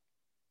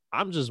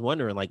I'm just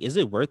wondering, like, is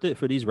it worth it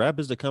for these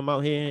rappers to come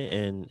out here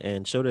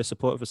and show their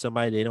support for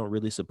somebody they don't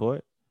really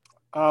support?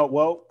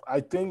 Well,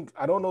 I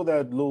don't know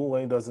that Lil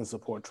Wayne doesn't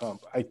support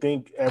Trump. I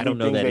think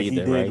everything that he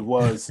did right?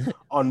 was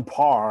on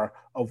par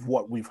of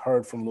what we've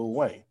heard from Lil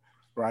Wayne,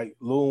 right?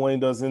 Lil Wayne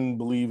doesn't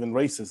believe in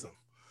racism.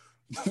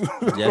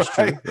 That's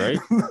true, right?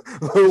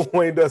 Lil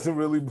Wayne doesn't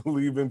really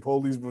believe in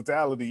police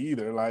brutality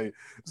either. Like,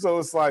 so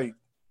it's like,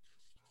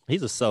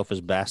 he's a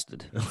selfish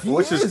bastard.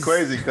 Which is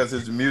crazy because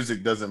his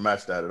music doesn't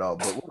match that at all,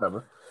 but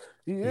whatever.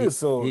 He is.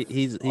 So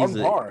he's on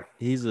par.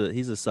 He's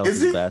a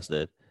selfish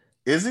bastard.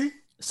 Is he?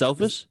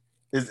 Selfish?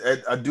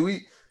 Do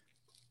we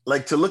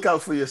like to look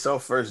out for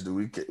yourself first?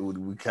 Would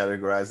we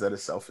categorize that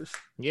as selfish?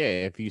 Yeah,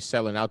 if you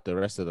selling out the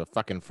rest of the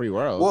fucking free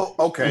world. Well,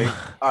 okay.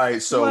 All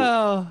right.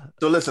 So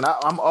listen,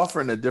 I'm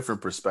offering a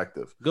different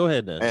perspective. Go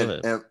ahead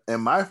then.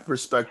 And my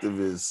perspective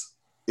is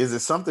it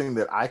something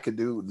that I could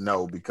do?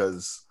 No,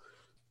 because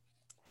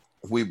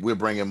we're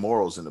bringing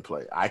morals into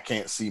play. I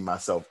can't see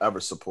myself ever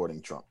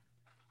supporting Trump.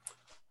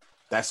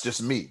 That's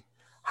just me.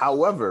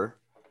 However,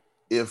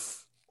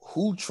 if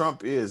who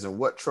Trump is and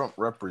what Trump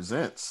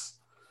represents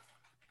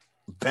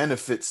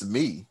benefits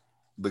me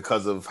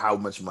because of how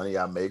much money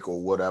I make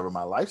or whatever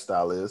my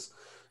lifestyle is,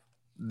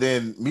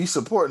 then me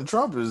supporting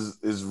Trump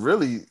is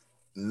really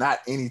not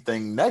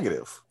anything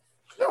negative.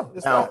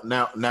 No,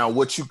 now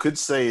what you could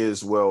say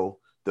is, well,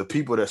 the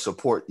people that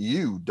support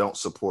you don't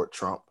support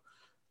Trump.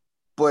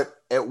 But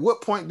at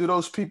what point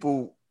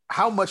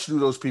how much do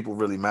those people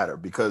really matter?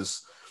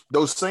 Because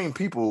those same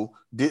people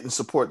didn't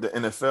support the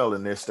NFL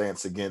in their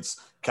stance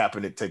against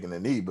Kaepernick taking a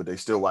knee, but they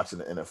still watching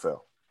the NFL.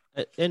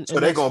 So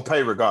they're going to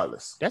pay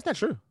regardless. That's not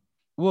true.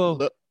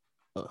 Well,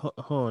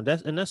 hold on.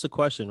 That's the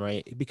question,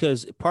 right?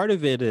 Because part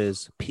of it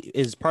is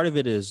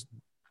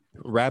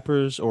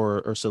rappers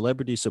or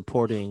celebrities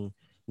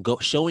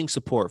showing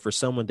support for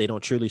someone they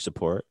don't truly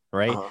support,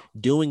 right?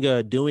 Doing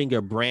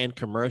a brand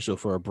commercial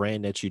for a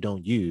brand that you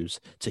don't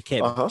use to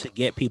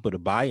get people to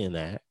buy in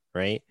that,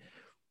 right?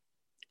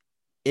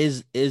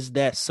 Is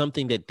that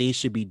something that they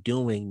should be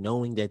doing,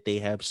 knowing that they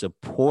have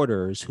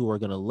supporters who are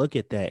going to look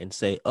at that and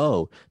say,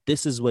 oh,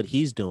 this is what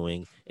he's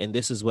doing and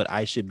this is what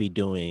I should be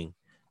doing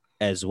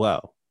as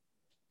well?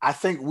 I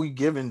think we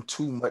giving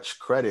too much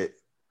credit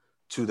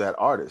to that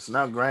artist.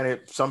 Now,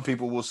 granted, some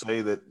people will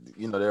say that,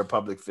 they're a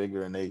public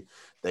figure and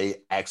they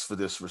ask for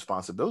this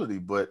responsibility.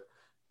 But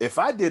if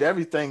I did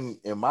everything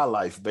in my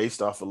life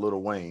based off of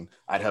Lil Wayne,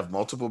 I'd have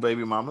multiple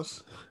baby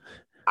mamas.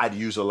 I'd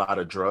use a lot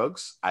of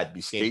drugs. I'd be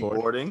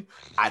skateboarding.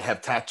 I'd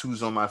have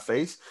tattoos on my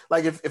face.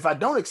 Like if I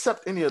don't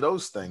accept any of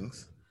those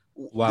things,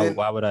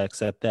 Why would I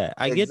accept that?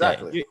 I get that,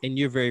 exactly. and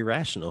you're very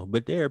rational,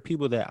 but there are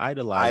people that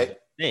idolize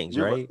things,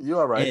 right? You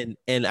are right.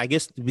 And I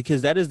guess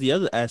because that is the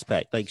other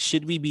aspect. Like,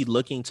 should we be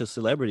looking to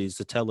celebrities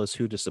to tell us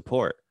who to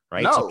support,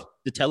 right? No.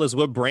 To tell us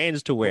what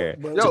brands to wear,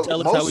 But to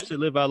tell us how we should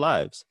live our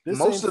lives. This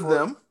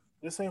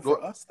ain't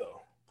for us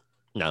though.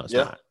 No, it's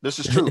not. This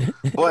is true.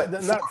 But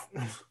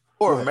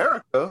for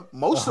America,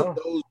 most of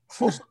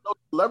those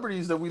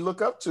celebrities that we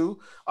look up to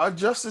are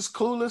just as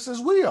clueless as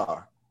we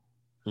are.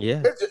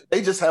 Yeah,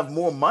 they just have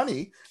more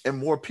money and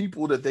more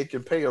people that they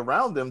can pay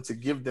around them to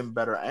give them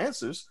better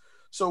answers.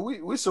 So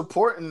we're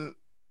supporting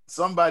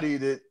somebody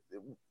that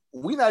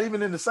we're not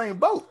even in the same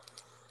boat.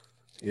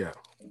 Yeah.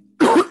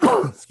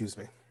 Excuse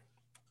me.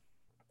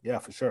 Yeah,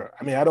 for sure.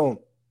 I mean,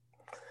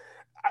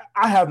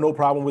 I have no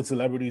problem with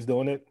celebrities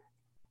doing it.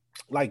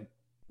 Like,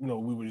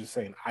 we were just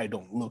saying, I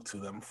don't look to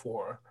them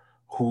for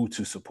who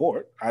to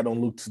support. I don't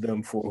look to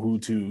them for who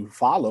to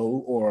follow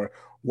or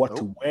what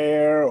to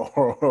wear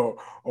or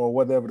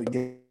whatever the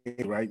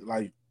game, right?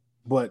 Like,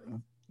 but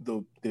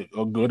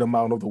a good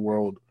amount of the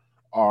world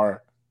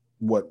are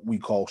what we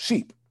call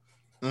sheep,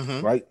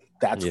 right?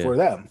 That's for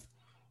them.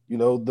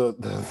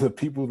 The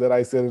people that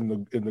I said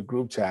in the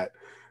group chat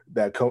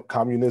that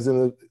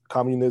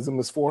communism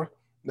is for,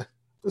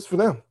 it's for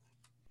them.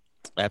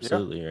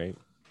 Absolutely, right.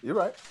 You're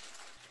right.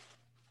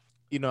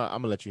 I'm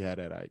gonna let you have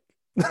that, Ike.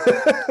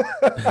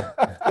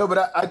 No,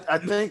 but I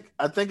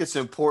think it's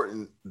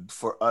important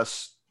for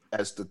us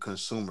as the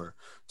consumer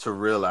to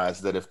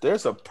realize that if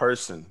there's a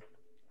person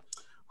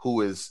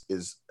who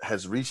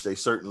has reached a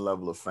certain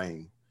level of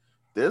fame,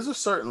 there's a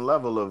certain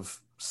level of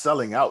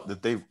selling out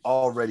that they've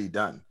already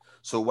done.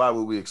 So why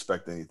would we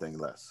expect anything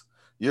less?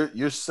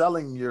 You're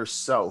selling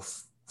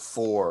yourself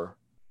for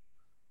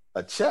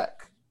a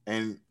check,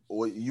 and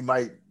you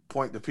might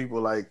point to people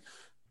like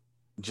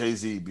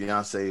Jeezy,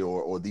 Beyonce,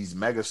 or these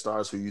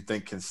megastars who you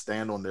think can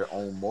stand on their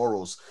own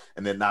morals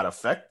and then not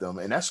affect them.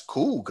 And that's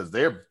cool because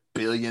they're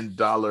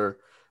billion-dollar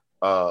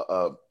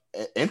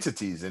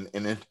entities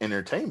in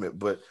entertainment.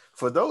 But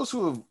for those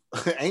who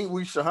ain't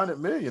reached 100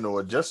 million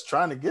or just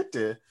trying to get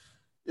there,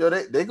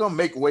 they're going to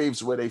make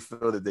waves where they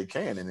feel that they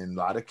can. And in a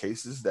lot of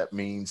cases, that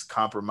means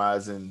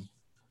compromising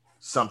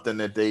something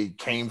that they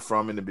came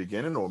from in the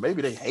beginning, or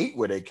maybe they hate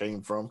where they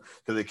came from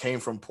because they came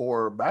from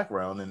poor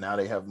background and now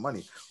they have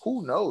money.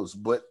 Who knows?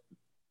 But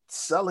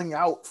selling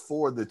out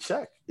for the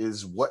check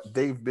is what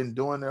they've been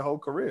doing their whole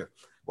career.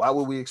 Why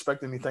would we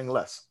expect anything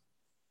less?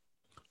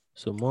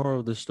 So moral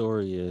of the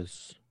story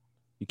is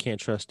you can't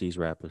trust these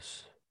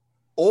rappers.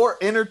 Or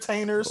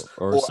entertainers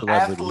or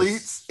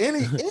athletes,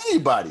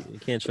 anybody. You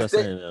can't trust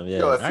any of them.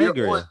 Yeah, I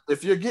agree.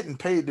 If you're getting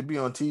paid to be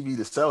on TV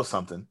to sell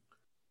something,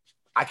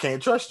 I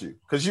can't trust you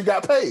because you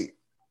got paid.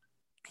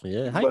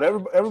 Yeah, but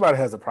everybody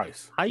has a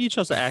price. How you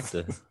trust an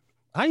actor?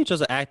 How you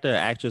trust an actor,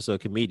 actress, or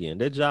comedian?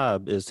 Their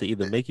job is to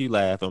either make you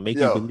laugh or make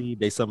you believe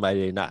they're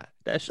somebody they're not.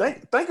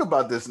 Think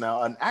about this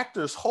now. An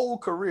actor's whole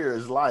career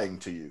is lying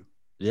to you.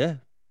 Yeah.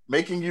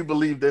 Making you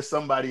believe there's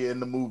somebody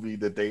in the movie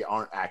that they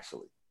aren't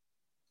actually.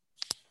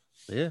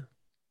 Yeah.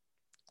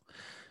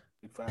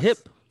 Hip.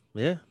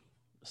 Yeah.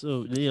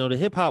 So, the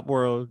hip hop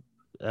world,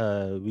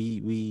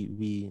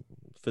 we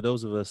for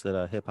those of us that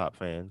are hip hop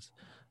fans,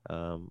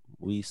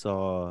 we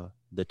saw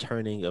the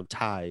turning of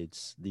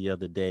tides the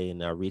other day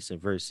in our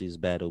recent versus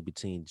battle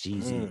between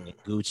Jeezy and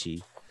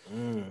Gucci.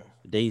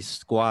 They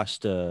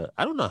squashed I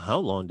don't know how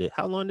long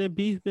did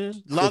beef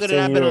been? Longer than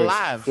I've been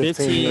alive.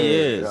 15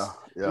 years.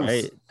 Yeah.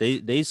 Right?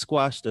 They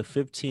squashed a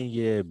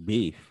 15-year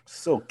beef.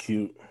 So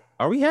cute.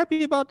 Are we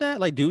happy about that?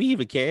 Like, do we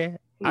even care?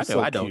 I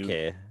don't cute.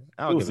 care.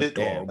 I don't give a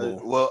damn.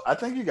 Well, I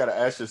think you got to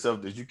ask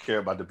yourself, did you care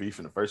about the beef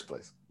in the first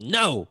place?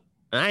 No.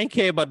 I ain't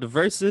care about the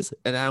verses,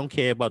 and I don't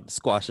care about the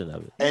squashing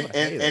of it.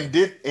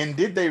 And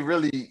did they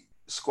really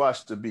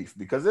squash the beef?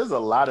 Because there's a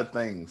lot of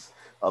things,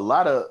 a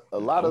lot of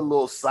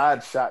little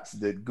side shots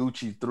that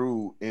Gucci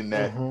threw in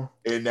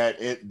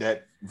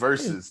that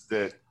verses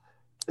that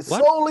it's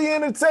solely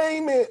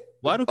entertainment.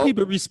 Why do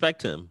people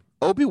respect him?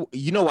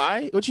 You know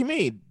why? What you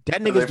mean?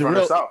 That nigga's the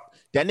real.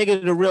 That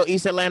nigga the real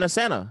East Atlanta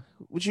Santa.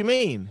 What you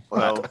mean?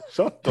 Well,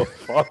 shut the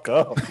fuck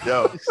up.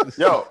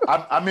 Yo,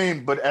 I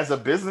mean, but as a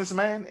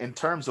businessman, in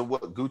terms of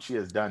what Gucci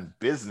has done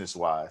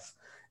business-wise,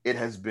 it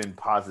has been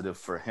positive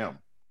for him.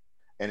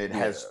 And it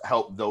has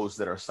helped those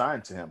that are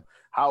signed to him.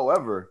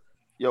 However,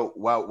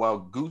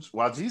 while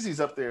Jeezy's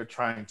up there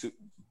trying to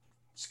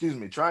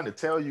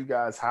tell you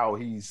guys how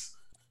he's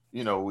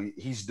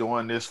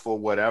doing this for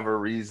whatever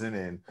reason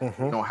and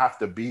you don't have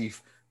to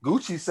beef.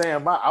 Gucci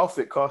saying my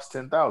outfit costs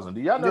 $10,000.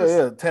 Do y'all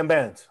know? 10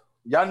 bands.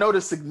 Y'all know the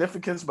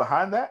significance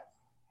behind that?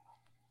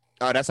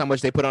 Oh, that's how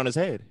much they put on his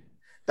head.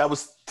 That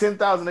was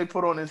 $10,000 they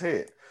put on his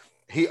head.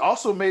 He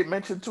also made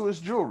mention to his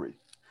jewelry.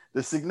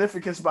 The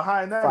significance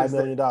behind that $5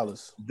 million.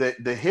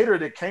 The hitter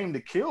that came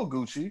to kill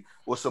Gucci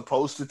was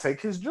supposed to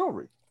take his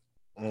jewelry.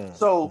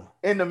 So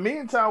in the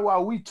meantime,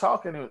 while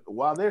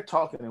they're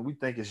talking and we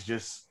think it's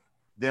just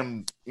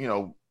them,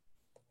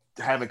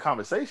 having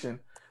conversation,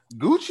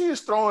 Gucci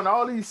is throwing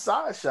all these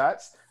side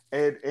shots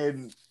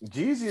and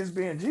Jeezy is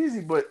being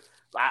Jeezy, but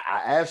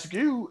I ask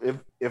you,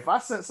 if I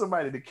sent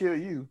somebody to kill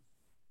you,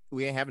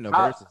 we ain't having no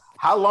verses.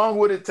 How long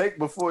would it take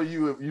before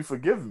you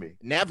forgive me?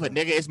 Never,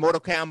 nigga. It's Mortal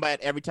Kombat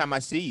every time I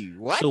see you.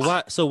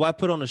 What? So why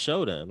put on a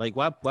show then? Like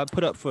why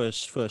put up for a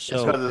show?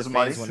 Because it's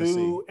money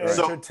to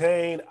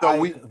entertain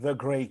the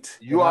great.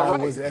 You are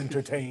right. Was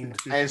entertained,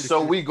 and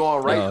so we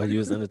going right. Oh, you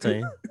was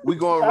entertained. We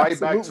going right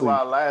back to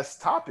our last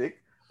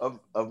topic of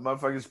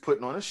motherfuckers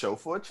putting on a show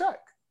for a check.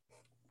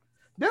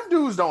 Them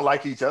dudes don't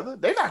like each other.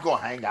 They're not gonna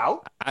hang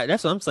out.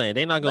 That's what I'm saying.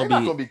 They're not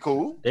gonna be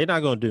cool. They're not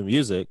gonna do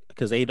music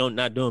because they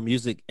not doing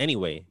music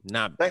anyway.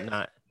 Not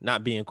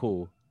being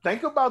cool.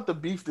 Think about the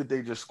beef that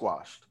they just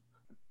squashed.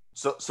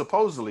 So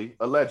supposedly,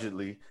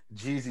 allegedly,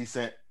 Jeezy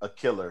sent a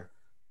killer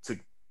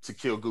to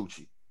kill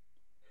Gucci.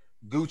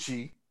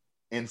 Gucci,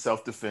 in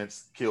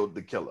self-defense, killed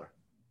the killer.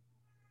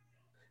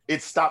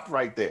 It stopped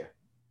right there.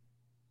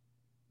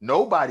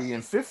 Nobody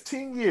in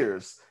 15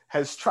 years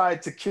has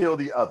tried to kill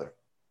the other.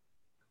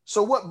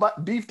 So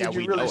what beef did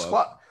you really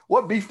squash?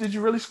 What beef did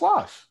you really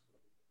squash?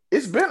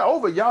 It's been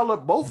over. Y'all are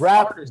both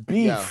artists.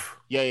 Beef.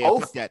 Yeah.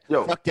 Fuck that.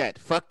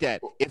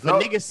 If a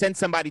nigga sends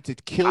somebody to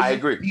kill you,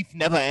 agree. Beef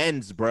never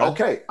ends, bro.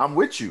 Okay, I'm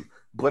with you.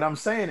 But I'm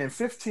saying in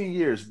 15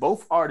 years,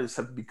 both artists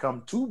have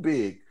become too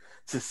big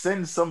to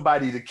send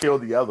somebody to kill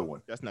the other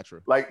one. That's not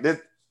true. Like that,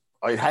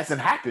 it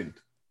hasn't happened.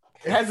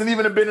 It hasn't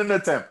even been an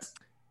attempt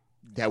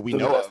that we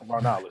know of.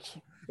 Our knowledge.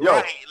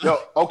 Yo,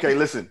 okay,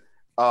 listen.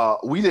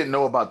 We didn't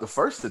know about the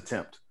first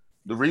attempt.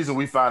 The reason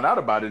we found out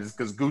about it is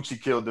because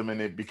Gucci killed them and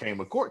it became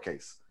a court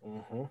case.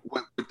 Mm-hmm.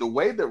 With the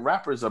way that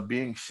rappers are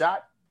being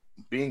shot,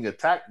 being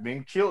attacked,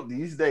 being killed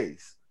these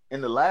days,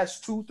 in the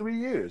last 2-3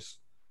 years,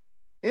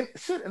 in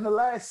the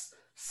last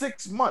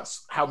 6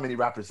 months, how many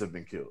rappers have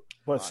been killed?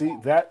 But see,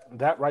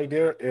 that right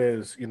there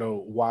is,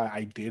 why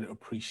I did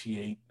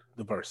appreciate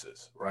the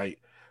verses, right?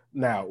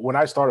 Now, when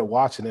I started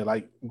watching it,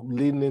 like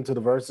leading into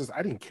the verses,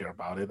 I didn't care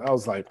about it. I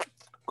was like,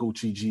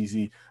 Gucci,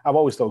 Jeezy. I've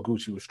always thought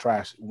Gucci was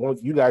trash.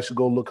 You guys should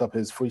go look up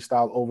his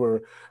freestyle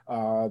over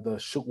the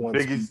Shook Ones.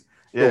 Biggie's,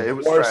 it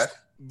was trash.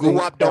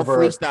 Guwap don't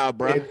freestyle,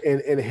 bro.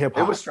 In hip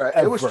hop, it was trash.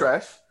 It was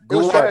trash.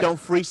 Guwap don't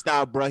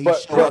freestyle, bro. He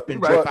show up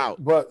and drip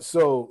out. But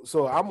so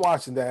I'm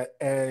watching that,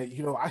 and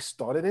I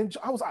started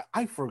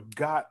I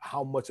forgot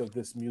how much of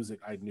this music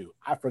I knew.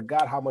 I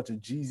forgot how much of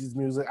Jeezy's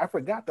music. I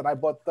forgot that I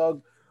bought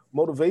Thug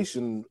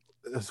Motivation,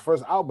 his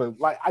first album.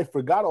 Like, I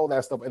forgot all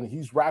that stuff, and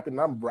he's rapping,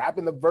 and I'm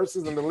rapping the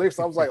verses and the lyrics.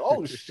 I was like,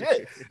 oh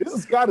shit, this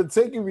is kind of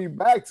taking me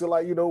back to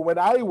when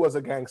I was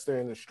a gangster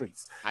in the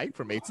streets. I ain't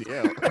from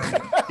ATL.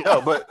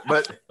 Yo,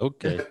 but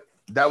okay,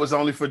 that was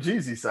only for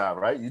Jeezy's side,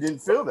 right? You didn't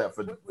feel that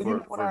for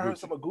when I heard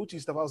some of Gucci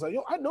stuff, I was like,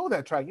 I know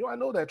that track. I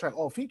know that track,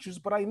 all features,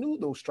 but I knew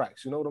those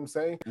tracks. You know what I'm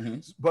saying?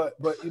 Mm-hmm. But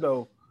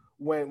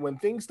when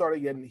things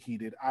started getting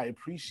heated, I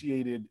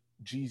appreciated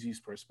Jeezy's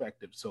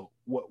perspective. So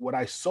what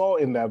I saw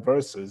in that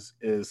verses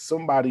is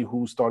somebody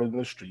who started in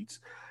the streets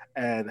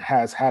and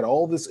has had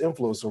all this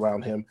influence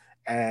around him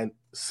and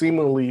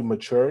seemingly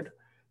matured,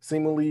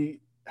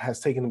 seemingly has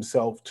taken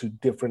himself to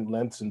different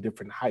lengths and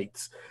different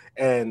heights.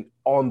 And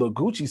on the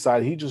Gucci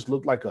side, he just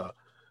looked like a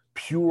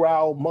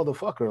puerile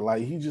motherfucker.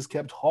 Like, he just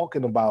kept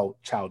talking about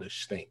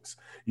childish things.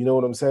 You know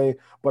what I'm saying?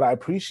 But I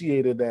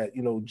appreciated that,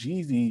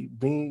 Jeezy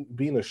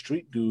being a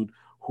street dude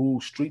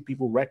who street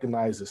people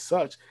recognize as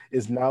such,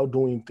 is now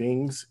doing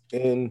things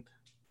in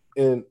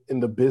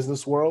the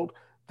business world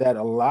that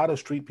a lot of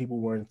street people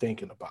weren't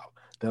thinking about,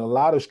 that a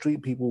lot of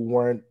street people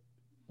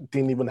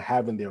didn't even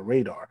have in their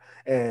radar.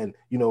 And,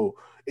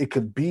 it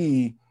could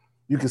be,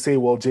 you could say,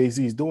 well,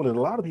 Jay-Z's doing it.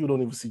 A lot of people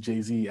don't even see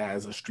Jay-Z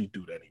as a street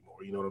dude anymore.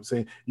 You know what I'm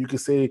saying? You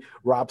could say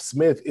Rob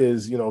Smith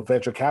is,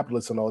 venture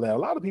capitalist and all that. A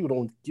lot of people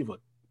don't give a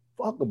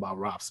fuck about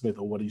Rob Smith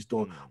or what he's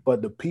doing,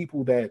 but the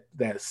people that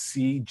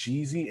see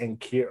Jeezy and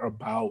care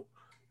about,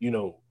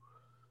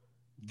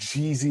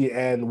 Jeezy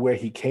and where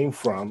he came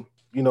from,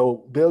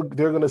 they're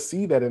gonna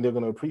see that and they're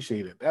gonna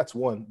appreciate it. That's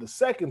one. The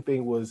second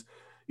thing was,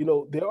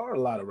 there are a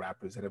lot of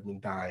rappers that have been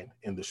dying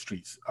in the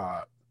streets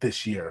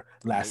this year,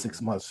 last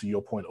 6 months, to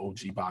your point,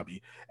 OG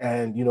Bobby.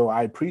 And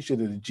I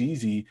appreciated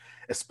Jeezy,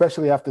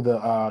 especially after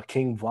the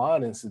King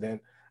Von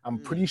incident. I'm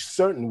pretty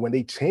certain when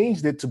they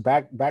changed it to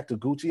back to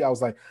Gucci, I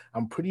was like,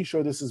 I'm pretty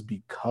sure this is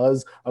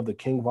because of the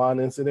King Von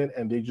incident,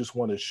 and they just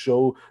want to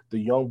show the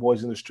young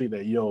boys in the street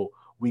that,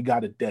 we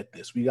got to dead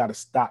this. We got to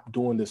stop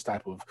doing this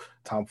type of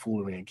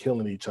tomfoolery and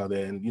killing each other.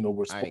 And,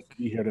 we're supposed to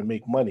be here to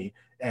make money.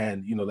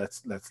 And,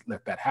 let's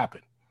let that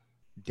happen.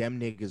 Them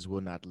niggas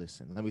will not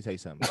listen. Let me tell you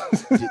something.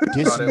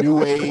 This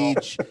new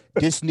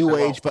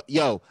age,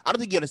 yo, I don't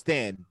think you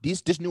understand.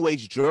 This new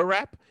age drill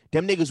rap,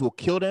 them niggas will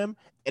kill them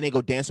and they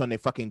go dance on their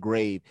fucking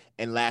grave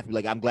and laugh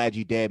like, I'm glad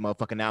you dead,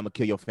 motherfucker. Now I'm gonna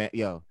kill your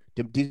yo.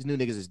 These new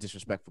niggas is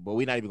disrespectful, but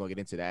we're not even gonna get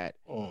into that.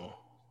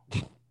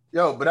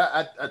 Yo, but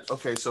I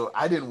okay, so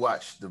I didn't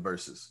watch the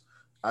verses.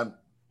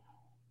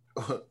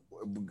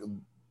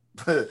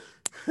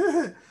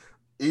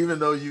 Even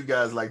though you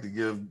guys like to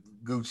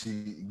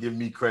give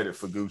me credit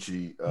for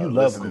Gucci. You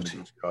love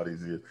Gucci all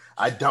these years.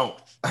 I don't.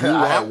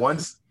 I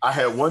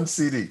had one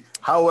CD.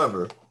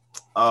 However,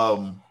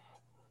 I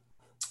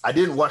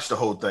didn't watch the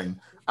whole thing.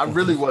 I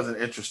really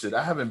wasn't interested.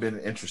 I haven't been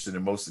interested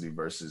in most of the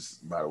verses,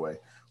 by the way,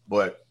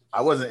 but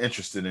I wasn't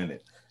interested in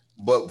it.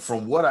 But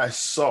from what I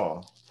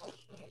saw,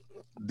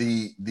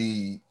 the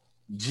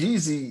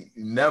Jeezy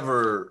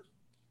never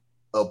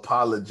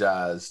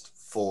apologized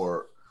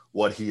for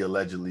what he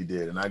allegedly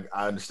did, and I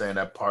understand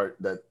that part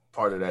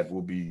of that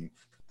will be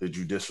the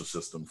judicial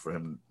system for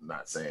him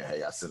not saying,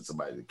 "Hey, I sent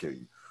somebody to kill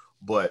you,"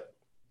 but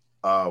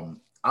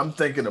I'm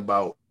thinking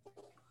about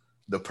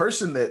the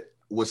person that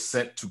was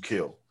sent to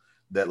kill,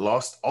 that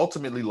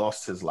ultimately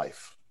lost his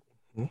life.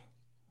 Mm-hmm.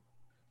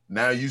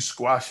 Now you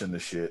squashing the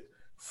shit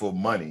for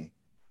money.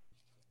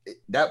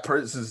 That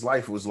person's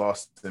life was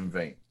lost in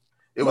vain.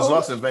 It was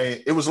lost in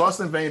vain. It was lost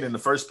in vain in the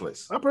first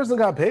place. That person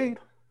got paid.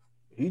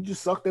 He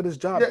just sucked at his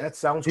job. Yeah. That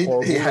sounds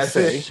horrible. He has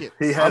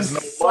no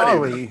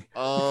sorry.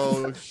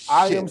 Oh, shit.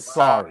 I am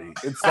sorry.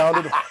 It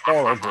sounded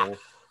horrible.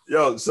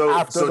 Yo,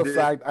 after the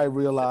fact, I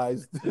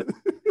realized.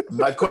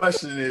 My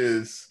question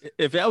is,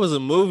 if that was a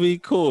movie,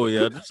 cool,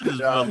 yeah. This is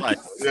real life.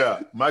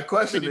 Yeah. My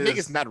question is,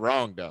 nigga's not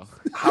wrong though.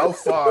 How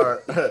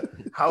far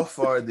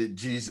did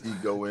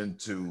Jeezy go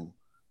into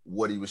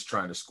what he was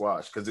trying to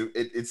squash? Because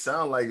it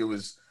sounded like it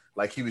was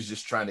like he was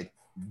just trying to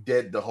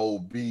dead the whole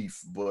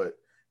beef, but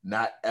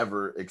not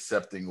ever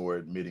accepting or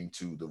admitting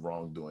to the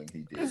wrongdoing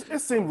he did.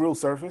 It seemed real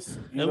surface,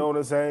 you know what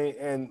I'm saying?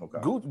 And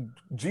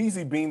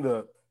Jeezy being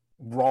the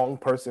wrong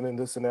person in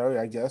this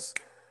scenario, I guess,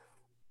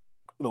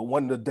 the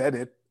one that did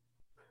it,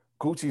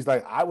 Gucci's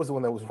like, I was the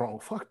one that was wrong.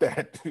 Fuck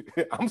that.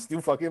 I'm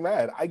still fucking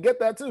mad. I get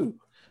that too.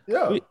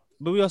 Yeah.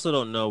 But we also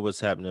don't know what's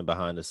happening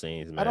behind the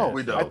scenes, man. I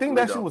don't. I think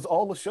that shit was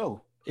all a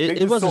show.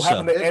 It was a show.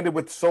 Happened to end it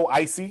with so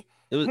icy.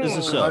 It was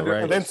a show,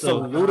 right? And then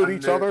saluted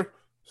each other.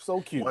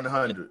 So cute.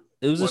 100.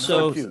 It was a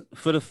show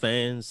for the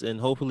fans, and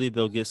hopefully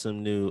they'll get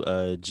some new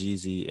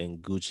Jeezy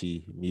and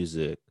Gucci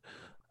music.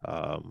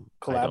 Collabo?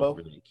 I don't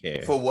really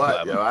care. For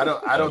what? Yo,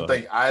 I don't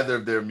think either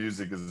of their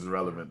music is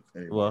relevant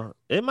anymore. Well,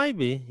 it might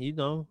be. You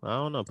know, I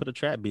don't know. Put a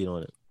trap beat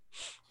on it.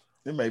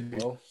 It may be.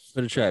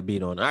 Put a trap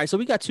beat on it. All right, so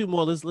we got two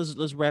more.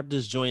 Let's wrap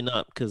this joint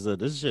up because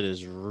this shit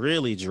is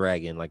really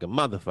dragging like a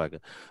motherfucker.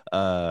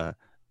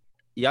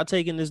 Y'all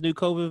taking this new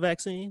COVID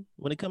vaccine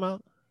when it come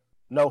out?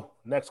 No.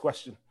 Next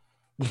question.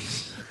 I'm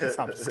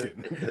just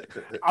kidding.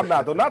 I'm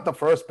not though. Not the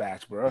first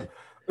batch, bro.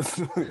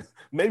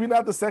 Maybe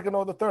not the second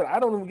or the third. I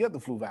don't even get the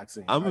flu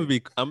vaccine. I'm gonna be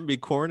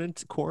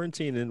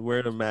quarantining and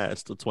wearing a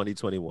mask till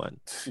 2021.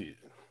 Shit.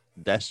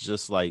 That's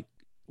just like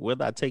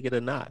whether I take it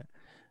or not.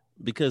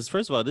 Because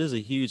first of all, there's a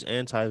huge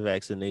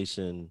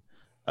anti-vaccination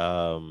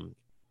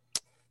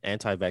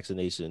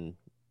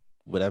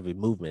whatever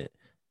movement.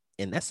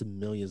 And that's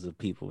millions of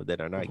people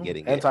that are not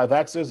getting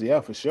anti-vaxxers,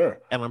 yeah, for sure.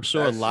 And I'm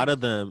sure a lot of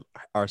them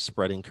are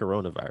spreading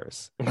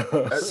coronavirus.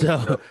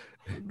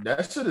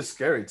 That shit is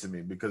scary to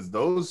me because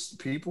those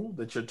people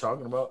that you're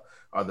talking about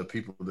are the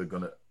people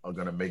that are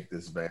gonna make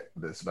this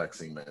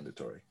vaccine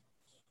mandatory.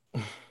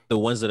 The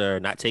ones that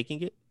are not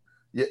taking it?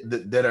 Yeah,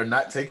 that are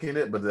not taking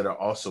it, but that are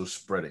also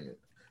spreading it.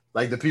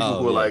 Like the people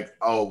who are like,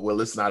 oh,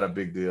 well, it's not a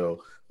big deal.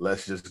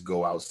 Let's just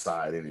go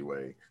outside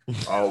anyway.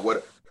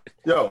 What?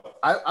 Yo,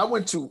 I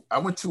went to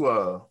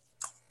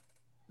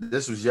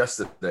this was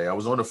yesterday. I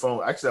was on the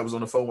phone. Actually, I was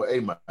on the phone with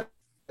A-Mike,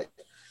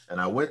 and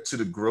I went to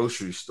the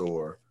grocery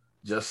store.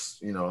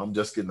 I'm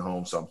just getting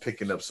home, so I'm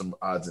picking up some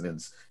odds and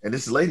ends. And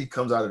this lady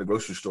comes out of the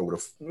grocery store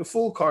with a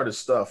full cart of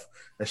stuff,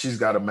 and she's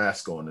got a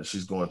mask on, and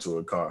she's going to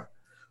her car.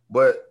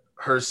 But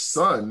her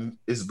son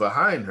is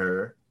behind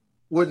her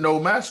with no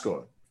mask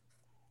on.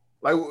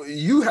 Like,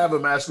 you have a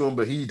mask on,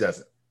 but he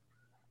doesn't.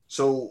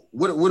 So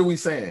what are we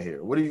saying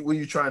here? What are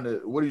you trying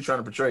to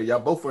portray? Y'all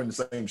both are in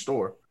the same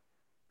store.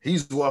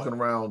 He's walking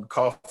around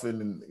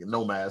coughing and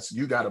no mask.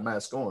 You got a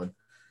mask on.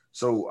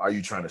 So are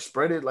you trying to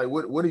spread it? Like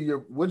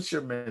what's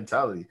your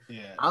mentality?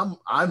 Yeah.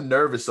 I'm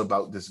nervous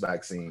about this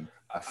vaccine.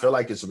 I feel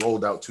like it's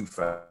rolled out too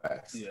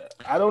fast. Yeah.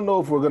 I don't know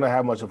if we're gonna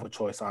have much of a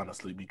choice,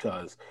 honestly,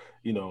 because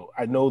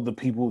I know the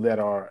people that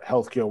are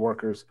healthcare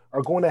workers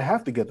are going to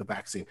have to get the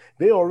vaccine.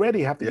 They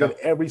already have to get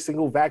every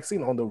single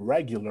vaccine on the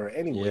regular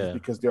anyways,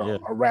 because they're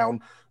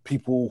around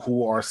people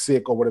who are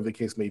sick or whatever the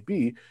case may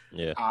be.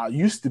 Yeah.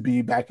 Used to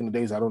be back in the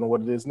days, I don't know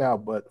what it is now,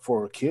 but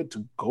for a kid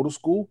to go to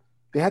school,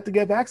 they had to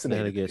get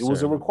vaccinated. It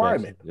was a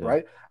requirement,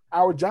 right?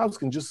 Our jobs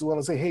can just want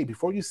to say, hey,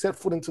 before you set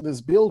foot into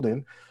this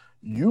building,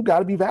 you got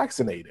to be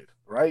vaccinated,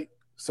 right?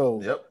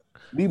 So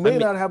we may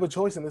not have a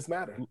choice in this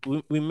matter.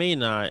 We may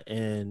not,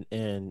 and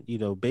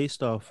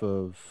based off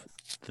of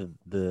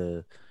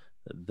the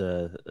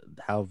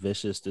how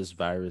vicious this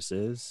virus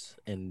is,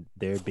 and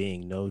there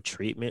being no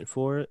treatment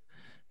for it.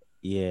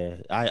 Yeah,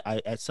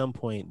 I at some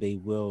point they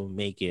will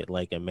make it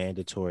like a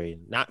mandatory,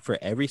 not for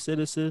every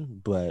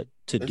citizen, but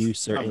to do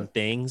certain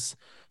things.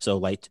 So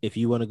like if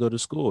you want to go to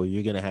school,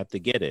 you're going to have to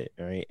get it,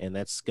 right? And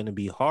that's going to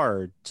be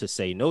hard to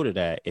say no to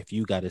that if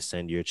you got to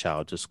send your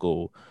child to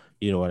school.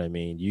 You know what I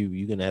mean?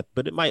 You're going to have,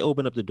 but it might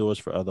open up the doors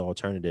for other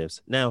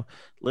alternatives. Now,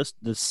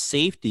 the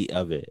safety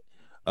of it.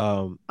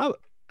 I'm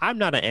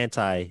not an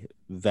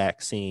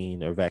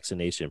anti-vaccine or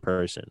vaccination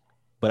person.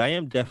 But I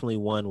am definitely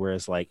one where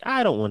it's like,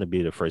 I don't want to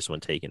be the first one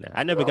taking that.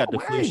 I never got the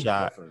flu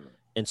shot.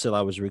 until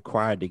I was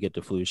required to get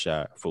the flu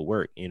shot for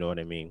work. You know what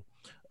I mean?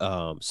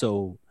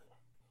 So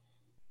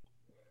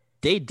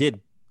they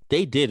did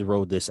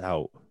roll this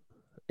out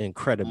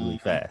incredibly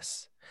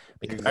fast.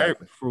 Because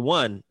Exactly. for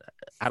one,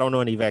 I don't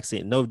know any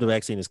vaccine. No, the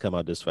vaccine has come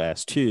out this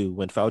fast. Two,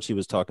 when Fauci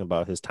was talking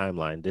about his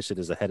timeline, this shit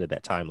is ahead of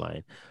that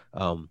timeline.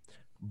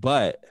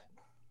 But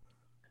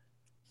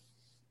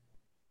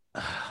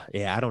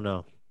yeah, I don't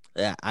know.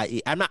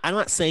 I'm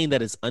not saying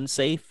that it's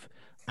unsafe.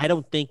 I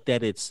don't think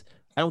it's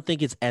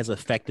as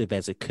effective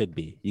as it could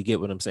be. You get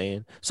what I'm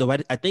saying? So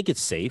I think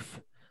it's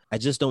safe. I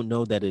just don't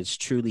know that it's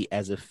truly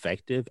as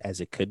effective as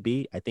it could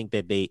be. I think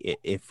that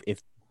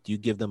if you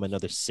give them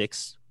another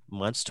 6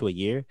 months to a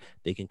year,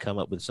 they can come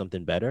up with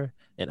something better.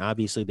 And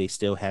obviously they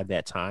still have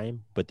that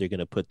time, but they're going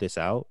to put this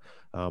out.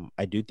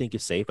 I do think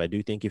it's safe. I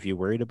do think if you're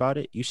worried about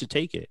it, you should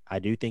take it. I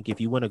do think if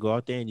you want to go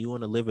out there and you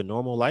want to live a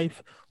normal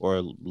life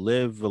or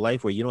live a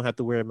life where you don't have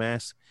to wear a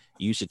mask,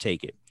 you should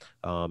take it.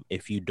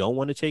 If you don't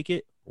want to take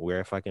it, wear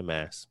a fucking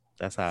mask.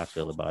 That's how I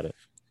feel about it.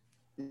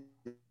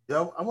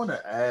 Yeah, I want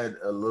to add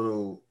a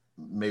little,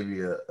 maybe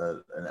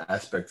an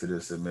aspect to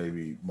this that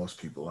maybe most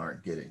people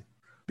aren't getting,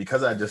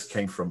 because I just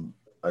came from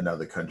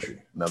another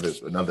country,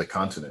 another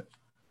continent.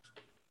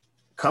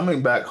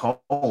 Coming back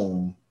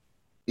home,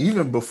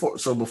 even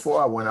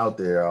before I went out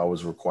there, I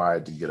was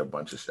required to get a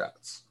bunch of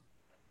shots,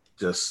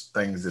 just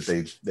things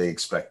that they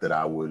expect that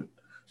I would,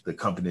 the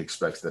company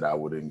expects that I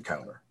would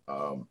encounter.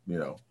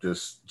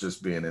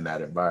 Just being in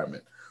that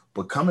environment.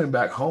 But coming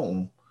back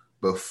home,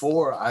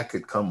 before I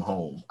could come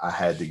home, I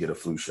had to get a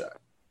flu shot.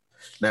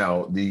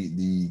 Now,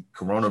 the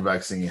corona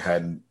vaccine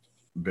hadn't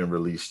been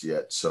released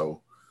yet,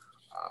 so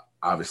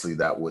obviously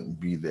that wouldn't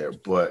be there.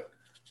 But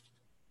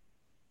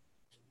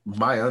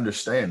my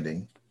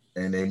understanding,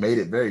 and they made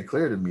it very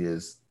clear to me,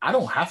 is I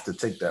don't have to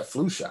take that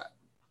flu shot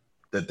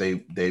that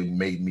they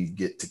made me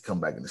get to come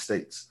back in the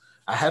States.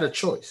 I had a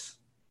choice.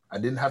 I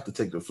didn't have to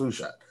take the flu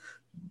shot.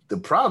 The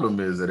problem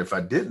is that if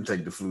I didn't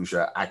take the flu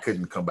shot, I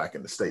couldn't come back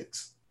in the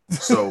States.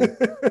 So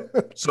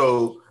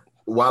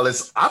while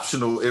it's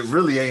optional, it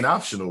really ain't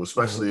optional,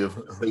 especially if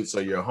States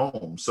are your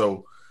home.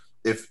 So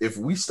if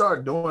we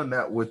start doing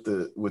that with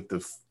the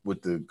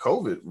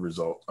COVID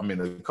result, I mean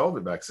the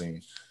COVID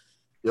vaccine,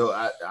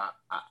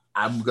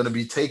 I'm going to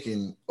be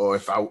taking, or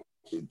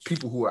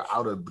people who are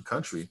out of the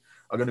country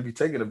are going to be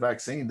taking a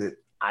vaccine that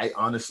I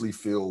honestly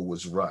feel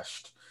was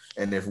rushed.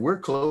 And if we're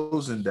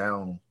closing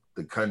down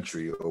the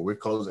country, or we're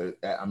closing,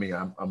 I mean,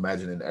 I'm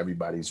imagining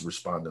everybody's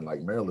responding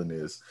like Maryland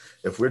is.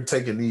 If we're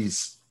taking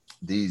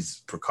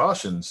these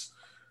precautions,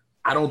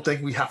 I don't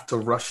think we have to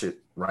rush it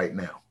right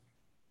now.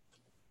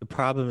 The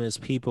problem is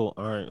people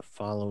aren't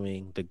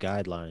following the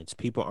guidelines.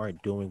 People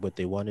aren't doing what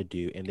they want to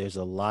do, and there's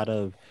a lot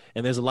of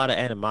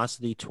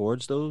animosity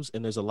towards those,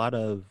 and there's a lot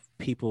of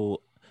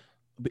people.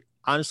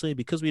 Honestly,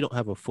 because we don't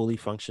have a fully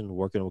functioning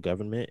working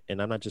government, and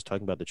I'm not just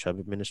talking about the Trump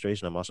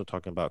administration, I'm also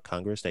talking about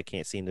Congress that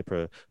can't seem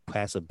to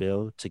pass a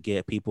bill to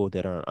get people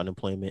that are on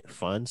unemployment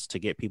funds, to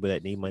get people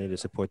that need money to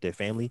support their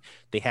family.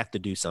 They have to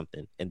do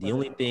something. And the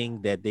only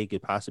thing that they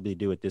could possibly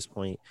do at this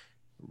point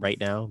right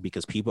now,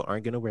 because people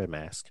aren't going to wear a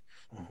mask,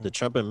 the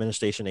Trump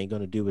administration ain't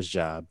going to do its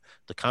job,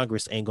 the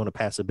Congress ain't going to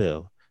pass a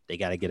bill, they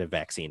got to get a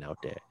vaccine out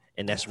there.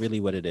 And that's really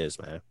what it is,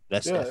 man.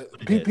 That's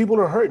people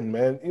are hurting,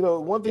 man.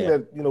 One thing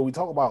that, we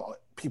talk about,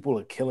 people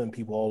are killing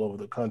people all over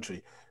the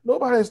country.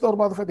 Nobody has thought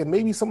about the fact that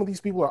maybe some of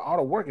these people are out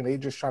of work and they're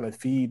just trying to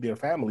feed their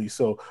families.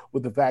 So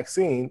with the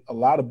vaccine, a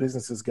lot of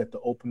businesses get to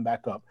open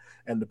back up,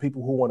 and the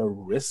people who want to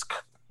risk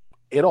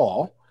it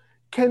all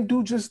can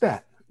do just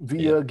that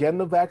via getting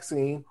the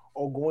vaccine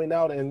or going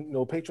out and,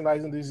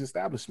 patronizing these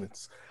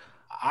establishments.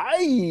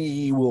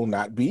 I will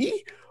not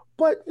be,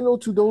 but,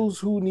 to those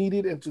who need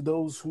it and to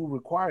those who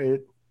require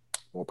it,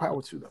 more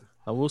power to them.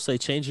 I will say,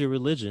 change your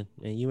religion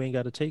and you ain't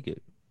got to take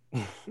it.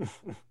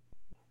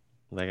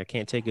 Like, I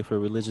can't take it for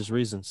religious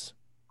reasons.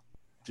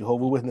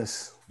 Jehovah's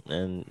Witness.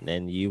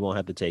 And you won't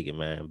have to take it,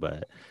 man.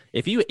 But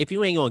if you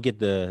ain't gonna get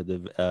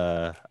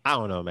the I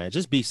don't know, man.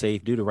 Just be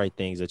safe, do the right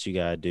things that you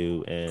gotta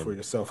do, and for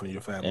yourself and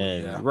your family.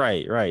 And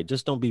right.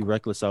 Just don't be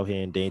reckless out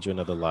here endangering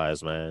other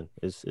lives, man.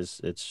 It's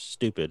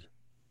stupid,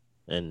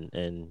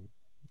 and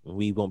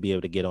we won't be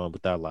able to get on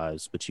with our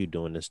lives. But you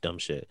doing this dumb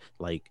shit,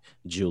 like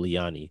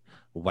Giuliani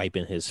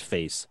wiping his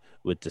face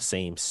with the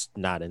same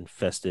snot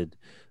infested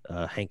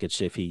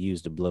handkerchief he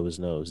used to blow his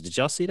nose. Did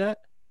y'all see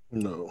that?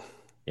 No.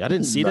 Yeah, I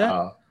didn't see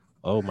that.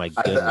 Oh my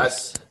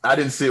goodness! I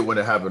didn't see it when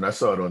it happened. I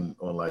saw it on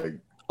like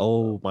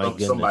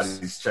goodness,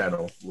 somebody's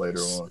channel later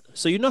on.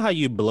 So you know how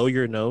you blow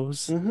your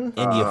nose and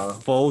you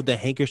fold the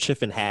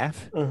handkerchief in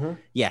half?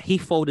 Yeah, he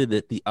folded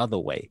it the other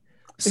way.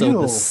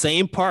 So the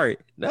same part.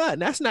 Nah,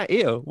 that's not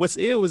ill. What's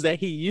ill was that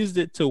he used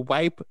it to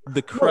wipe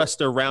the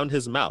crust around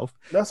his mouth.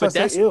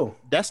 That's ill.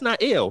 That's not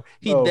ill.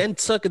 He then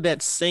took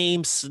that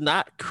same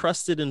snot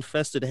crusted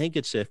infested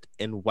handkerchief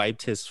and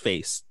wiped his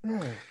face.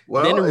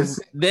 Well,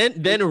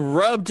 then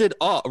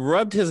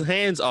rubbed his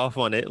hands off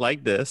on it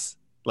like this,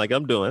 like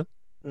I'm doing.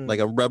 like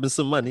I'm rubbing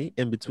some money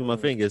in between my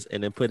fingers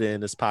and then put it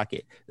in his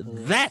pocket.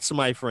 That's,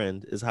 my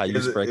friend, is how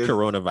you spread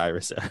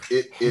coronavirus.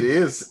 It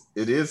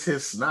is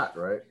his snot,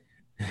 right?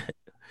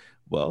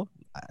 Well,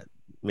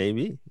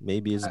 maybe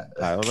it's,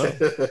 I don't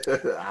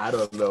know. I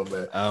don't know,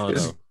 man. I don't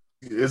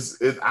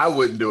know. I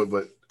wouldn't do it,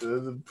 but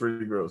it's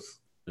pretty gross.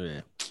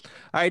 Yeah.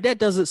 All right, that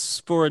does it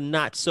for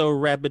Not So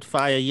Rapid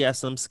Fire.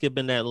 Yes, I'm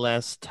skipping that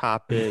last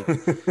topic,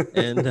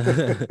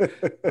 and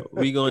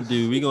we gonna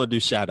do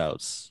shout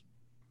outs.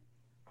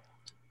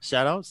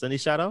 Shout outs? Any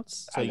shout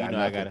outs? So I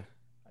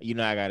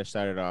gotta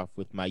start it off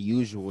with my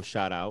usual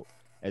shout out.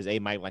 As A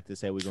might like to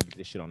say, we're gonna get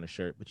this shit on the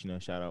shirt, but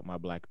shout out my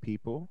black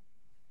people.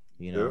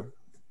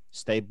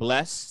 Stay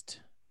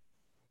blessed,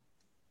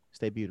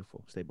 stay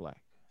beautiful, stay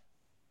black.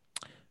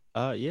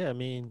 Yeah, I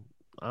mean,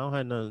 I don't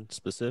have nothing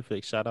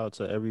specific. Shout out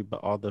to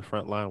all the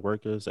frontline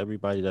workers,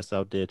 everybody that's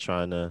out there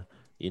trying to,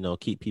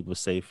 keep people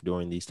safe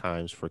during these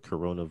times for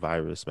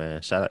coronavirus,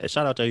 man. Shout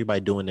out to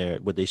everybody doing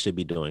what they should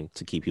be doing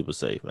to keep people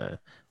safe, man.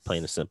 Plain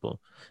and simple.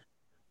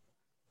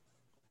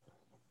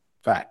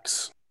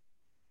 Facts.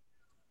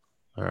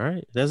 All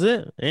right, that's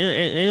it.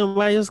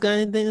 Anybody else got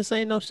anything to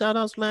say? No shout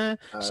outs, man.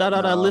 Shout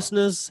out our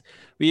listeners.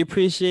 We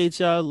appreciate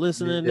y'all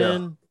listening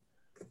in.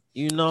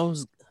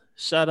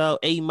 Shout out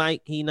A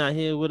Mike. He not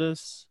here with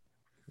us.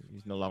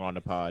 He's no longer on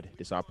the pod.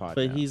 This our pod.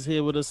 But now. He's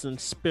here with us in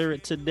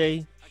spirit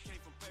today.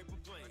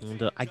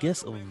 And I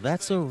guess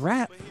that's a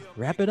wrap.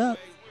 Wrap it up.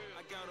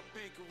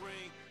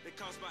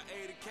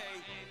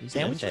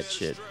 Damn that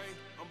shit.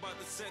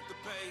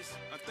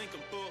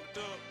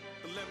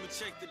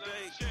 Check the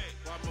date,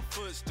 watch my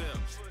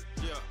footsteps,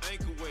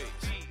 ankle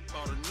weights,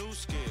 all the new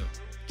skill,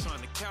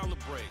 trying to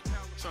calibrate,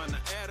 trying to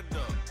add it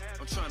up,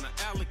 I'm trying to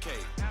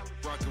allocate,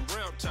 rocking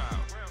reptile,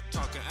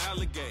 talking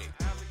alligate,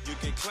 you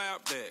can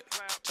clap that,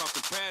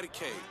 talking patty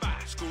cake,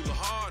 school of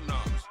hard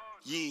knocks,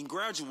 you ain't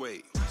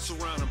graduate,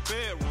 surround a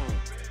bedroom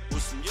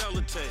with some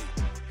yellow tape,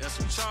 and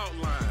some chalk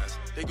lines,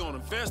 they gonna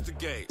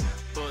investigate,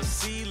 for a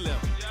C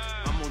level,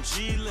 I'm on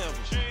G level,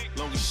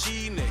 long as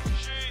she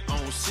nigga,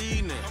 on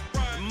C nigga.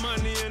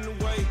 Money in the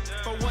way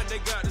for what they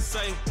got to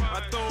say.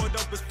 I throw it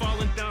up, it's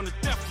falling down, it's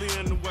definitely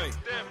in the way.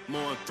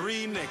 More than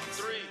 3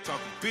 niggas,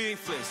 talking big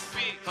flicks,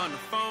 on the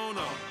phone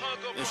up,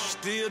 and she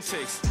still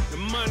takes the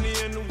money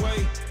in the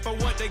way for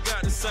what they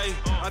got to say.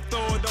 I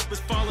throw it up,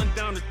 it's falling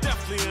down, it's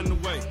definitely in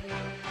the way.